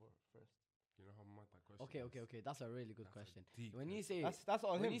look for first? You know how mad that question Okay, is? okay, okay. That's a really good That's a question. deep When you question. say That's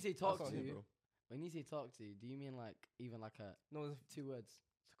on when him. you say That's talk on to him, you, bro. when you say talk to you, do you mean like even like a No, there's- 2 words?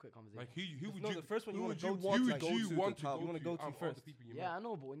 It's a quick conversation. Like who would no, you? the first one you who want would to you go to. want Who to would go you to want the to top? go You wanna to go to out of all the first. people you Yeah, I met?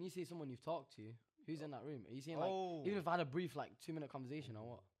 know, but when you say someone you've talked to, who's in that room? Are you saying like Oh, even if I had a brief like 2-minute conversation or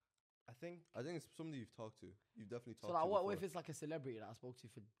what? I think I think it's somebody you've talked to. You've definitely talked So like to. what before. if it's like a celebrity that I spoke to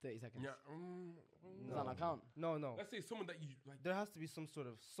for 30 seconds? Yeah. Does that not count? no. Let's say someone that you like. There has to be some sort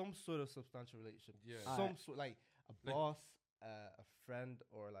of substantial relationship. Yeah. Ah. Some Alright. sort like a Like- boss, a friend,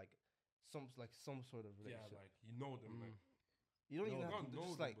 or like some sort of Yeah, relationship. like you know them. Like You don't even no, have not to know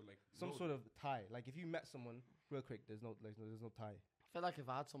just them, like but like some know sort them. of tie. Like if you met someone real quick, there's no tie. I feel like if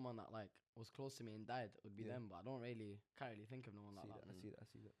I had someone that like was close to me and died, it would be Yeah. them. But I can't really think of no one like that. I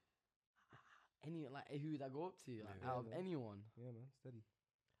see that. Any like who would I go up to? Like Yeah. out of Yeah, man. anyone, Yeah, man, steady.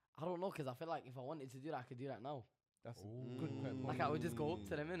 I don't know, cause I feel like if I wanted to do that, I could do that now. That's a Ooh. good point. Like I would just go up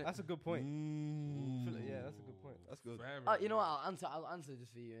to them innit? That's a good point. Mm. Feel it, yeah, that's a good point. That's good. You know what? I'll answer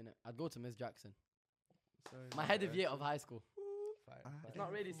just for you innit? I'd go to Miss Jackson, Sorry, my head of year of high school. Fire, It's fire.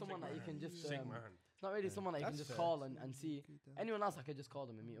 not really someone that you can just shake um, my hand. it's not really Yeah. someone that you can That's just fair. call and see. Anyone else I could just call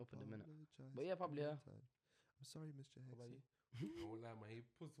them and meet up with them innit? But yeah, probably her. I'm sorry, Mr. What about you? I won't lie, man. He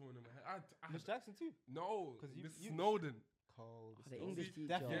puts one in my head. Miss Jackson too. No, 'Cause you- Miss you- Snowden. Cold. The English teacher.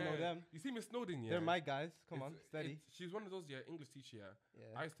 Definitely know them. You see Miss Snowden, yeah. They're my guys. Come on, It's- steady. She's one of those, yeah, English teacher. Yeah.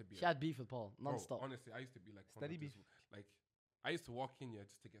 Yeah. I used to be. She had beef with Paul, bro, non-stop. honestly, I used to be like one Steady of beef. those- Like, I used to walk in, yeah,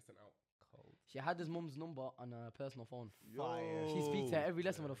 just to get sent out. Cold. She had his mum's number on her personal phone. Fire. She speaks to her every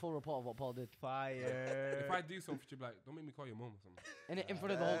lesson with a full report of what Paul did. Fire. If I do something, she'd be like, "Don't make me call your mom or something." In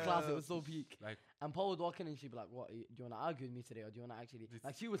front of the whole class, it was so peak. Like, And Paul would walk in and she'd be like, "What? Do you want to argue with me today, or do you want to actually?" This-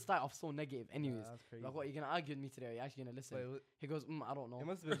 Like she would start off so negative, anyways. That's crazy. Like, "What? You gonna argue with me today, or you actually gonna listen?" But it was- He goes, "I don't know." It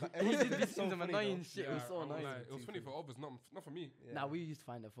must have been. He It must did have been this so some funny. annoying though. shit. It was yeah, so I won't annoying. lie, It was funny for others, not for me. Yeah. Nah, we used to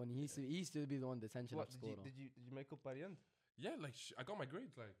find it funny. He used to be the one detention What at school. though. did you make up by the end? Yeah, like I got my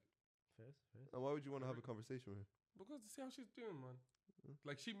grades, like First. And why would you want to have a conversation with her? because to see how she's doing, man.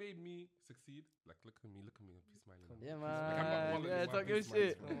 Like she made me succeed. Like look at me, he's smiling. Come now. Yeah, on. Like, I'm not man. bothered Yeah, if my talk your piece smiles,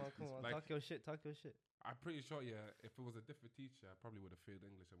 shit. man. Come on. Like- Talk your shit. I'm pretty sure, yeah. If it was a different teacher, I probably would have failed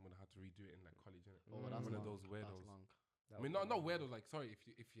English and would have had to redo it in like college. Innit? Oh, Mm. that's One long. of those That's weirdos. long. That I mean, was- not weirdos. Like, sorry, if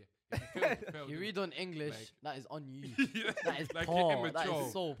you failed, you failed. You innit? read on English, Like- that is on you. Yeah, That is like, poor. you're That immature.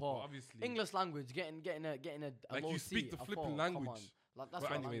 is so But poor. obviously, English language, getting a like low you speak C, the a flipping 4, come language. on. Like that's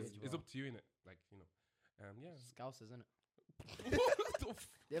But our anyways, language, it's bro. up to you, innit? Like yeah. Scousers, innit? What the f-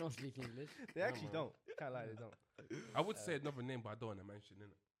 They don't speak English. They actually man. don't. Can't lie, they don't. I would say another name, but I don't want to mention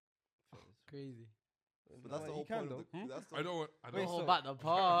it. Crazy. But that's the You whole can point though. of the. That's the I don't. I Wait, don't. Don't hold so- back the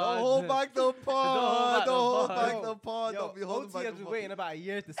pod. Don't hold back the pod. Don't hold back the pod. Yo, Don't be holding OT back has the been pod. waiting about a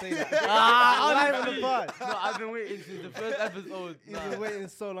year to say that. Ah, Live on honestly. the pod. No, I've been waiting since the first episode. He's been waiting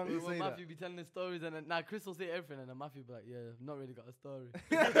so long to When say that. Matthew be telling the stories and then Chris will say everything and then Matthew be like, "Yeah, I've not really got a story."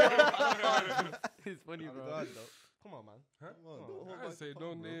 It's funny, Oh, bro. God, though. Come on, man. Huh? Come on, Come don't on. hold I back say the no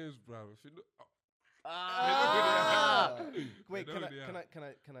pod, bro. names, bro. If you know- Ah! Wait, They can know I, they can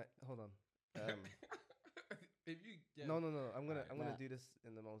I, can I, hold on. if you get No. I'm Alright, gonna nah. do this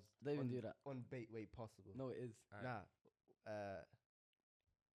in the most Don't even do that. unbait way possible. No, it is. Alright. Nah.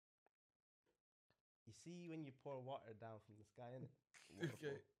 You see when you pour water down from the sky, innit?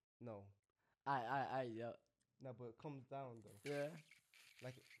 Okay. No. Yeah. No, but it comes down though. Yeah.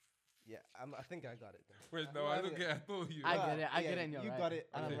 Like, yeah, I think I got it. Then. Wait, I no, I got don't it. get. I told you. I Nah, get it, I get yeah, it, and you're You right. got it,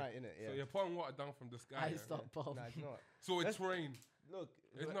 and Okay. I'm right in it. Yeah. So you're pouring water down from the sky. I yeah? stopped Paul. Nah, you know what? So it's Let's- rain. Look,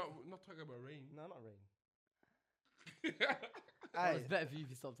 It's look- not talking about rain. No, not rain. Well, Aye. it's better for you if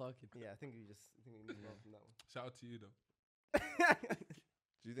you stop talking. Yeah, I think we move on from that one. Shout out to you though.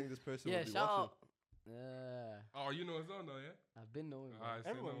 Do you think this person Yeah, will be shout watching? out. Yeah, Oh, you know as well now, yeah. I've been knowing. bro. Ah, I say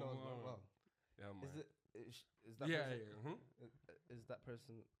Everyone no knows more. that well. Yeah, man. Is it Is that Yeah, person, yeah. is that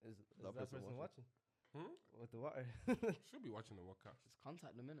person That person watching Hmm? with the water? Should be watching the workout. It's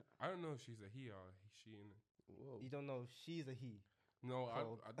contact the minute. I don't know if she's a he or she in it. Whoa. You don't know if she's a he. No,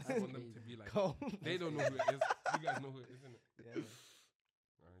 Cold. I just That's want them to crazy. be like, Cold. they don't know who it is. You guys know who it is, isn't it? Yeah, man.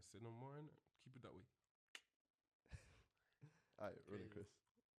 Alright, say no more, innit? Keep it that way. Alright, really, Chris.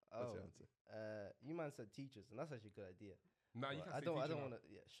 What's Oh, your answer? you man said teachers, and that's actually a good idea. Nah, you But can't I say don't. I teacher don't now. want to.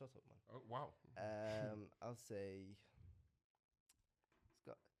 Yeah, shut up, man. Oh, wow. I'll say. It's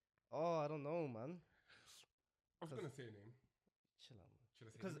got. Oh, I don't know, man. I was gonna say a name. Chill out, man. Should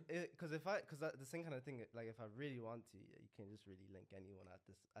I say a name? Because the same kind of thing. Like, if I really want to, yeah, you can't just really link anyone at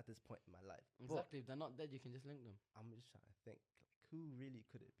this point in my life. But Exactly. If they're not dead, you can just link them. I'm just trying to think. Like, who really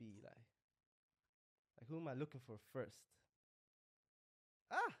could it be? Like who am I looking for first?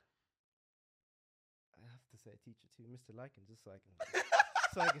 I have to say a teacher too, Mr. Lycan, just so I can.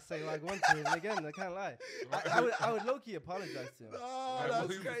 So I can say like one to him again. I can't lie. I would low key apologize to him. Oh, Right, that's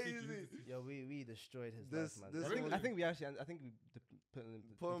who's the teacher? crazy. Yo, we destroyed his This- life, man. this I think, thing- I think we actually, I think we put him in,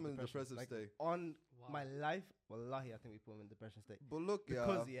 Put him into in depressive like, state. On Wow. my life, wallahi, I think we put him in depression state But look,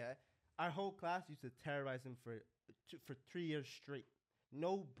 because yeah. our whole class used to terrorize him for 3 years straight.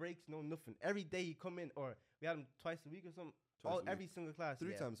 No breaks, no nothing. Every day he come in, or we had him twice a week or something. Twice a week. Every single class,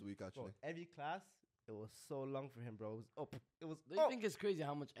 3 yeah. times a week, Bro, actually. every class, it was so long for him, bro. It was up. It was Don't you up. think it's crazy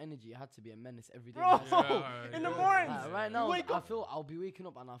how much energy it had to be a menace every day? Bro, Yeah, in the yeah. mornings. Like, right now, wake I up. feel I'll be waking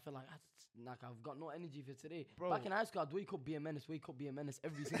up and I feel like I've got no energy for today. Bro. Back in high school, I'd wake up, be a menace,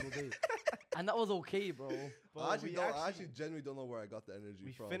 every single day, and that was okay, bro. Bro, I actually we don't. I actually genuinely don't know where I got the energy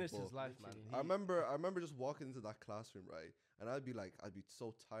we from. finished but his life, man. Literally. I remember just walking into that classroom, right, and I'd be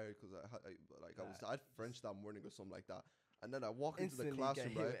so tired because I had French that morning or something like that, and then I walk into the Instantly classroom,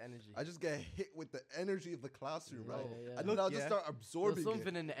 get hit right, with energy. I just get hit with the energy of the classroom, Yeah, right, yeah. and then I'll just yeah. start absorbing There's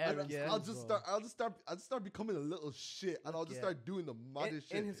something it. in the air. And yeah. I'll just start becoming a little shit, and I'll just yeah. start doing the maddest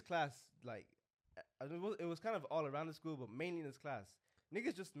shit. in his class, like it was kind of all around the school, but mainly in his class.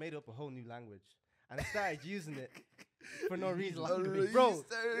 Niggas just made up a whole new language and they started using it for no reason. Bro,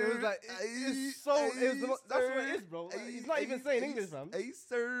 it was like it's so. It was that's what it is, bro. Like, he's not even saying English, fam. Hey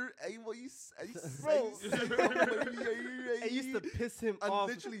sir, hey what you say, Bro. it It used to piss him and off.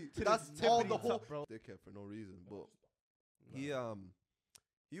 literally to that's the all tippity the whole top, bro. dickhead for no reason. But Nah.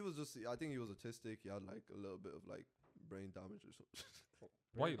 he was just, I think he was autistic. He had like a little bit of like brain damage or something.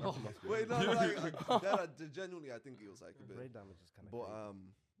 Why you Oh. laughing at me? Wait, no, genuinely, I think he was like a bit. Brain damage is kind of. But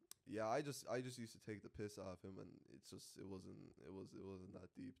yeah, I just used to take the piss out of him, and it wasn't that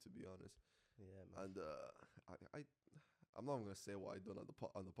deep, to be honest. yeah, man. And I'm not gonna say what I done on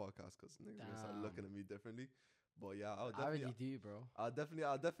the podcast because niggas gonna start Damn. looking at me differently. But yeah, I already do, bro. I'll definitely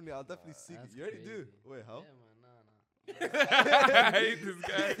seek it. That's You already do. crazy. Wait, how? Yeah, man, nah. I hate this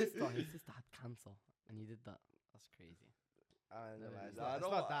guy. His sister had cancer, and he did that. That's crazy. I know, like, it's Nah, I not, it's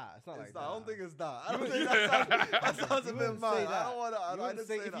don't not wa- that. It's not like It's that. not, I don't think it's that. I You don't wouldn't- think that sounds a You bit wouldn't mad. say I that. don't want to. You I wouldn't didn't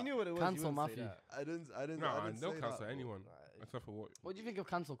say say if that. you knew what it was. Cancel you wouldn't say Matthew. that. I didn't. Nah, I didn't don't say cancel that, anyone Nah, except for what. What do you think of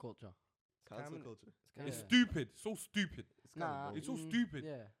cancel culture? Cancel Cameron- culture. kinda- It's Yeah. stupid. So stupid. It's kind Nah, of It's so bullshit. stupid.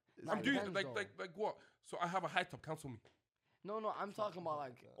 Yeah. It's Nah, I'm it doing depends though. like what? So I have a high top. Cancel me. No, I'm talking about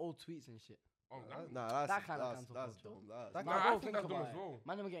like that. old tweets and shit. Oh, Nah, That kind of cancel that's culture. dumb. That's That nah, Nah, I bro, think think that's dumb about as it. well.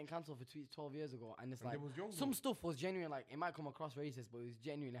 Man, they were getting cancelled for tweets 12 years ago, and it's And like they was young. some though. stuff was genuine. Like it might come across racist, but it was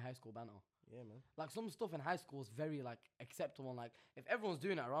genuinely high school banter. Yeah, man. Like some stuff in high school was very like acceptable. Like if everyone's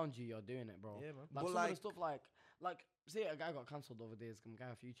doing it around you, you're doing it, bro. Yeah, man. Like But some of like- the stuff like say a guy got cancelled over there, some guy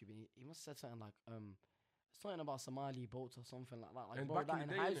off YouTube, and he must have said something like something about Somali boats or something like that. Like And bro, back that in in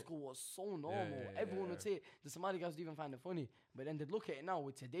the day, high innit? school was so normal. yeah, Everyone would yeah. say the Somali guys would even find it funny, but then they'd look at it now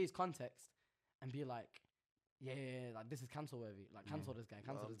with today's context and be like, yeah, like this is cancel worthy. Like cancel this guy,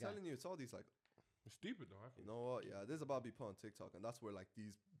 cancel I'm this guy. telling you, it's all these like, It's stupid though. I you think. know what? Yeah, this is about to be put on TikTok, and that's where like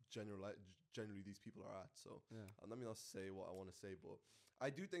these generally these people are at. So Yeah. let me not say what I want to say, but I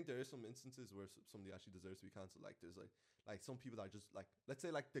do think there is some instances where somebody actually deserves to be cancelled. Like there's like some people that are just like, let's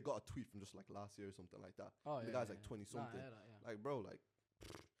say like they got a tweet from just like last year or something like that. Oh And the yeah, guy's yeah, like yeah. 20 Nah, I something. heard that, yeah. Like bro,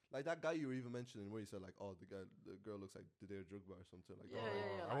 like that guy you were even mentioning where you said like, oh the girl looks like the Drogba or something like Yeah, that.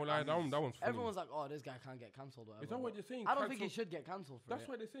 yeah, yeah. I won't lie. That one's funny. Everyone's like, oh, this guy can't get cancelled. Or Is whatever, that what but you're saying? I don't think he Cancel- should get cancelled for That's it.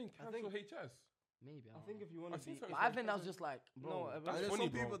 why they're saying I cancel think- HS. Maybe. I think if you want I to seen be, something But I think that was just like, bro. No, And That's there's funny,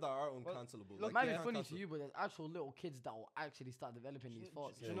 some people bro. that are Well, uncancelable. look, it might be yeah. funny to you, but there's actual little kids that will actually start developing these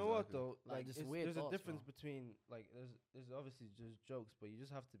thoughts. Do Yeah, you know what exactly. though? Like, Like, just it's- weird there's a thoughts, difference bro. between like there's obviously just jokes, but you just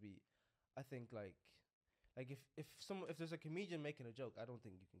have to be. I think like if there's a comedian making a joke, I don't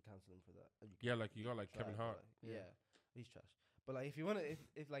think you can cancel him for that. You Yeah, can like you got like try, Kevin but, Hart. like, Yeah. yeah, he's trash. But like if you wanna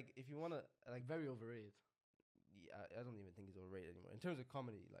if you wanna like Very overrated. I don't even think he's overrated anymore in terms of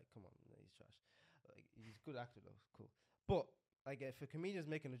comedy. Like come on, he's trash. like he's a good actor though. Cool. But like if a comedian's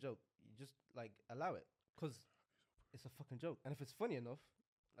making a joke, you just like allow it because it's a fucking joke. And if it's funny enough,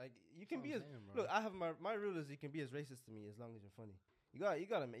 like you can be as look. I have my rule is you can be as racist to me as long as you're funny. You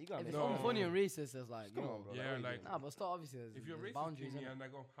gotta make. If it's No. unfunny and racist, it's like, Come yo, on, bro. Yeah, what are you like- doing? Nah, but still, obviously, If you're there's racist to boundaries. me innit? and I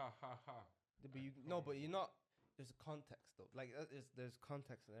go ha ha ha, But you no, but you're not. There's a context though. Like there's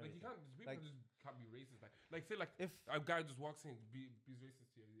context and like you everything. can't. People Like- just can't be racist. Like say like If a guy just walks in, be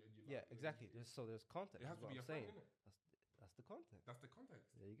racist to you. And you yeah, laugh, like, exactly. There's context. It has is to what be I'm your friend, saying. innit? That's the context. That's the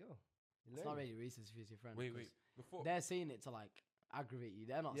context. There you go. You It's learn not it. really racist if it's your friend. Wait. 'cause Before They're saying it to like aggravate you.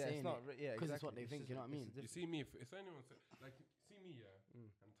 They're not Yeah, saying it's not. it. Yeah, 'cause exactly. it's what they think, just you know what I it's mean? you see me, if anyone say, like see me, yeah, Mm.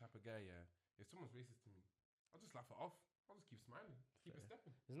 I'm the type of guy, yeah. If someone's racist to me, I'll just laugh it off. I'll just keep smiling, keep it Fair.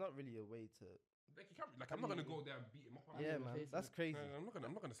 stepping. There's not really a way to. Like you can't. Like How I'm not do gonna you- go there and beat him up. Yeah, in the man. face, That's innit? crazy. I'm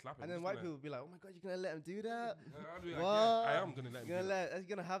not gonna slap him. And I'm then just white gonna- people will be like, "Oh my god, you're gonna let him do that? I'll be like, What? yeah, I am gonna let him. You're do gonna that. you're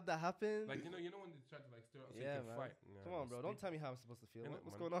gonna have that happen? Like you know when they try to like stir up so Yeah, you can man. fight. Come on, bro. Don't tell me how I'm supposed to feel. Innit,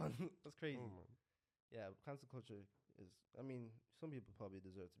 What's man? going on? That's crazy. Oh, man. Yeah, cancel culture is. I mean, some people probably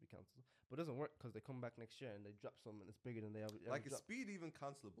deserve to be cancelled, but it doesn't work because they come back next year and they drop something that's bigger than they ever Like, is dropped. Speed even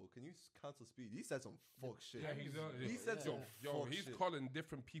cancelable? Can you cancel Speed? He said some fuck shit. Yeah, he's He said Yeah. some yo, fuck he's shit. calling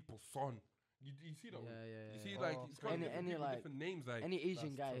different people son. You see that? Yeah, one? yeah, You yeah. see, Oh, like he's calling Any- different any, people like- different names, like Any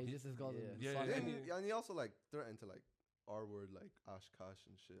Asian That's guy true. who just has got Yeah. Yeah, Yeah, yeah. and he also like threatened to like R word like Ash Cash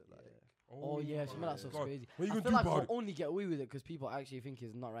and shit. Like, Yeah. Oh yeah, some of that my stuff's God. crazy. What you I gonna feel do like about he'll only get away with it because people actually think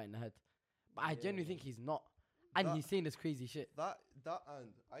he's not right in the head. But I Yeah. genuinely think he's not, and That- he's saying this crazy shit. that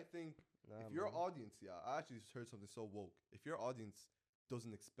and I think Nah, if your man. audience, yeah, I actually just heard something so woke. If your audience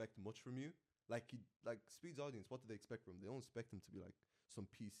doesn't expect much from you, like Speed's audience, what do they expect from him? They don't expect him to be like some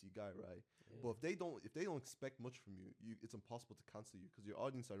PC guy, right? But if they don't expect much from you, it's impossible to cancel you because your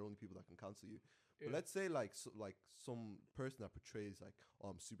audience are the only people that can cancel you. But let's say like some person that portrays like, oh,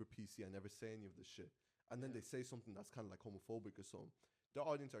 I'm super PC, I never say any of this shit, and then they say something that's kind of like homophobic or something. Their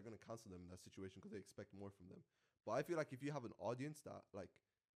audience are gonna cancel them in that situation because they expect more from them. But I feel like if you have an audience that like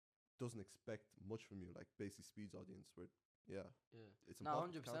doesn't expect much from you, like basically Speed's audience, where Yeah. it's No,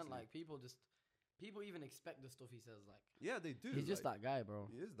 impossible to 100%. cancel you. Like people even expect the stuff he says. Like Yeah, they do. he's just like, that guy, bro.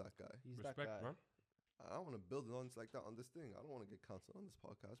 He is that guy. He's that respect, guy. man. I don't want to build an audience like that on this thing. I don't want to get cancelled on this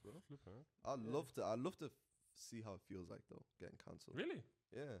podcast, bro. Flip, huh? I'd Yeah. love to. I'd love to see how it feels like though, getting cancelled. Really?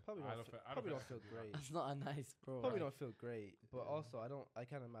 Yeah. Probably I don't, don't fe- feel- I don't probably feel don't feel I could do that. great. That's not a nice, bro. Probably Like, don't feel great, but Yeah. also I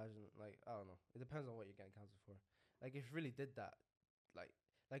can't imagine like I don't know. It depends on what you're getting cancelled for. Like if you really did that, like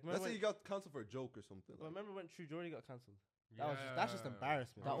Let's remember say when, you got cancelled for a joke or something. well, Like, remember when True Jordy got cancelled? That's just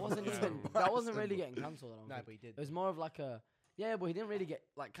embarrassment. that Yeah. wasn't Yeah. even. That wasn't really getting cancelled. I don't Nah, think. but he did. It was more of like a but he didn't really get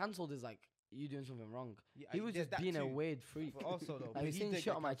like cancelled. Is like you doing something wrong. Yeah, He I- was yeah, just that being a too. weird freak. But also though, Like but he's he saying did shit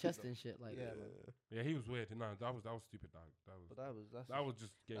get on my cancelled, chest though. and shit. Like Yeah, yeah. man. Yeah, he was weird. No, that was stupid, dog. But that's That was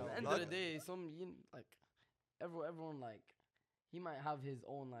just game. at the That end Like- of the day, like everyone like he might have his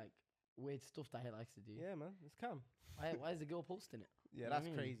own like weird stuff that he likes to do. yeah, man. It's calm. Why is the girl posting it? Yeah, You know that's what I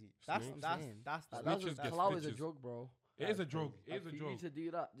mean? crazy. Snitch. That's What that's I'm saying. that's Like, the- that's Snitches just get clout is a stitches. drug, bro. It is a That's joke. crazy. It Like, is a for you joke. to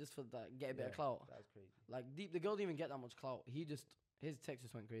do that just for that get a bit of Yeah, clout. That's crazy. Like the girl didn't even get that much clout. His text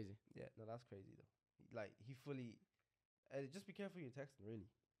just went crazy. Yeah, no, that's crazy though. Like he fully. Just be careful you're texting, really.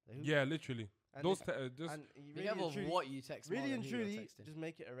 Like, who- Yeah, literally. and Those if- just and you Be really careful and of truly, what you text. more really than and who you're truly, texting. just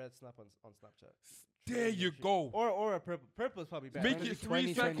make it a red snap on Snapchat. there you go. Or a purple. Purple is probably better. Make it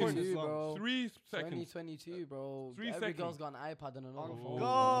 3 seconds. 2022, bro. 3 seconds. 2022, bro. 3 Every seconds. girl's got an iPad and another On phone.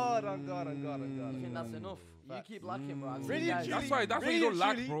 God, on God, on God, on God. You think on that's God. enough? You Facts. keep lacking, bro. I've seen Really and guys. truly, That's why you really don't and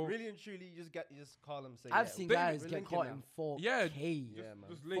lack, truly- bro. Really and truly, you just call them. Say, I've yeah, seen They- guys we're get linking caught now. in 4K. Yeah, Yeah, man.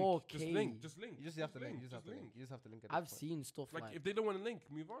 Just link. 4K. Just link. Just link. You just have to link. You Just just have to link. link. You just have to link. at I've this point. seen stuff Like like if they don't want to link,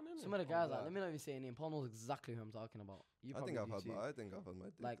 move on. some of the Oh, guys. Like, God. let me not even say a name. Paul knows exactly who I'm talking about. You I probably think I've do had too. my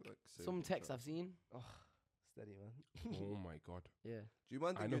dick Like, saved Some on texts chat. I've seen. Steady, man. Oh my god. Yeah. Do you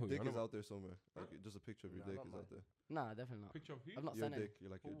mind I think know your who- I dick know is who- out there somewhere? Like just a picture of your Nah, dick not is mine. out there. Nah, definitely not. Picture of who? I've not Your sent it. dick, you're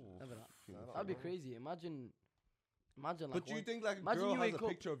like your. Oh, Never that. Nah, not That'd be mine. crazy. Imagine like. But do you think like a imagine girl you has wake a up-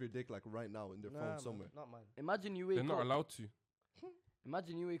 picture of your dick like right now in their Nah, phone man, somewhere? Not mine. Imagine you wake They're up. not allowed to.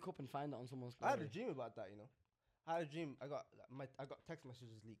 Imagine you wake up and find it on someone's I had story. a dream about that. I had a dream. I got text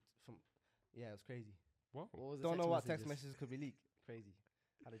messages leaked from. Yeah, it was crazy. What? What was the Don't know what text messages? messages could be leaked. Crazy.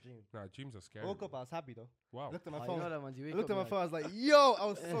 Had a dream. Nah, dreams are I scary. woke up. I was happy though. Wow. Looked at my Oh, phone. you know that ones you I wake looked up at my like- phone. I was like, "Yo!" I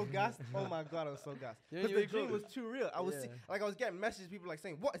was so gassed. Oh my god, I was so gassed. You know, Because you the wake dream up- was too real. I was Yeah. I was getting messages. People like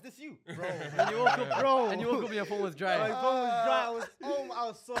saying, "What is this you, bro?" And you woke up, bro. and you woke up and your phone was My dry. phone was dry. I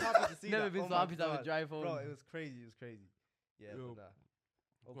was so happy to see Never that. been Oh so my happy to have a God. dry phone. Bro, it was crazy. It was crazy. Yeah, Yo. but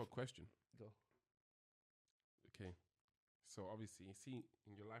I've got a question. Go. Okay. So obviously, you see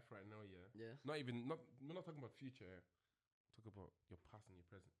in your life right now, yeah. Yeah. We're not talking about future. Yeah. Talk about your past and your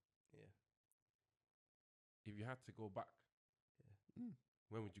present. yeah. if you had to go back, Mm.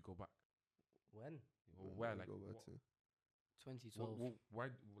 when would you go back? When? Or Where where? would I Like, go back what- to? 2012. why?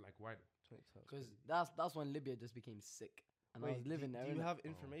 Like, why? 2012. Because Is it- that's when Libya just became sick, and I Wait, was living there. Do you innit? have Oh.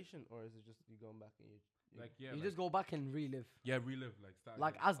 information, or is it just you going back and you? Like, yeah. you like, just go back and relive, yeah, relive. Like, start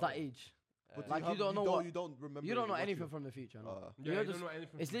like again. as that Oh. age. But Like, you have- don't know what- You don't remember. You don't know what anything from the future. No. Uh, Yeah, You're you just- don't know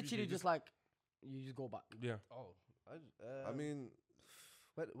anything. It's from the literally future, just like you just go back. yeah. Oh, I mean,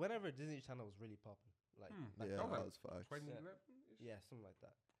 whenever Disney Channel was really popping, like, Like, yeah, that was that like was facts. 2011. yeah, something like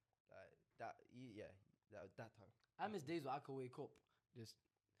that. That time. I miss days where I could wake up, just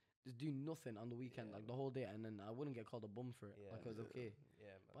do nothing on the weekend, Yeah, like man. the whole day, and then I wouldn't get called a bum for it. Yeah, like it was yeah. okay. Yeah,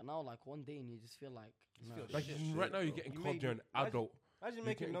 man. But now, like one day, and you just feel like, Just nah. feel Like shit, right now, you're bro. getting You called made- you're an imagine- adult. Imagine You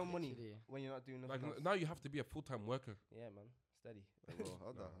making getting no money Literally. when you're not doing Like nothing else. now, you have to be a full-time worker. Yeah, man. Steady. Bro,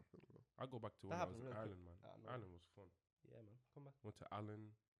 how'd that Nah. happen, bro? I go back to That when I was happened in real quick. Ireland, man. Ah, no. Ireland was fun. Yeah, man. Come back. Went to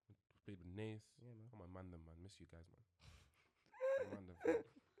Ireland, played with Nace. Yeah, man. Oh my man, them man, miss you guys, man. My man, them, fam.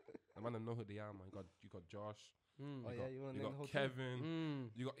 The man, them know who they are, man. You got Josh. Mm. Oh you yeah, got, you want to you name got the whole team? Kevin. Mm.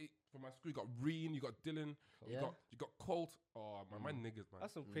 You got from my school. You got Reen. You got Dylan. Yeah. You got Colt. Oh my Mm. niggas, man.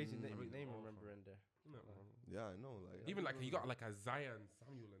 That's some crazy Mm. name, Really name awful. remembering there. Isn't it, man? Yeah, I know. Like, Even like you got like Isaiah and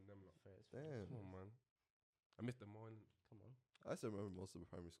Samuel and them. Lot. Fair, it's fair. damn. Come on, man. I missed them all. Come on. I still remember most of the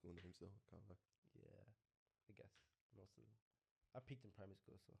primary school names though. Can't lie. Yeah, I guess most of them. I peaked in primary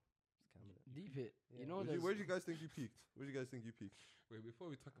school, so it's kind of Deep it. Yeah. You know, Where did you guys think you peaked? Where did you guys think you peaked? Wait, before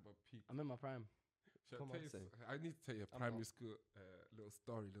we talk about peak, I'm in my prime. shall Come I, tell on, you say. I need to tell you a I'm primary not. school little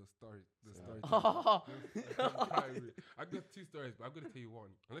story. Say. Story. Oh, Primary. I got 2 stories, but I'm gonna tell you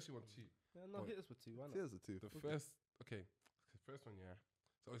one. Unless you want 2. Yeah, no, But hit us with 2. Why not? Here's the two. The first one, yeah.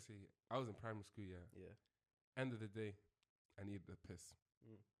 So obviously, I was in primary school, yeah. Yeah. End of the day, I needed a piss.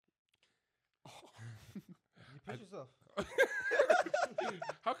 You I- push yourself.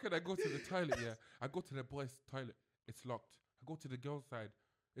 How can I go to the toilet? Yeah, I go to the boys' toilet. It's locked. I go to the girls' side.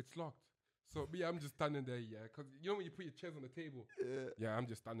 It's locked. So me, I'm just standing there. Yeah, because you know when you put your chairs on the table. Yeah. Yeah, I'm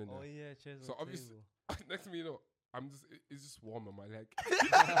just standing Oh there. yeah, chairs So on the obvious- table. Next to me, you know, it's just warm on my leg.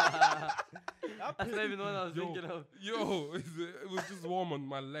 that's not even the one I was Yo. thinking of. Yo, it was just warm on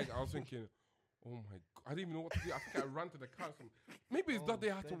my leg. I was thinking, oh my god, I didn't even know what to do. I think I ran to the car. Maybe it's Oh, that they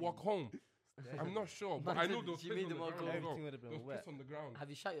had to steady. walk home. Steady. I'm not sure, but Man I know said there was she piss made on them the all ground. go. as well. Everything would have There been was wet. piss on the ground. Have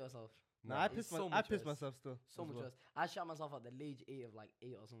you shot yourself? Nah, Nah, I it was pissed, so I much pissed worse. myself still. So as much well. worse. I shot myself at the age 8 of like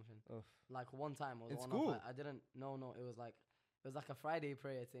 8 or something. Oof. Like one time, I was In on school? I didn't. No, it was like a Friday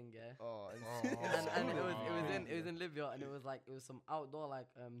prayer thing, yeah. Oh, Oh. And it was crazy. in Libya, and it was some outdoor like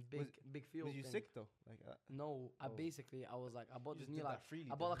big field. Was you thing. sick though? Like No, Oh. I was like I bought you this just new did like that freely.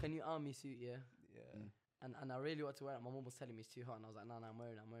 I bought like a new army suit, yeah. Yeah. And I really wanted to wear it. My mom was telling me it's too hot, and I was like, nah, I'm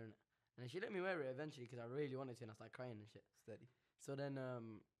wearing it. And then she let me wear it eventually because I really wanted to, and I started crying and shit. Steady. So then,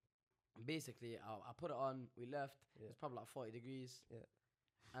 basically, I put it on. We left. Yeah. It's probably like 40 degrees. Yeah.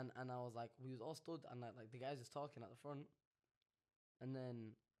 And I was like, we was all stood, and like the guys just talking at the front. And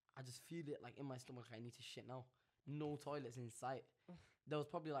then I just feel it like in my stomach. I need to shit now. No toilets in sight. There was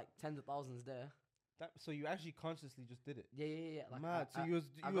probably like tens of thousands there. So you actually consciously just did it. Yeah. Like Mad. So I you was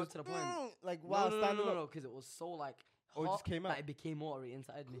I you got was to the point- like wow, standing up. no, because it was so like Oh, it hot just came that out? it became watery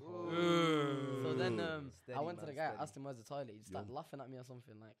inside me. Ooh. So then I Steady, went to the man, guy, steady. asked him where's the toilet. He just started Yum. laughing at me or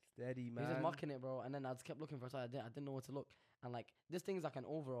something like. Steady, He man. was just mocking it, bro. And then I just kept looking for a toilet. I didn't know where to look. And like this thing's like an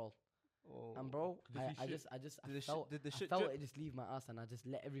overall. Oh. And bro, Did he I shit? Did the felt, did the I shit felt drip? it just leave my ass, and I just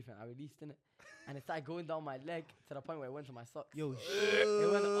let everything. I released in it, and it started going down my leg to the point where it went to my socks. Yo,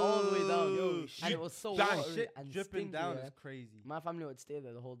 It went all the way down. Yo, And it was so that watery shit and dripping stinky, down yeah. is crazy. My family would stay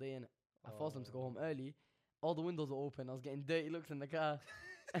there the whole day, and I forced them to go home Oh. early. All the windows were open. I was getting dirty looks in the car,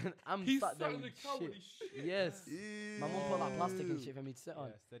 and I'm He sat there sat in the with car shit. with his shit. Yes, my mum put like plastic and Ew. shit for me to sit on.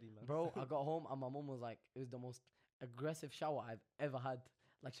 Yeah, steady, man. Bro, I got home and my mum was like, it was the most aggressive shower I've ever had.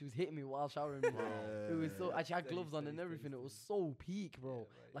 Like she was hitting me while showering me. It was so. She had Steady, gloves on steady, and steady, everything. It was steady. so peak, bro. Yeah,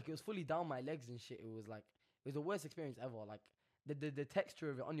 right. Like it was fully down my legs and shit. It was like it was the worst experience ever. Like the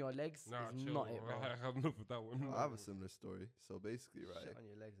texture of it on your legs Nah, is chill. not it, bro. I have enough of that one. I have a similar story. So basically, Shit right? on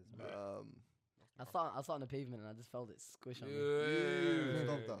your legs is bad. I sat on the pavement and I just felt it squish on me. Yeah.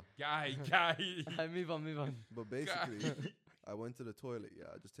 Stop that. Guy. Move on. But basically, I went to the toilet. Yeah,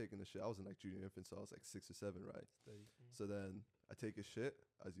 just taking a shit. I was in like junior infant, so I was like 6 or 7, right? Steady. So then I take a shit,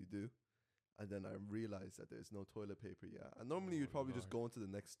 as you do, and then I realize that there's no toilet paper. Yeah, and normally you'd Oh, probably just Lord. go into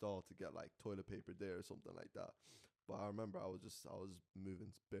the next stall to get like toilet paper there or something like that. But I remember I was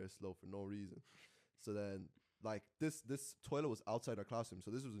moving bare slow for no reason. So then like this toilet was outside our classroom.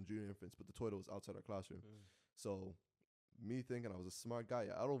 So this was in junior infants, but the toilet was outside our classroom. Mm. So me thinking I was a smart guy.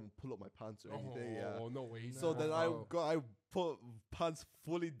 I don't even pull up my pants or anything. Yeah. Oh, no way. So then I Oh. I put pants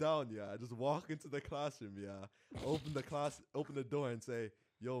fully down. Yeah. I just walk into the classroom. Yeah. Open the door and say,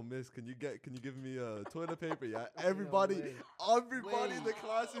 "Yo, miss, can you give me toilet paper?" Yeah. Everybody way. in the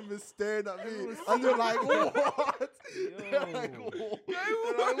classroom is staring at me, Everyone's and they're like, "What?" They're Yo. like, "What?" Guy,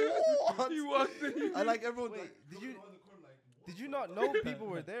 They're like, "What?" You walked in. And like everyone. Wait, like, did looking you- around the corner like, Did "What you the not fuck?" know people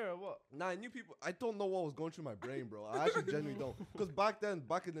were there or what? Nah, I knew people. I don't know what was going through my brain, bro. I actually genuinely don't. Because back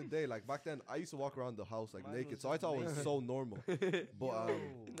in the day, I used to walk around the house like Mine naked, was so I just thought it was naked. so normal. But In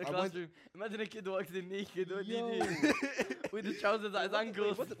the I went. classroom. Imagine a kid walks in naked. What do Yo. you do? With the trousers at his Wait,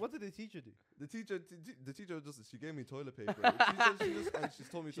 ankles. what did the teacher do? The teacher she gave me toilet paper. She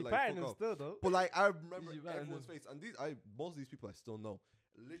told me She to like parent fuck him off. still though. But like I remember She parent everyone's him. face, and most of these people I still know.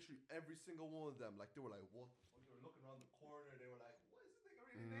 Literally every single one of them, like they were like, "What?" the fuck?" They were looking around the corner. They were like, "What is this nigga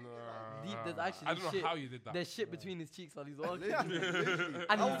really naked?" Like, Deep, there's actually I don't know shit. how you did that. There's shit between his cheeks while he's walking. literally.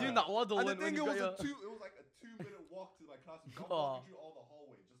 And I he's was- doing that waddle And the when thing you it got was your... it was like a 2-minute walk to my classroom. So I'm Oh. walking through all the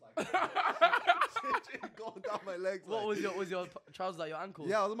hallway, just like going down my legs. What like. was your trousers at your ankles?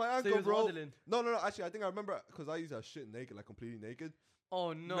 Yeah, it was my So he ankle, was bro. waddling. No. Actually, I think I remember because I used to have shit naked, like completely naked.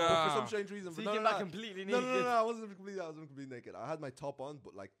 Oh no. Nah. But for some strange reason, So but you no, came no, back no. completely No, naked. no, I wasn't completely naked. I had my top on,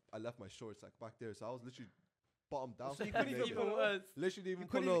 but like I left my shorts like back there, so I was literally bottom down. So you completely couldn't even naked. pull up? worse. Literally didn't You even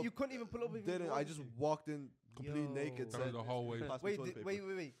couldn't pull even, up. you couldn't even pull up. If you Didn't I wanted just to. walked in completely Yo. naked. Down said, the hallway. "Pass me Wait, toilet paper."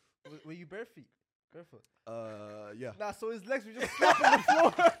 wait. Were you barefoot? Barefoot. Yeah. Nah, so his legs were just slapping the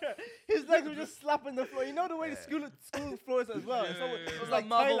floor. His legs were just slapping the floor. You know the way the school floors as well. Yeah, So yeah, it yeah. was It's like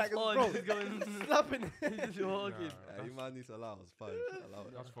marble like floor, bro, just going... slapping. He's just walking. Yeah, you man needs to allow us 5. Allow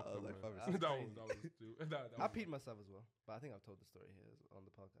it. That's I fucked was up, like man. 5 or That's 6. That crazy. was too. That I was peed myself as well, but I think I've told the story here on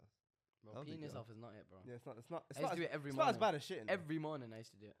the podcast. Bro, I don't peeing think yourself is not it, bro. Yeah, it's not. I used to as, do it every it's not as morning. bad as shit. Every morning I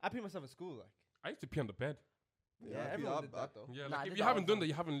used to do it. I peed myself in school, like. I used to pee on the bed. Yeah, everyone did that though. Yeah, Nah, I like did if you that haven't all done the that,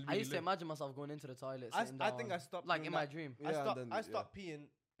 you haven't. I Really used to lived. imagine myself going into the toilet, I sitting think down, I stopped like doing in my that. dream. I stopped peeing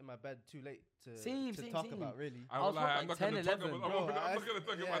in my bed too late to Same, talk same. about really. I I was was like, I'm like not 10, gonna talk 11. about. Bro, I'm not I- gonna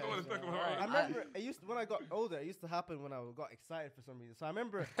talk about. I yeah, don't want to talk about. I it. remember it used to, when I got older. It used to happen when I got excited for some reason. So I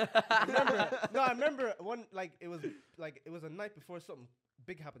remember, I remember one like it was a night before something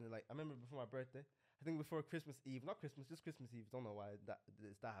big happened. Like I remember before my birthday. I think before Christmas Eve, not Christmas, just Christmas Eve. Don't know why that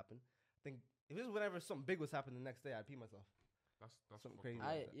happened. I think it was whenever something big was happening the next day. I'd pee myself. That's Something fucked crazy. up.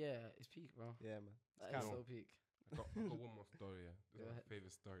 like that. Yeah, it's peak, bro. Yeah, man. That It's is kinda- so peak. I got one more story. Yeah, this Go is my ahead.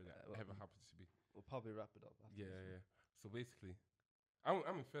 favorite story that well, ever happened to me. We'll probably wrap it up. After Yeah, this. yeah. So basically, I'm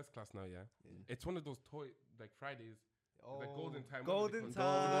in first class now. Yeah, Yeah. it's one of those like Fridays. Like golden time, Golden Golden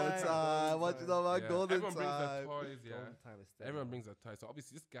time. time. What you know about Yeah. golden Everyone brings their time? toys. Yeah, Golden time is steady, everyone man. brings their toys. So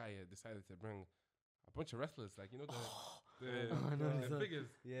obviously, this guy decided to bring a bunch of wrestlers, like the Oh, no, the so- figures.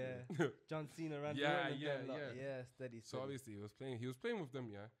 Yeah. John Cena, Randy Yeah, Orton, yeah, them lot. yeah. Yeah, steady. So obviously, he was playing with them.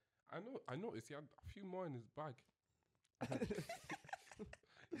 Yeah, I noticed he had a few more in his bag.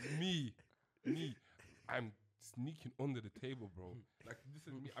 me, I'm sneaking under the table, bro. Like this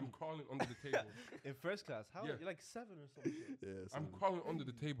is me. I'm crawling under the table. in first class. How Yeah. you're like 7 or something. Yeah, I'm so- crawling under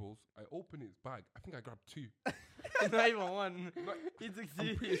the tables. I open his bag. I think I grabbed 2. Not even one. Like, He took I'm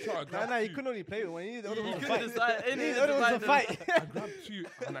two. pretty sure I Nah, grabbed you 2. couldn't only play with one. You need the other You one to couldn't fight. decide. You need the other one to fight. I grabbed 2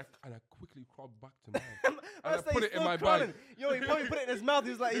 and I quickly crawled back to mine. I I put it in my bag. Yo, he probably put it in his mouth. He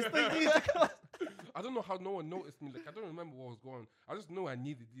was like, he's still needs to come. I don't know how no one noticed me. Like I don't remember what was going on. I just know I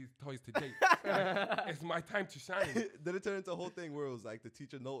needed these toys today. It's my time to shine. Then it turned into a whole thing where it was like the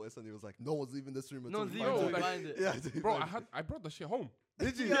teacher noticed and he was like, "No one's leaving this room No until one's we even find No, it." like- behind it. Yeah, until we Bro, find I brought the shit home. it.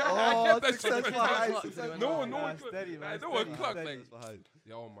 Did you? Yeah, I Oh, kept that shit successful in my high. bag. Successful No high. one, no Nah, one, steady, man, no one steady, clocked. steady. Like, Successful high.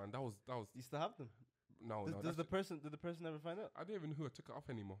 yo, man, that was You still have them? no. Did the person ever find out? I don't even know who I took it off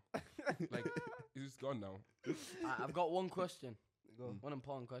anymore. Like, it's gone now. I've got one question. Go. One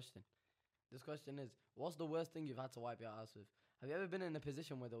important question. This question is: what's the worst thing you've had to wipe your ass with? Have you ever been in a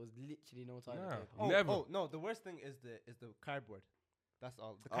position where there was literally no toilet Nah. paper? Oh, Never. oh no, the worst thing is the cardboard. That's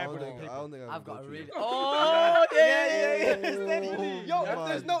all. The I don't cardboard and think. paper. I don't think I've got a gone through really. that. Oh yeah. Steady. Oh, Yo,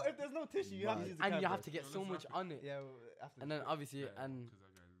 man. if there's no tissue, you have to Man. use the And you cardboard. have to get So so let's much have on it. Yeah, after. And then obviously, Yeah, and 'cause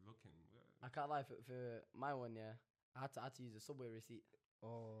I got looking. I can't lie for my one. Yeah, I had to use a Subway receipt.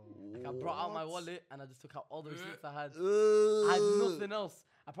 oh. Like I brought out my What? wallet and I just took out all the Uh, receipts I had. I had nothing else.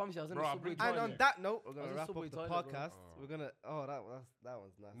 I promise you, I was in Bro, the I'll Subway bring- And toilet. on that note, we're I gonna was in wrap up Subway the toilet, bro. podcast. Oh. We're gonna. that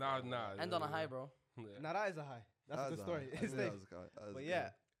one's nasty. Nah. End on a high, bro. Yeah. Now that is a high. That's a good story. It's like- but yeah,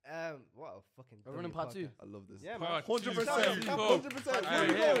 what a fucking. We're running W part 2. podcast. I love this. Yeah, man. Part 100%. two, 100%. Hey, Where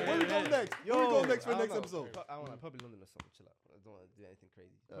we hey, go? hey, Where we go hey. next? Where we go next for I don't next know. episode? I want to probably London or something. Chill out. I don't want to do anything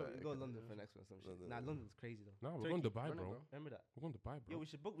crazy. Alright, We go okay. London for next one. Some shit. London, Nah, yeah. London's crazy though. No, we're Turkey. going to Dubai, Running, bro. bro. Remember that? We're going to Dubai, bro. Yo,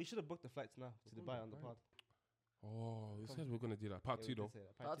 we should have booked the flights now to We're going Dubai to on the Dubai. pod. Oh, we said we're gonna do that. Part Yeah, two we though. can say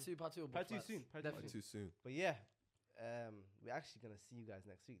that. Part two. Part two Flats. soon. Part two Definitely. soon. Too soon. But yeah, we're actually gonna see you guys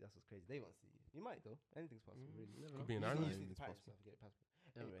next week. That's what's crazy. They won't see you. You might though. Anything's possible, Mm, really. You never could know. be in You just Ireland. need to Anything's pattern possible. yourself and get a passport.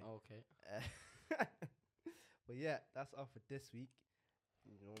 Yeah, Anyway. okay. But yeah, that's all for this week.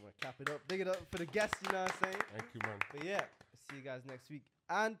 You know, we're gonna cap it up. Big it up for the guests. You know what I'm saying? Thank you, man. But yeah, see you guys next week.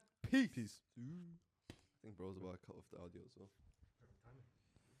 And peace. Peace. I think bro's about to cut off the audio as well.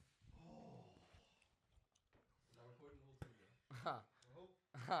 Ha.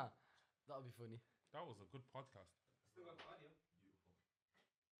 Ha. That'll be funny. That was a good podcast. Still got the audio.